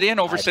going to get in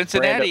over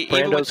Cincinnati,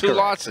 even with 2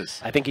 losses.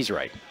 I think he's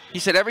right. He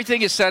said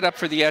everything is set up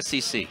for the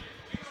SEC.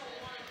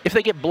 If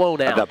they get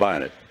blown out. I'm not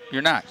buying it.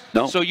 You're not.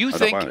 No. So you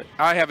think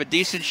I have a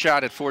decent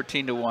shot at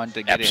 14-1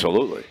 to get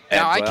Absolutely. in?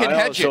 Now, I can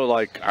hedge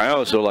it. I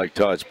also like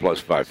Todd's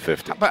plus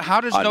 550. But how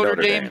does Notre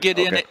Dame get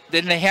in?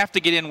 Then they have to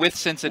get in with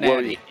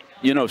Cincinnati.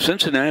 Well,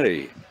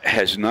 Cincinnati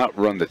has not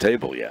run the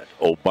table yet.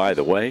 Oh, by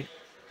the way.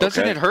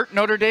 Doesn't it hurt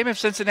Notre Dame if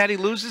Cincinnati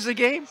loses a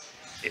game?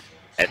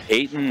 At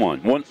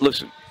 8-1.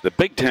 Listen, the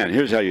Big Ten,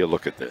 here's how you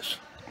look at this,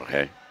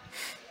 okay?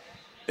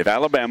 If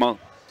Alabama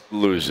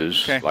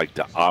loses, like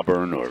to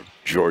Auburn or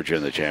Georgia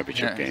in the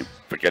championship game,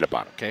 forget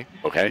about it.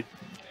 Okay?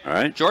 All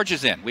right?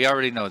 Georgia's in. We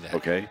already know that.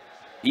 Okay?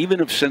 Even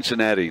if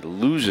Cincinnati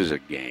loses a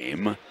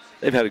game,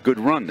 they've had a good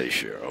run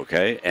this year,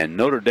 okay? And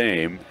Notre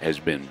Dame has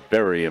been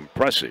very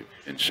impressive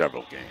in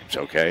several games,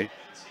 okay?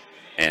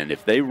 And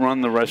if they run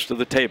the rest of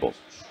the table,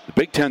 the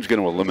Big Ten's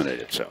going to eliminate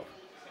itself.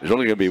 There's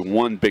only going to be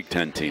one Big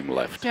Ten team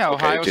left. Yeah,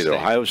 okay? It's either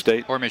Ohio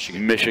State or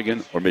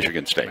Michigan. Or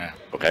Michigan State,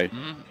 okay?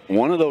 Mm-hmm.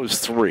 One of those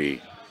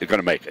 3 is going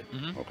to make it,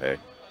 okay?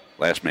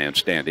 Last man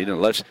standing.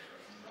 Unless,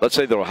 let's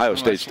say that Ohio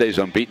State stays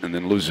unbeaten and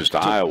then loses to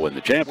Iowa in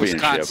the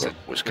championship.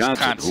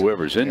 Wisconsin,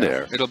 whoever's in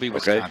there. It'll be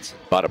Wisconsin.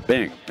 Bada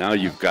bing. Now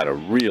you've got a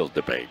real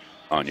debate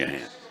on your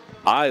hand.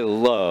 I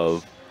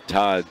love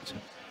Todd's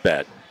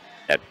bet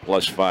at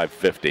plus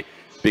 550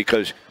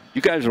 because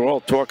you guys are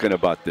all talking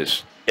about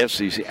this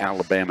SEC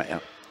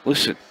Alabama.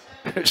 Listen,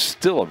 there's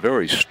still a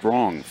very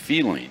strong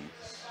feeling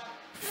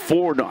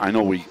for, I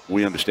know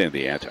we understand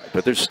the anti,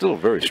 but there's still a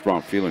very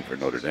strong feeling for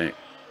Notre Dame.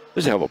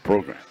 This is a hell of a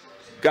program.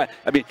 God,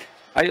 I mean,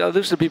 I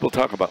listen to people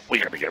talk about, we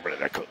got to get rid of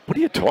that coach. What are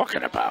you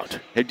talking about?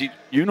 Do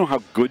you know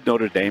how good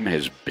Notre Dame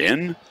has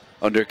been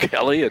under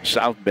Kelly at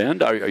South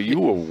Bend? Are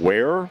you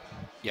aware?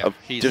 Yeah,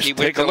 he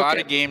wins a lot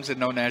of games and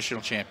no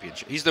national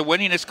championship. He's the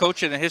winningest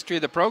coach in the history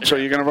of the program. So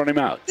you're going to run him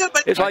out? Yeah,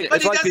 it's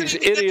like these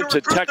idiots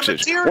at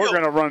Texas. We're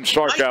going to run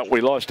Sark out. We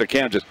lost to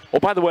Kansas. Oh,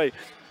 by the way,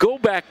 go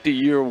back to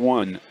year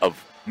 1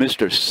 of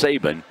Mr.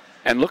 Saban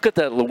and look at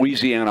that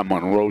Louisiana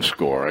Monroe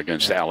score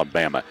against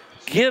Alabama.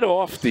 Get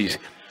off these.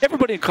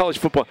 Everybody in college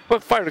football,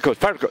 fire the coach,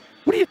 fire the coach.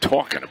 What are you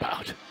talking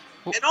about?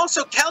 And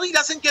also, Kelly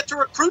doesn't get to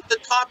recruit the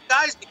top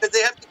guys because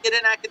they have to get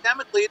in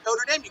academically at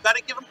Notre Dame. You got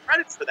to give him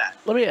credit for that.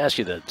 Let me ask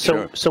you this: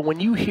 so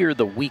when you hear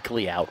the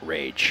weekly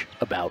outrage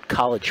about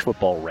college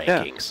football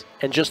rankings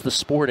and just the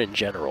sport in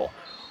general,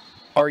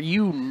 are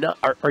you not?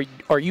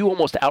 Are you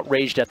almost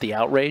outraged at the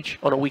outrage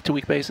on a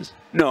week-to-week basis?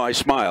 No, I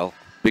smile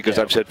because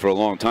I've said for a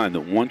long time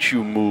that once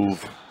you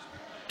move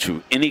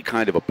to any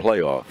kind of a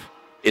playoff,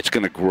 it's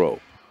going to grow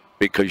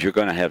because you're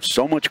going to have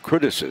so much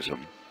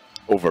criticism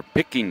over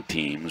picking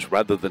teams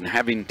rather than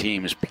having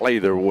teams play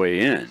their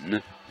way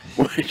in,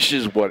 which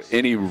is what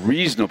any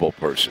reasonable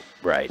person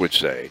would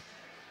say,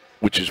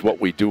 which is what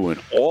we do in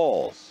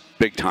all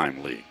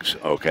big-time leagues,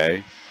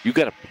 okay? You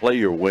got to play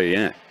your way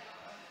in.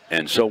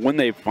 And so when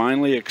they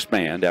finally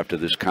expand after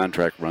this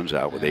contract runs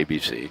out with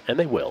ABC. And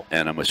they will.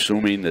 And I'm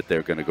assuming that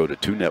they're going to go to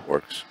 2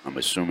 networks. I'm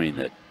assuming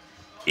that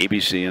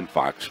ABC and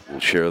Fox will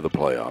share the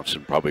playoffs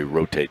and probably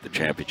rotate the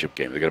championship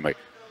game. They're going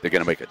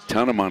to make a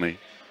ton of money.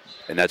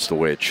 And that's the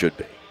way it should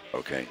be,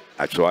 okay?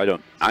 So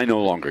I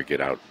no longer get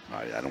out.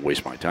 I don't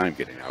waste my time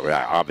getting out.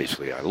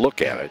 Obviously, I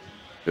look at it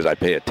because I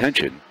pay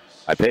attention.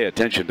 I pay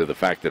attention to the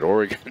fact that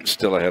Oregon's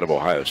still ahead of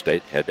Ohio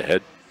State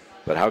head-to-head.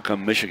 But how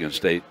come Michigan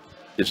State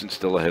isn't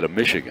still ahead of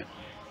Michigan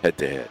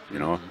head-to-head, you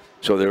know?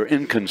 So they're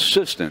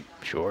inconsistent,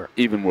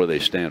 even where they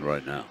stand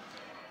right now.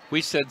 We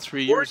said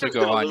 3 years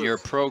ago on your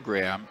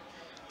program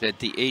that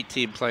the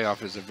 8-team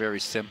playoff is a very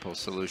simple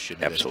solution.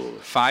 Absolutely.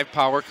 5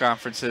 power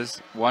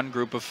conferences, 1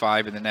 group of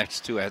 5, and the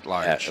next 2 at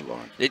large.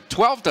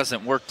 12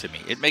 doesn't work to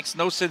me. It makes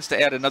no sense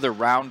to add another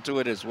round to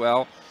it as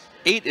well.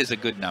 8 is a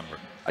good number.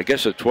 I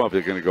guess at 12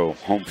 they're going to go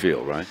home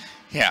field, right?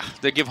 Yeah,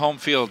 they give home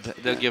field.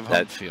 They'll give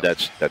home field.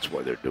 That's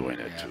why they're doing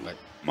it.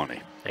 Money.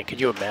 And can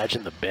you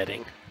imagine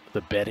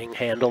the betting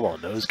handle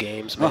on those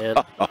games, man?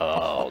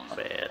 Oh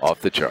man,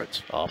 off the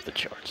charts. Off the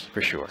charts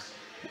for sure.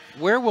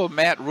 Where will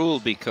Matt Rule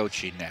be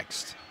coaching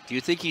next? Do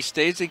you think he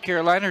stays in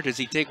Carolina, or does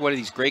he take one of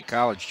these great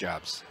college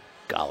jobs?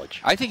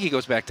 College. I think he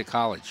goes back to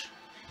college.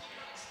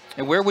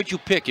 And where would you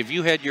pick if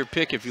you had your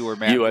pick if you were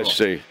Matt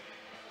USC.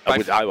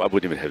 Rule? I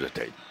wouldn't even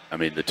hesitate. I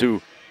mean, the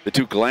two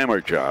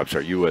glamour jobs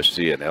are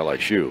USC and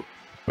LSU.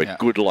 But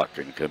good luck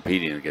in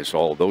competing against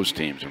all of those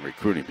teams and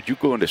recruiting. But you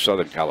go into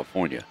Southern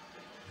California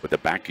with the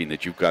backing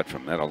that you've got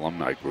from that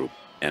alumni group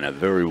and a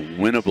very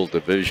winnable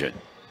division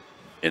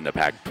in the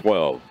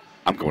Pac-12,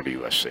 I'm going to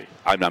USC.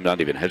 I'm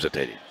not even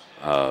hesitating.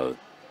 To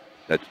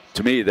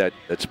me,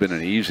 that's been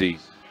an easy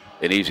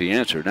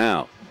answer.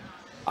 Now,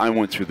 I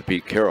went through the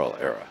Pete Carroll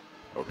era,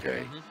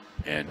 okay,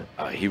 and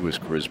he was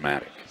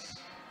charismatic,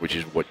 which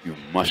is what you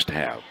must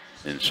have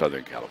in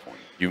Southern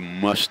California. You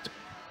must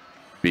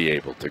be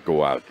able to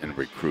go out and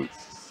recruit,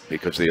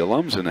 because the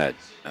alums in that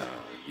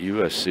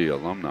USC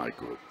alumni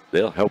group,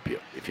 they'll help you,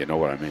 if you know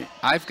what I mean.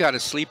 I've got a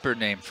sleeper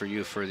name for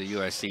you for the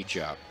USC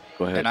job.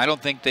 Go ahead. And I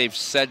don't think they've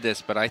said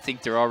this, but I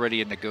think they're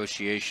already in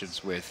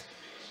negotiations with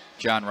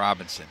John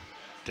Robinson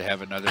to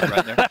have another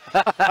run there.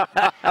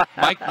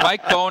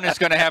 Mike Bone is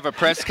going to have a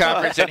press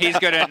conference, and he's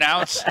going to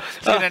announce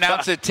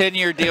a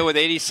 10-year deal with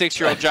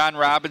 86-year-old John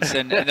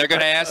Robinson, and they're going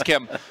to ask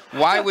him,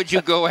 why would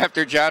you go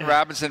after John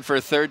Robinson for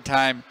a third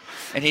time?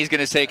 And he's going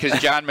to say, because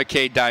John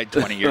McKay died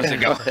 20 years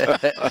ago.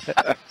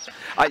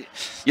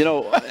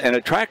 An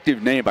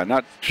attractive name. I'm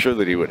not sure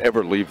that he would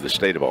ever leave the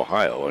state of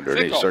Ohio under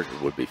any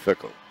circumstances. Would be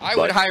Fickle. I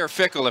would hire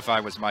Fickle if I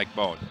was Mike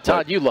Bone.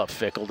 Todd, you love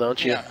Fickle,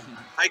 don't you? Yeah.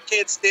 I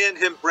can't stand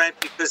him, Brent,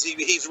 because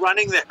he's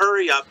running the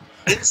hurry-up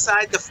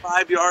inside the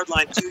 5-yard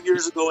line 2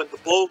 years ago in the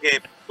bowl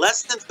game.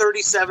 Less than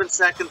 37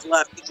 seconds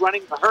left. He's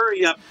running the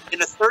hurry-up in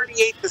a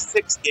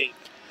 38-6 game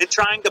and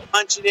trying to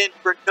punch it in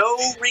for no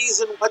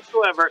reason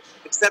whatsoever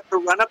except to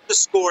run up the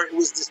score. It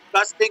was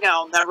disgusting.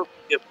 I'll never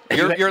forgive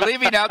him. You're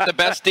leaving out the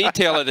best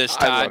detail of this,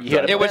 Todd.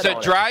 It was a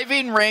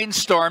driving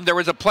rainstorm. There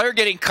was a player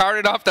getting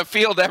carted off the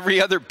field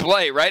every other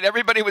play, right?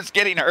 Everybody was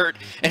getting hurt,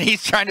 and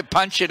he's trying to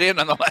punch it in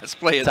on the last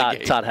play of the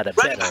game. Todd had a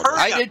bet on it.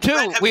 I did too.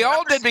 Brent, we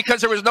all did,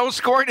 because there was no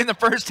scoring in the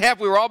first half.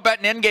 We were all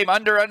betting in-game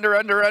under. Brent,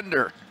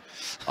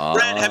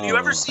 have you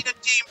ever seen a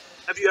team?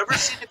 Have you ever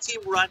seen a team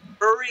run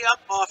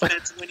hurry-up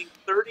offense, winning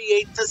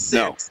 38-6?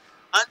 No.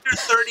 Under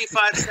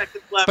 35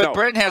 seconds left. But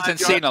Brent hasn't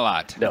seen a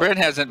lot. No. Brent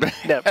hasn't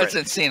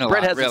seen a lot.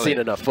 Brent hasn't really. seen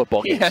enough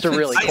football games to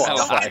really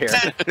qualify here.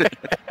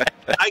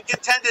 I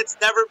contend it's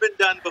never been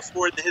done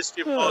before in the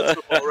history of college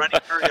football, running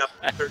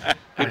hurry-up.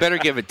 We better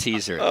give a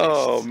teaser.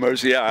 Oh,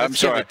 mercy! Yeah, I'm Let's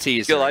sorry. give a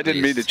teaser, Gil, I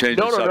didn't mean to change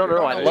the subject.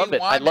 No. I love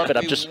it. I love it.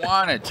 I'm We just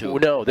wanted to.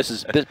 No, this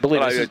is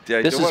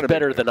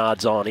better than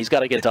odds on. He's got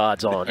to get to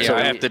odds on. Yeah, so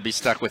I have to be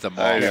stuck with a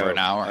ball for an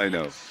hour. I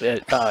know.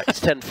 It's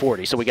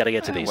 10:40, so we got to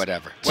get to these.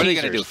 Whatever. What are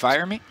you going to do?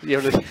 Fire me?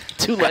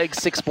 Two leg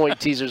 6-point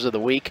teasers of the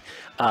week.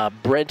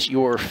 Brent,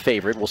 your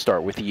favorite. We'll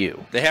start with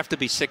you. They have to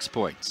be 6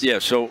 points. Yeah.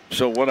 So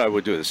what I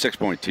would do, the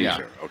 6-point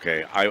teaser. Yeah.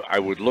 Okay. I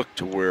would look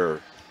to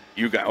where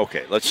you got.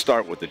 Okay. Let's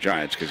start with the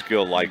Giants, because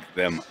Gil liked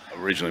them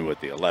originally with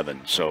the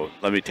 11. So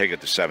let me take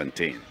it to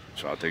 17.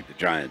 So I'll take the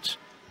Giants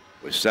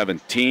with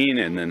 17,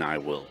 and then I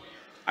will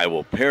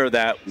pair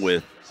that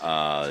with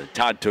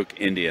Todd took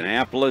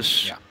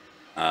Indianapolis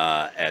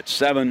at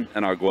 7,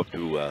 and I'll go up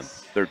to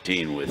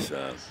 13 with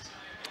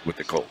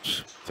the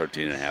Colts,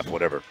 13.5,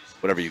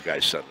 whatever you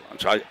guys settle on.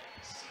 So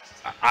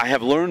I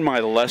have learned my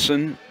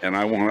lesson, and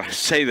I want to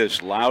say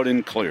this loud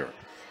and clear.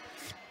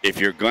 If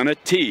you're going to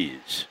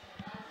tease,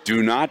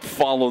 do not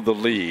follow the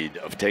lead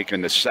of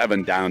taking the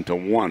 7 down to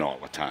 1 all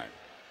the time.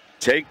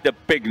 Take the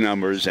big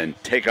numbers and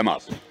take them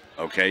up,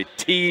 okay?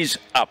 Tease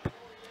up.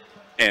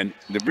 And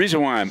the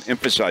reason why I'm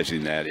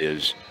emphasizing that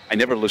is I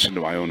never listened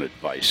to my own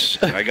advice.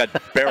 And I got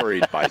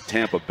buried by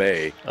Tampa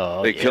Bay.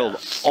 They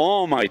killed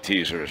all my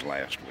teasers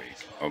last week,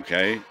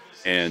 okay?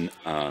 And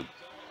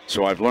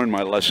so I've learned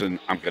my lesson.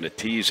 I'm going to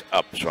tease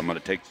up. So I'm going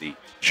to take the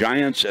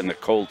Giants and the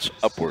Colts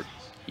upward.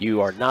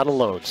 You are not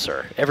alone,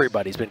 sir.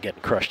 Everybody's been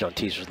getting crushed on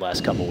teasers the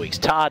last couple of weeks.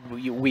 Todd,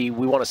 we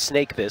want to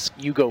snake this.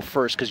 You go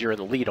first because you're in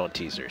the lead on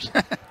teasers.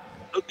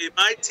 Okay,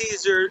 my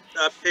teaser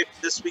pick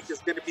this week is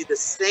going to be the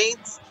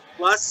Saints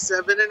plus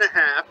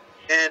 7.5,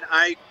 and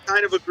I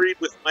kind of agreed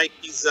with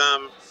Mikey's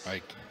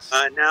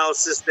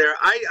analysis there.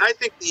 I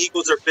think the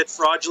Eagles are a bit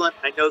fraudulent.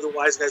 I know the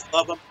wise guys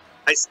love them.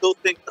 I still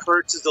think the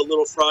Hurts is a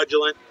little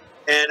fraudulent,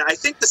 and I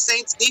think the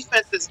Saints'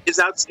 defense is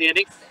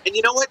outstanding. And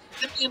you know what?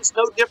 Simeon's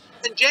no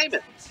different than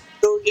Jameis.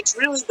 So it's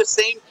really the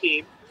same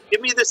team.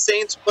 Give me the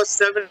Saints plus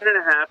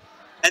 7.5.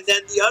 And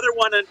then the other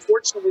one,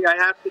 unfortunately, I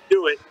have to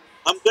do it.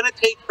 I'm going to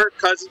take Kirk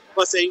Cousins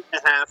plus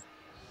 8.5.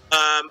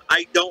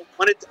 I don't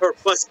want it, or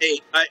plus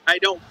 8. I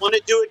don't want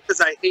to do it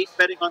because I hate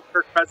betting on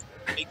Kirk Cousins.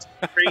 It makes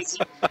me crazy.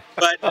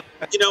 But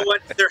you know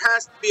what? There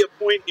has to be a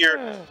point here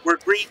where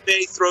Green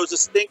Bay throws a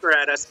stinker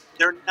at us.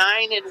 They're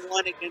 9-1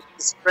 against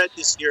the spread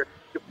this year.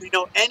 If we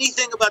know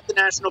anything about the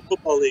National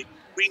Football League,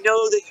 we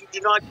know that you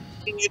do not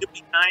continue to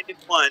be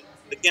 9-1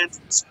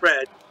 against the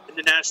spread in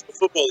the National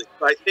Football League.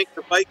 So I think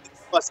the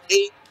Vikings plus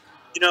 8,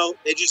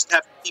 they just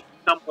have to keep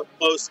it somewhat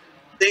close.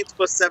 Saints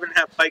plus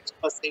 7.5, Vikings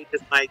plus 8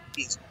 is my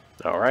teaser.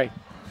 All right.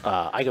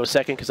 I go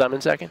second because I'm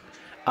in second.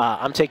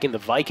 I'm taking the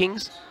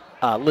Vikings.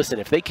 Listen,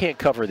 if they can't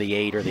cover the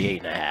 8 or the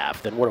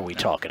 8.5, then what are we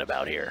talking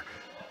about here?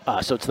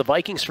 So it's the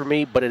Vikings for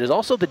me, but it is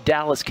also the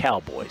Dallas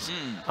Cowboys.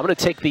 I'm going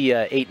to take the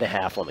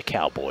 8.5 on the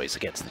Cowboys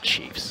against the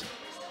Chiefs.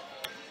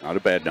 Not a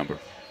bad number.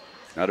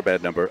 Not a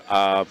bad number.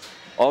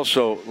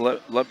 Also,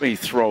 let me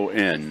throw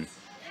in,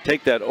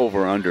 take that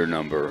over-under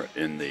number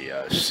in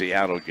the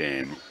Seattle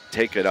game,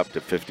 take it up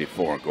to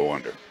 54 and go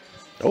under.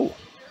 Oh,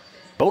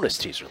 bonus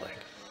teaser leg.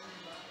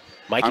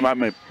 Mikey?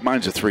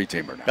 Mine's a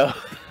 3-teamer now.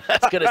 Oh, I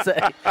was going to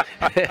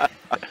say.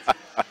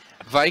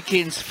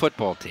 Vikings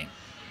football team.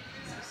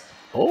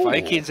 Oh.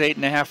 Vikings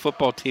 8.5,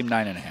 football team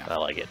 9.5. I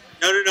like it.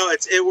 No.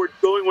 We're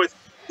going with.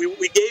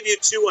 We gave you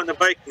 2 on the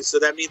Vikings, so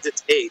that means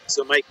it's 8.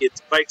 So, Mike,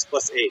 it's Vikes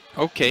plus 8.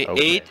 Okay,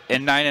 8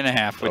 and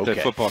 9.5 with the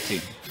football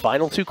team.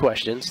 Final 2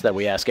 questions that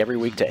we ask every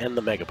week to end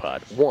the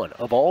Megapod. 1,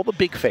 of all the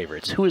big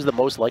favorites, who is the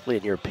most likely,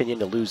 in your opinion,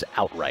 to lose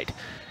outright?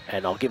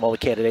 And I'll give all the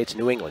candidates.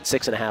 New England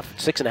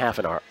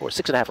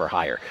 6.5 or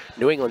higher.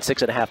 New England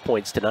 6.5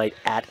 points tonight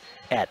at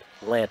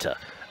Atlanta.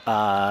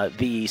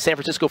 The San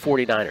Francisco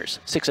 49ers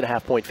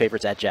 6.5 point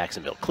favorites at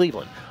Jacksonville.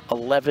 Cleveland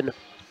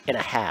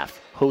 11.5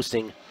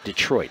 hosting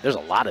Detroit. There's a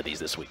lot of these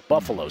this week.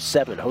 Buffalo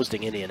 7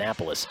 hosting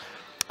Indianapolis.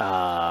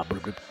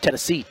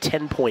 Tennessee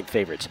 10-point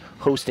favorites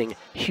hosting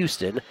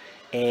Houston,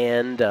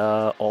 and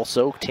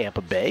also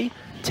Tampa Bay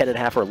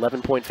 10.5 or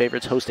 11-point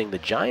favorites hosting the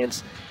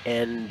Giants.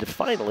 And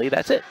finally,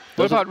 that's it.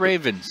 What about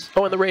Ravens?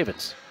 Oh, and the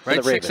Ravens.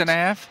 Right, the Ravens.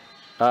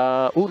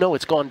 6.5. No,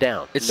 it's gone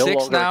down. It's no 6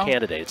 longer now? a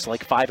candidate. It's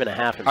like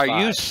 5.5 and Are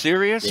 5. you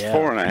serious? Yeah.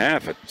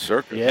 4.5 at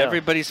Circus. Yeah.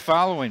 Everybody's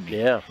following me.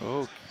 Yeah.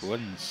 Oh,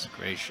 goodness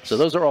gracious. So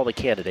those are all the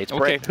candidates. Okay.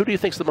 Brent, who do you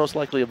think's the most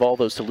likely of all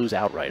those to lose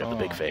outright of the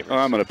big favorites?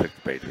 I'm going to pick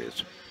the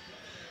Patriots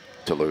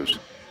to lose.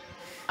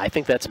 I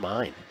think that's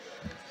mine.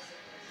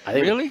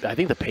 Really? I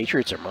think the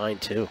Patriots are mine,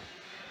 too.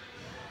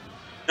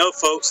 No,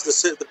 folks,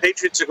 the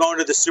Patriots are going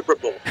to the Super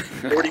Bowl.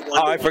 41.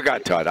 Oh, I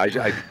forgot, Todd. I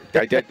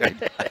did.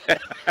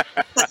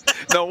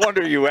 No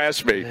wonder you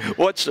asked me.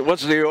 What's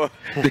the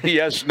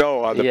yes,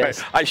 no on the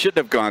Yes. I shouldn't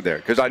have gone there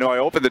because I know I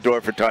opened the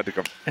door for Todd to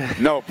come.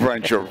 No,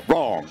 Brent, you're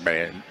wrong,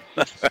 man.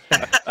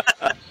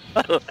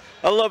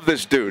 I love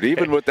this dude,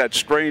 even with that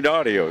strained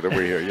audio that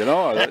we hear, you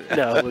know?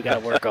 No, we got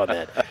to work on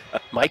that.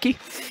 Mikey?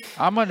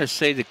 I'm going to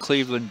say the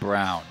Cleveland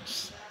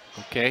Browns,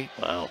 okay?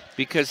 Wow.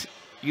 Because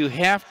you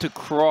have to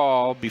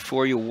crawl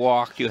before you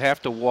walk. You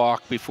have to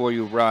walk before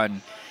you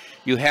run.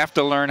 You have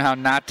to learn how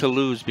not to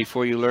lose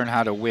before you learn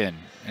how to win.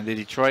 And the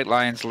Detroit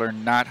Lions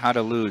learn not how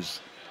to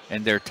lose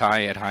in their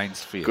tie at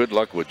Heinz Field. Good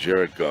luck with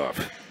Jared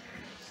Goff.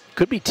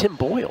 Could be Tim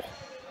Boyle.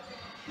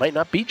 Might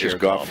not be Jared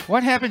Goff.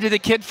 What happened to the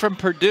kid from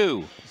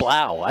Purdue?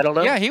 Blau. I don't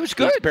know. Yeah, he was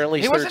good. Apparently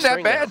he he's wasn't third that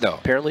string bad, now. though.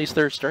 Apparently he's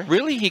third string.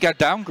 Really? He got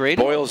downgraded?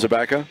 Boyle's a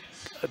backup?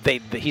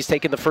 He's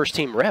taken the first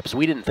team reps.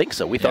 We didn't think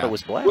so. We thought it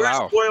was Blau.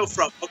 Where's Boyle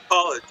from? What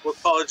college? What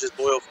college is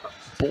Boyle from?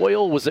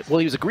 Boyle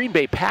he was a Green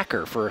Bay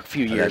Packer for a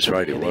few years That's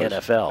right, in he the was.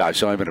 NFL. I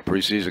saw him in a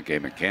preseason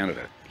game in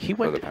Canada. He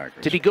for went. the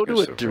Packers. Did he go to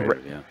a Against the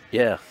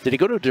Raiders, Did he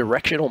go to a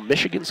directional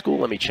Michigan school?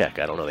 Let me check.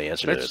 I don't know the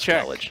answer to Let's this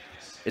check. college.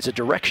 It's a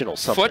directional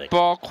something.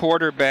 Football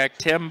quarterback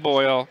Tim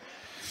Boyle,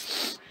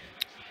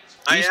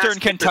 Eastern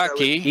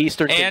Kentucky, and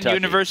Kentucky.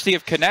 University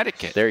of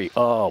Connecticut. There you.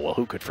 Oh well,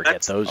 who could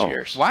forget those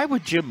years? Why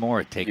would Jim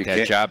Moore take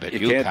that job at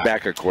UConn? You can't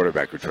back a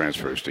quarterback who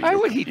transfers to Why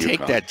UConn. would he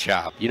take that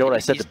job? You know what I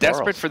said He's to Parles?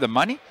 desperate for the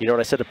money? You know what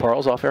I said to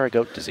Parles off air? I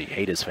go, does he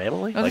hate his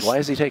family? No, Like, why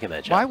is he taking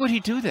that job? Why would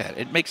he do that?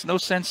 It makes no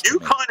sense to me.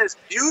 UConn is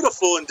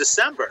beautiful in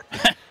December.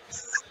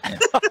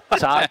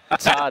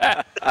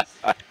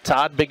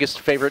 Todd,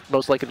 biggest favorite,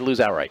 most likely to lose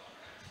outright.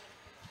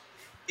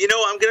 You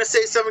know, I'm going to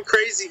say something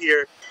crazy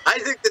here. I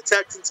think the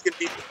Texans can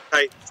beat the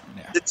Titans.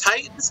 The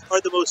Titans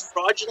are the most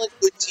fraudulent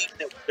good team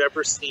that we've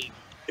ever seen.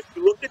 If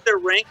you look at their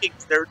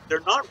rankings, they're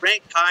not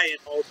ranked high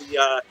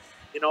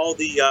in all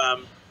the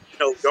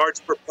yards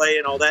per play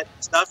and all that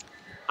stuff.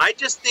 I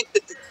just think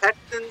that the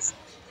Texans,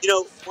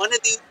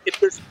 if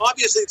there's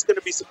obviously it's going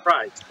to be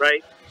surprised,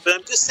 right? But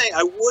I'm just saying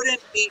I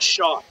wouldn't be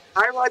shocked.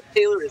 Tyrod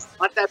Taylor is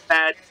not that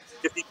bad.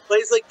 If he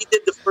plays like he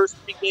did the first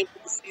 3 games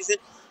of the season,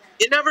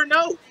 you never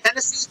know.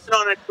 Tennessee's been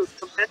on a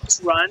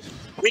tremendous run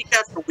week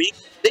after week.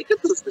 They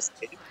could lose this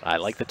game. I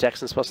like the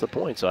Texans plus the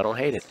point, so I don't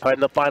hate it. All right,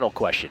 and the final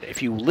question.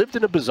 If you lived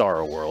in a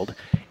bizarro world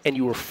and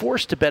you were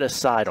forced to bet a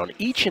side on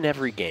each and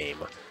every game,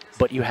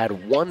 but you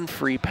had one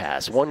free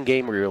pass, one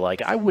game where you're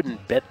like, I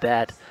wouldn't bet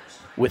that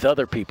with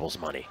other people's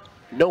money.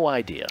 No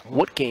idea.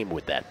 What game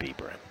would that be,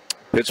 Brent?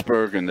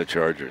 Pittsburgh and the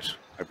Chargers.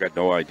 I've got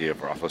no idea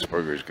if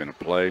Roethlisberger is going to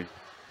play.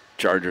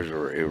 Chargers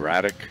are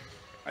erratic.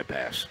 I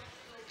pass.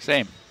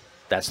 Same.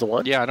 That's the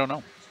one? Yeah, I don't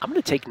know. I'm going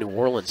to take New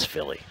Orleans,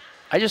 Philly.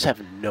 I just have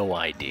no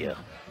idea.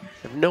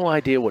 I have no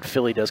idea what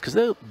Philly does because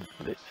they're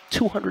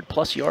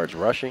 200-plus yards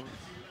rushing.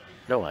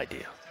 No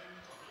idea.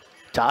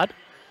 Todd?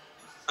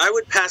 I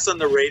would pass on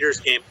the Raiders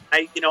game.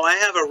 I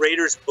have a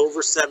Raiders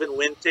over 7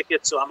 win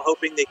ticket, so I'm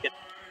hoping they can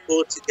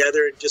pull it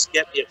together and just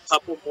get me a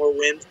couple more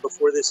wins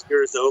before this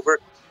year is over.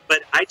 But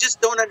I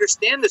just don't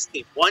understand this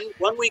team.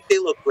 One week they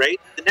look great.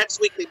 The next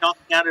week they knock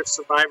me out of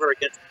Survivor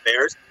against the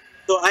Bears.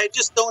 So I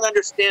just don't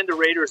understand the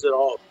Raiders at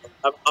all.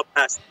 I'll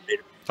pass the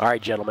Raiders. All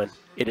right, gentlemen.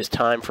 It is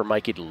time for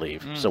Mikey to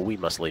leave, so we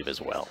must leave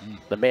as well.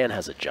 The man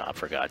has a job,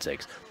 for God's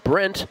sakes.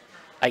 Brent,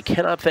 I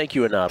cannot thank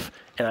you enough,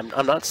 and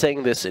I'm not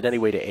saying this in any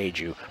way to aid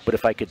you, but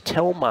if I could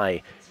tell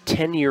my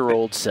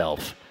 10-year-old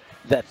self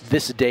that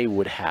this day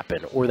would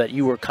happen, or that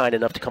you were kind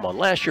enough to come on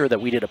last year,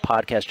 that we did a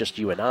podcast, just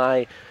you and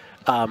I,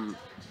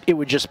 it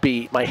would just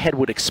be, my head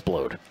would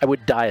explode. I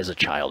would die as a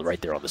child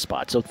right there on the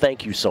spot. So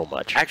thank you so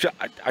much. Actually,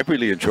 I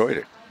really enjoyed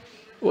it.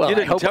 Well, you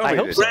didn't tell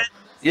me this.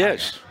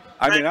 Yes.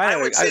 I mean, I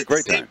had a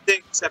great time.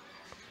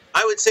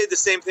 I would say the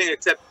same thing,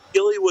 except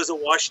Gilly was a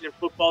Washington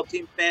football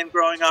team fan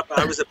growing up.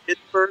 I was a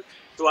Pittsburgh.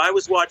 So I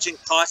was watching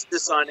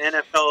Costas on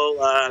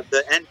NFL,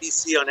 the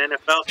NBC on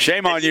NFL.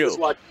 Shame on you.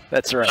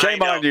 That's right.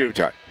 Shame on you,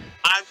 Todd.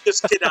 I'm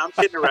just kidding. I'm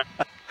kidding around.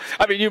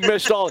 I mean, you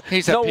missed all.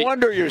 No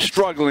wonder you're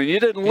struggling. You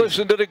didn't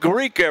listen to the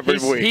Greek every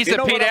week. He's you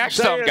a Pete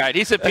Axtome guy.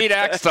 He's a Pete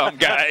Axtome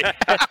guy.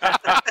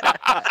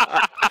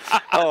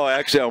 Oh,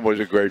 Axtome was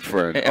a great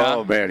friend. Yeah.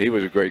 Oh, man, he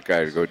was a great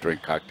guy to go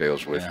drink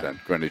cocktails with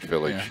at Greenwich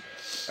Village,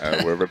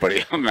 where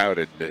everybody hung out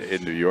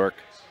in New York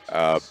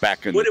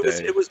back in the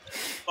day. It was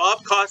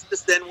Bob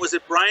Costas, then was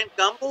it Brian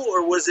Gumble,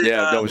 or was it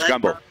no, it was Len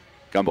Gumble.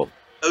 Gumble.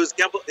 It was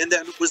Gumble. And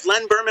then was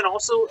Len Berman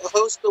also a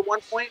host at one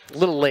point? A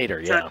little later,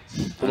 yeah.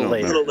 A little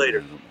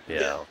later.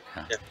 Yeah.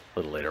 A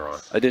little later on.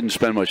 I didn't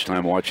spend much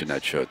time watching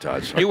that show,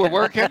 Todd. So. You were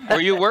working?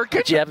 Were you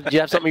working? Did you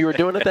have something you were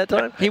doing at that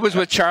time? He was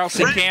with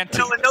Charleston Canty.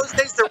 You know, in those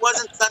days, there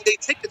wasn't Sunday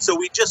tickets, so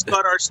we just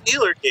got our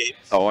Steeler game.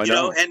 Oh, I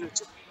know. And,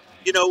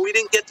 we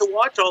didn't get to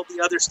watch all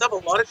the other stuff. A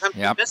lot of times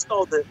we missed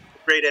all the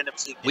great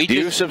NFC games. Do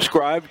you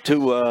subscribe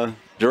to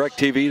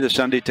DirecTV, the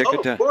Sunday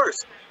ticket? Oh, of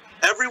course.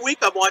 Every week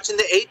I'm watching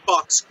the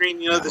 8-box screen,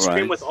 the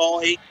screen with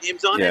all 8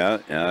 games on it.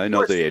 Yeah, I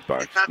know the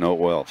 8-box. Know it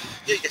well.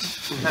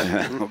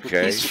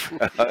 Okay.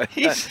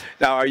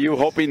 Now, are you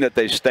hoping that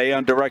they stay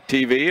on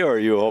DirecTV, or are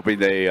you hoping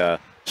they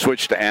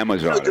switch to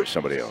Amazon or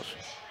somebody else?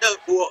 No,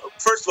 well,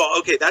 first of all,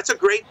 okay, that's a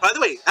great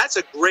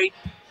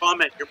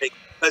comment you're making,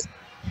 because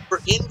for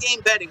in-game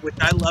betting, which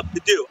I love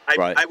to do,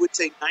 I would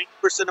say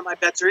 90% of my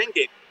bets are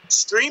in-game.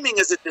 Streaming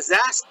is a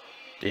disaster.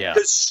 Yeah.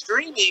 Because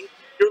streaming,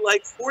 you're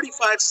like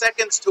 45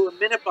 seconds to a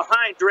minute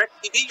behind.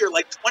 DirecTV, you're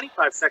like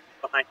 25 seconds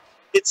behind.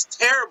 It's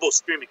terrible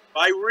streaming.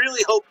 I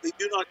really hope they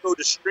do not go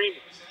to streaming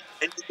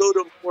and you go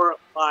to more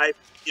live,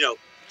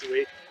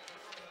 situation.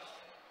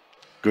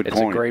 Good point.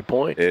 It's a great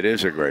point. It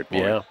is a great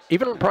point. Yeah.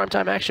 Even on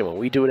primetime action, when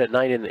we do it at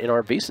night in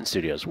our VEASAN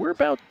studios, we're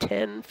about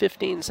 10,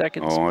 15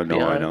 seconds I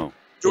behind. know.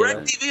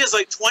 DirecTV is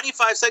like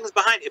 25 seconds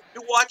behind. If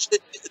you watch the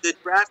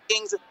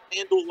DraftKings and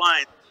FanDuel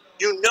line,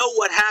 you know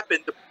what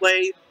happened to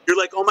play. You're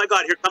like, oh, my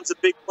God, here comes a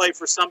big play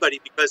for somebody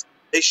because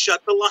they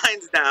shut the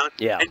lines down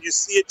and you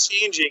see it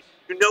changing.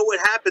 You know what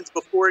happens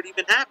before it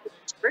even happens.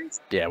 It's crazy.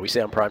 Yeah, we say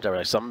on primetime, we're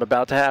like, something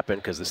about to happen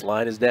because this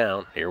line is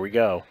down. Here we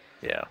go.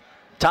 Yeah.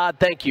 Todd,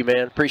 thank you,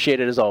 man. Appreciate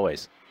it as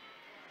always.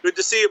 Good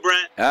to see you,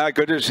 Brent.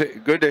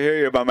 Good to hear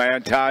you, my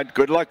man, Todd.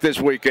 Good luck this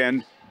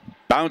weekend.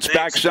 Bounce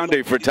back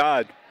Sunday for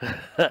Todd.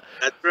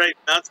 That's right.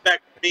 Bounce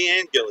back for me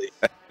and Gilly.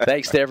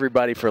 Thanks to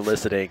everybody for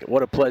listening.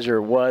 What a pleasure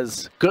it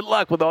was. Good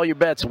luck with all your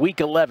bets. Week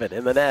 11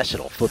 in the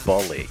National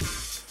Football League.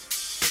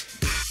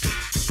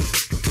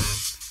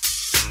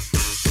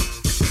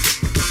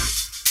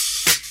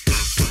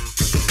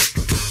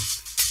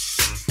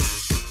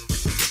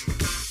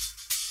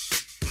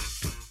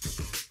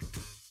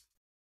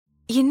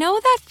 You know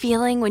that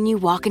feeling when you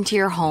walk into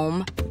your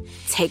home,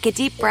 take a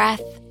deep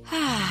breath,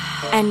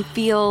 and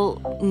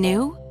feel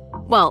new?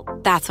 Well,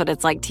 that's what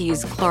it's like to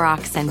use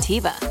Clorox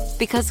Scentiva.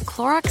 Because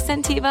Clorox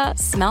Scentiva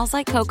smells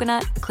like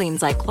coconut,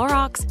 cleans like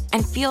Clorox,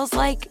 and feels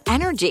like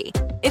energy.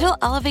 It'll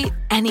elevate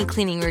any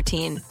cleaning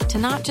routine to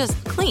not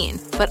just clean,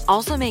 but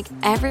also make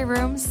every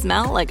room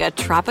smell like a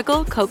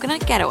tropical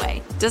coconut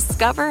getaway.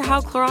 Discover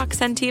how Clorox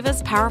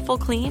Scentiva's powerful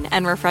clean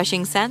and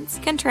refreshing scents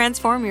can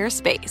transform your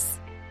space.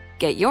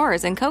 Get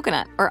yours in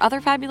coconut or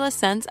other fabulous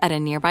scents at a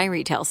nearby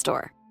retail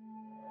store.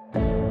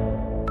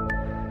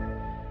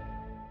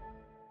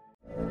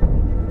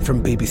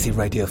 From BBC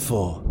Radio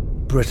 4,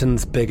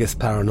 Britain's biggest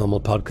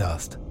paranormal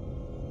podcast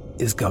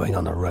is going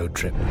on a road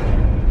trip.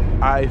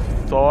 I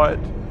thought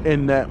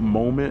in that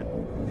moment,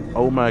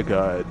 oh my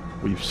God,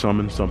 we've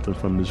summoned something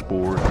from this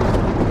board.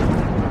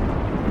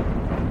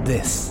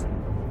 This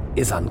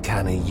is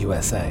Uncanny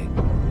USA.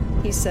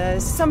 He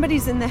says,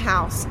 somebody's in the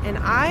house, and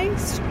I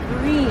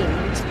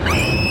screamed.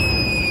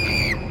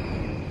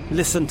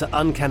 Listen to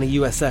Uncanny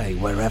USA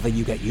wherever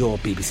you get your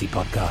BBC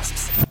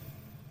podcasts,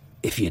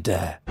 if you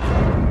dare.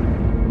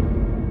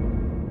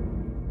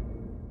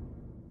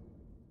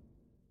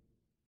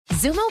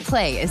 Xumo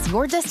Play is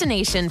your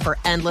destination for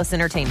endless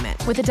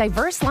entertainment. With a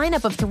diverse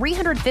lineup of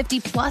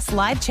 350-plus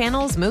live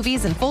channels,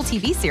 movies, and full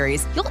TV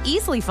series, you'll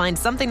easily find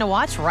something to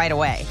watch right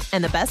away.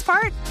 And the best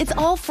part? It's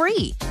all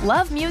free.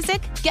 Love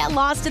music? Get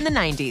lost in the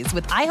 90s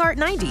with iHeart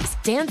 90s,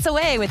 dance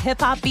away with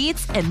hip-hop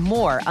beats, and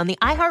more on the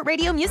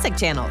iHeartRadio music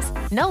channels.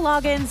 No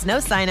logins, no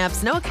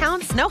signups, no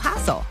accounts, no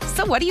hassle.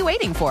 So what are you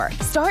waiting for?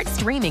 Start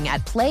streaming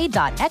at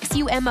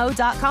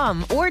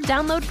play.xumo.com or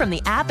download from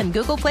the app and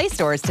Google Play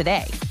stores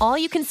today. All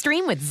you can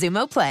stream with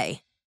Xumo Play.